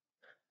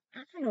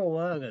 I don't know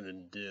what I'm gonna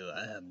do.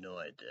 I have no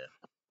idea.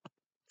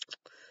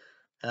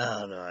 I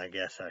don't know. I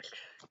guess I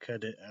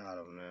could. I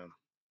don't know.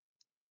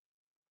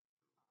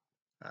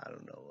 I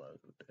don't know what I'm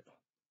gonna do.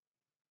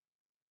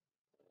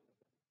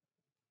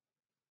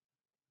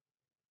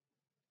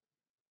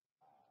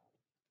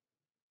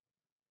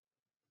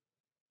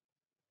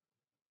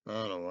 I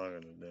don't know what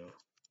I'm gonna do.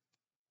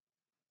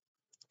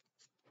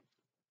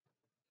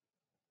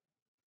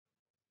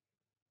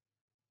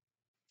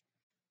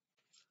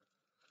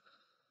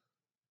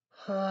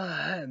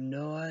 I have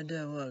no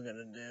idea what I'm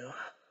gonna do.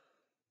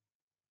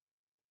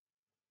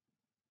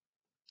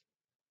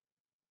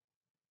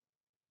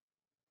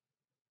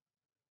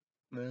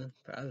 Man,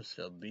 probably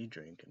still be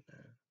drinking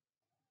that.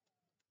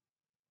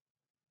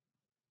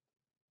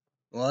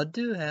 Well, I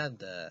do have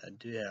that. I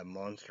do have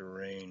Monster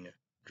Rain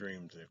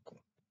Dreamsicle.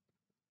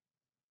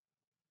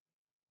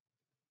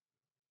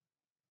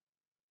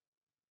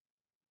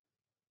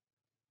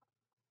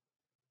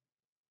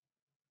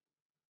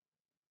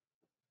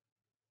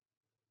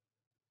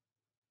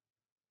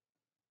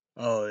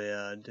 Oh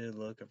yeah, I did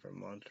looking for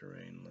Monster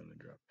Rain Lemon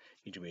Drop.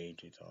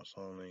 HB sauce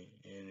only.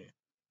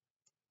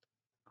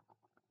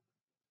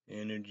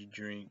 Energy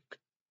drink.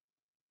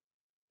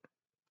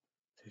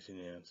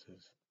 16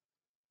 ounces.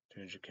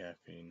 200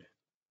 caffeine.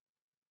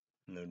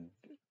 No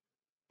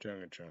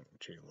drunk,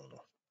 cheap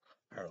little.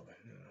 Hardly,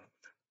 you know.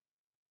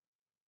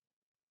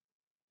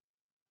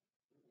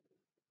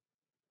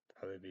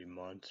 Probably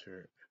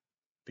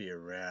be a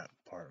rat,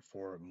 part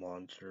 4,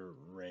 Monster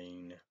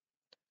Rain,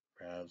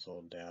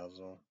 Razzle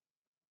Dazzle.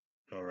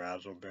 No,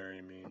 Razzleberry,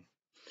 I mean.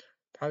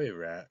 Probably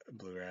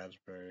blue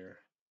raspberry.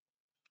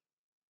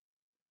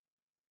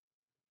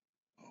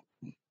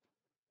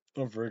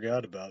 I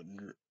forgot about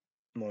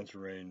Monster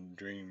Rain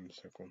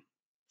Dreamsicle.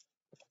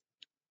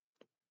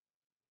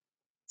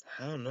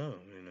 I don't know,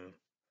 you know.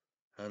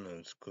 I don't know if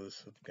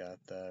exclusive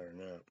got that or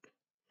not.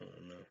 I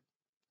don't know.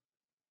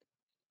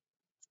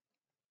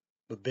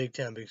 But Big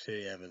Town Big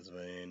City Evansville,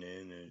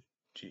 Indiana,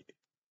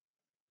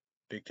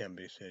 Big Town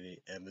Big City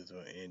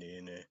Evansville,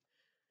 Indiana,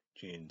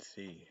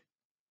 GNC.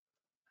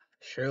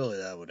 Surely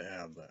that would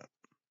have that.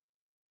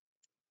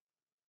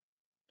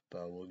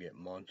 But we'll get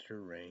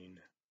Monster Rain,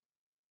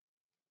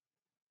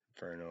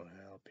 Inferno,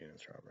 Jalapeno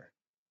Strawberry.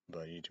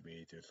 But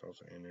HB is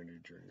also energy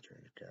drink,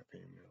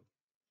 caffeine milk.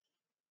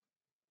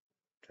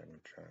 Trying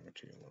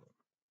to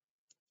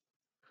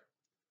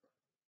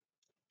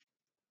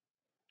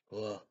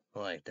Well,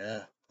 like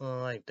that.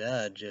 Well, like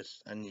that.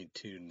 Just I need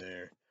 2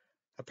 there.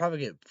 I'll probably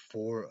get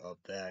 4 of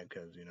that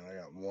because you know I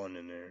got 1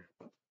 in there.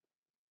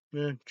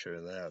 Yeah,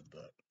 true that,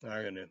 but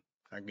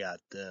I got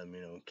them,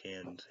 you know,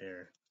 cans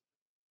here.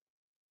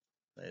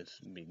 Let's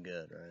be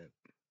good, right?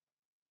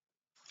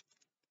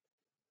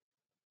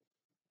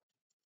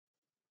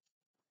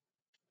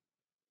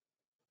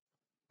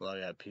 Well, I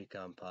got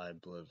pecan pie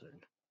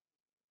blizzard.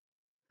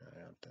 I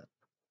got that.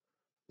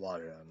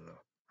 Water, I don't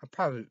know.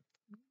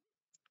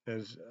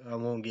 I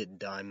won't get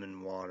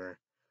diamond water.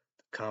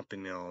 The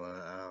company,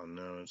 I don't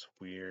know. It's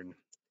weird.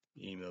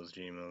 Emails,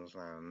 Gmails,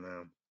 I don't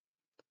know.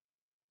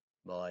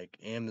 But like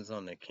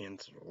Amazon, they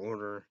canceled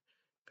order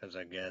because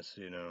I guess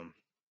you know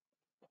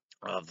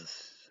of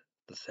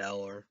the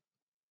seller.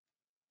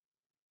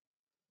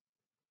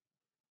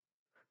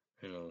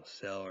 You know,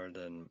 seller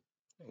then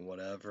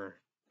whatever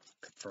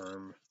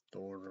confirm the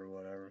order or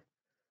whatever.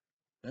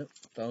 Yep,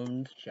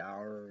 phone's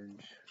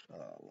charge. Oh,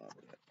 I love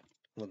it.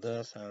 With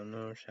us, I don't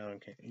know. Shadow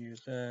can't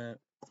use that.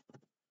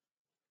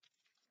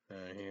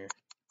 Here,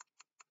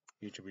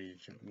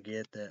 YouTube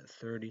get that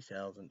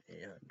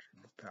 30,800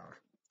 power.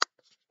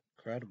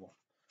 Incredible.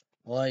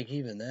 Like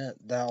even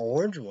that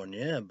orange one,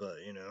 yeah, but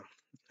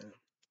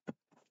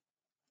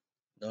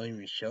don't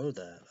even show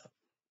that.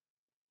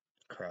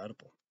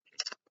 Incredible.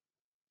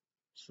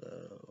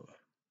 So,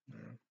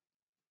 yeah.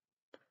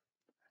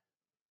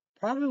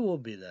 Probably will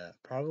be that.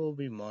 Probably will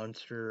be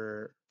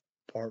Monster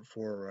Part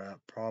 4 wrap.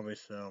 Probably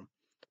so.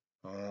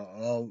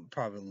 I'll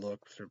probably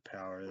look through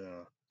power.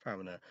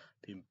 Probably not.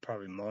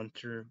 Probably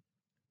Monster,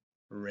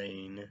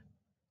 Rain,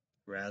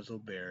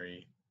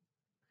 Razzleberry.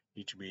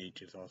 Each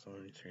beach is also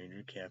only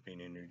 300 caffeine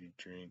energy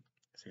drink,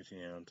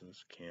 16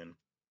 ounces can.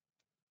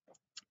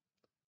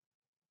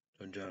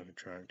 So junk and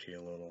trying to a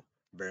little.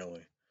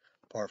 Barely.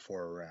 Part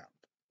 4 wrap.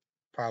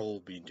 Probably will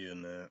be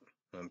doing that.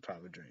 I'm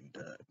probably drinking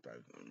that.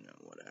 Probably,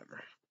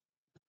 whatever.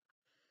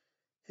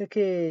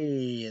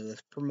 Okay,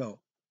 let's promote.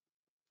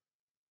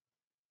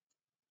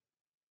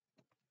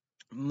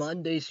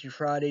 Mondays through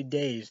Friday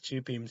days,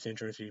 2 p.m.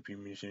 Central, 3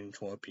 p.m. Eastern,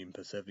 12 p.m.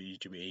 Pacific,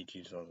 YouTube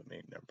 18 is also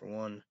made number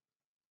 1.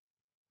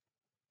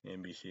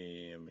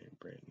 NBC,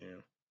 brand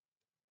new.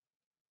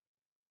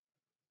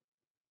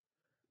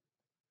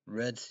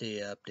 Red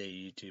State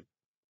Update YouTube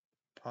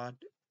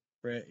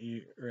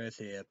Red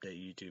State Update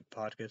YouTube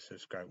podcast.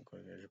 Subscribe and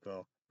click the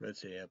bell. Red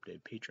State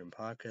Update Patreon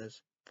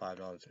podcast.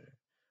 $5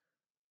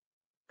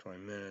 20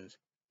 minutes.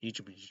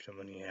 Each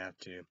money you have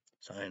to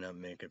sign up,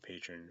 make a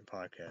Patreon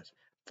podcast.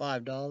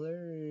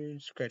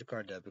 $5 credit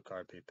card, debit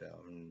card,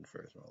 PayPal, and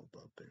first of all,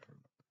 pay for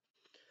it.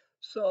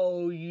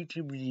 So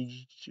YouTube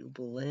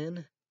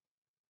land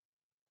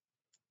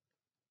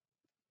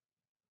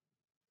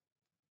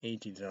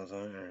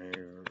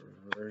 18,000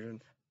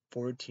 version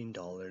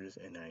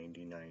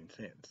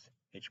 $14.99.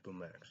 HBO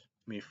Max.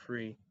 Me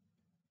free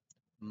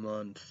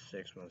month,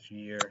 6 months,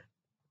 year.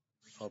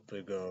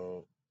 Hopefully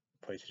go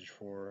PlayStation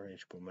 4,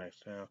 HBO Max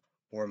now,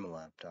 or my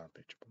laptop,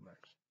 HBO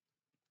Max.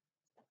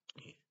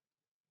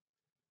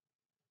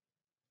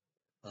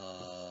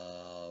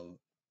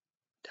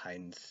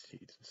 Titans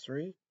Season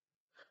 3,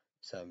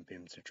 7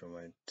 p.m. Central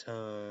my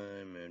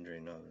time,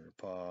 entering another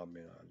pub,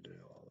 I do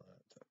all that.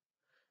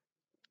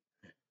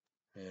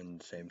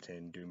 And same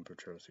thing, Doom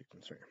Patrol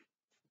Season 3.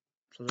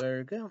 So there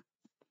you go.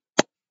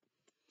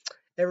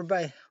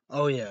 Everybody,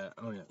 oh yeah.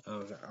 So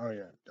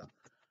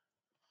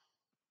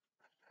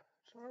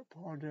I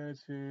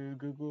apologize to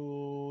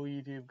Google,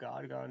 YouTube,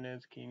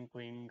 Godness, King,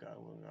 Queen, God,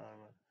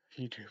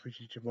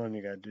 YouTube, one,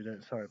 you gotta do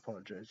that. Sorry, I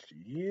apologize to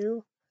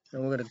you.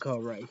 And we're gonna go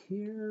right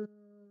here.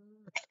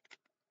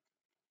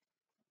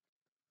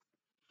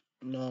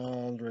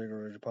 No,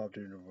 regular pop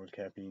to divorce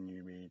caffeine,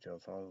 UV, tell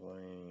solid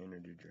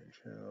energy drink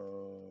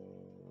show.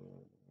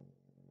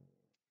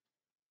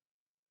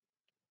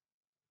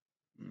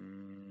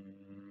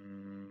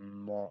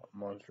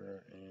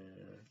 Monster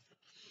and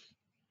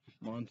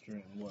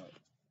what?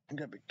 You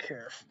gotta be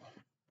careful.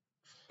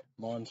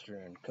 Monster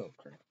and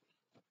Coke, right?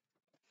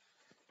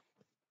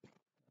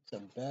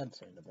 That's a bad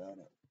thing about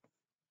it.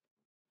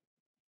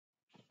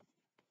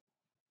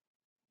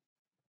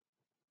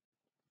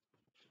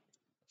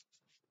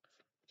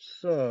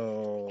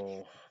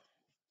 So,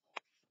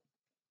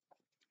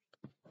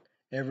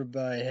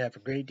 everybody have a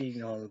great day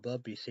and all the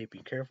above. Be safe, be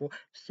careful.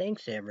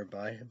 Thanks,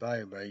 everybody. Bye,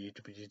 everybody.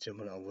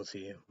 YouTube, I will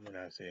see you when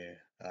I say it.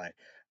 Alright.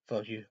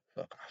 Fuck you.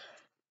 Fuck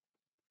off.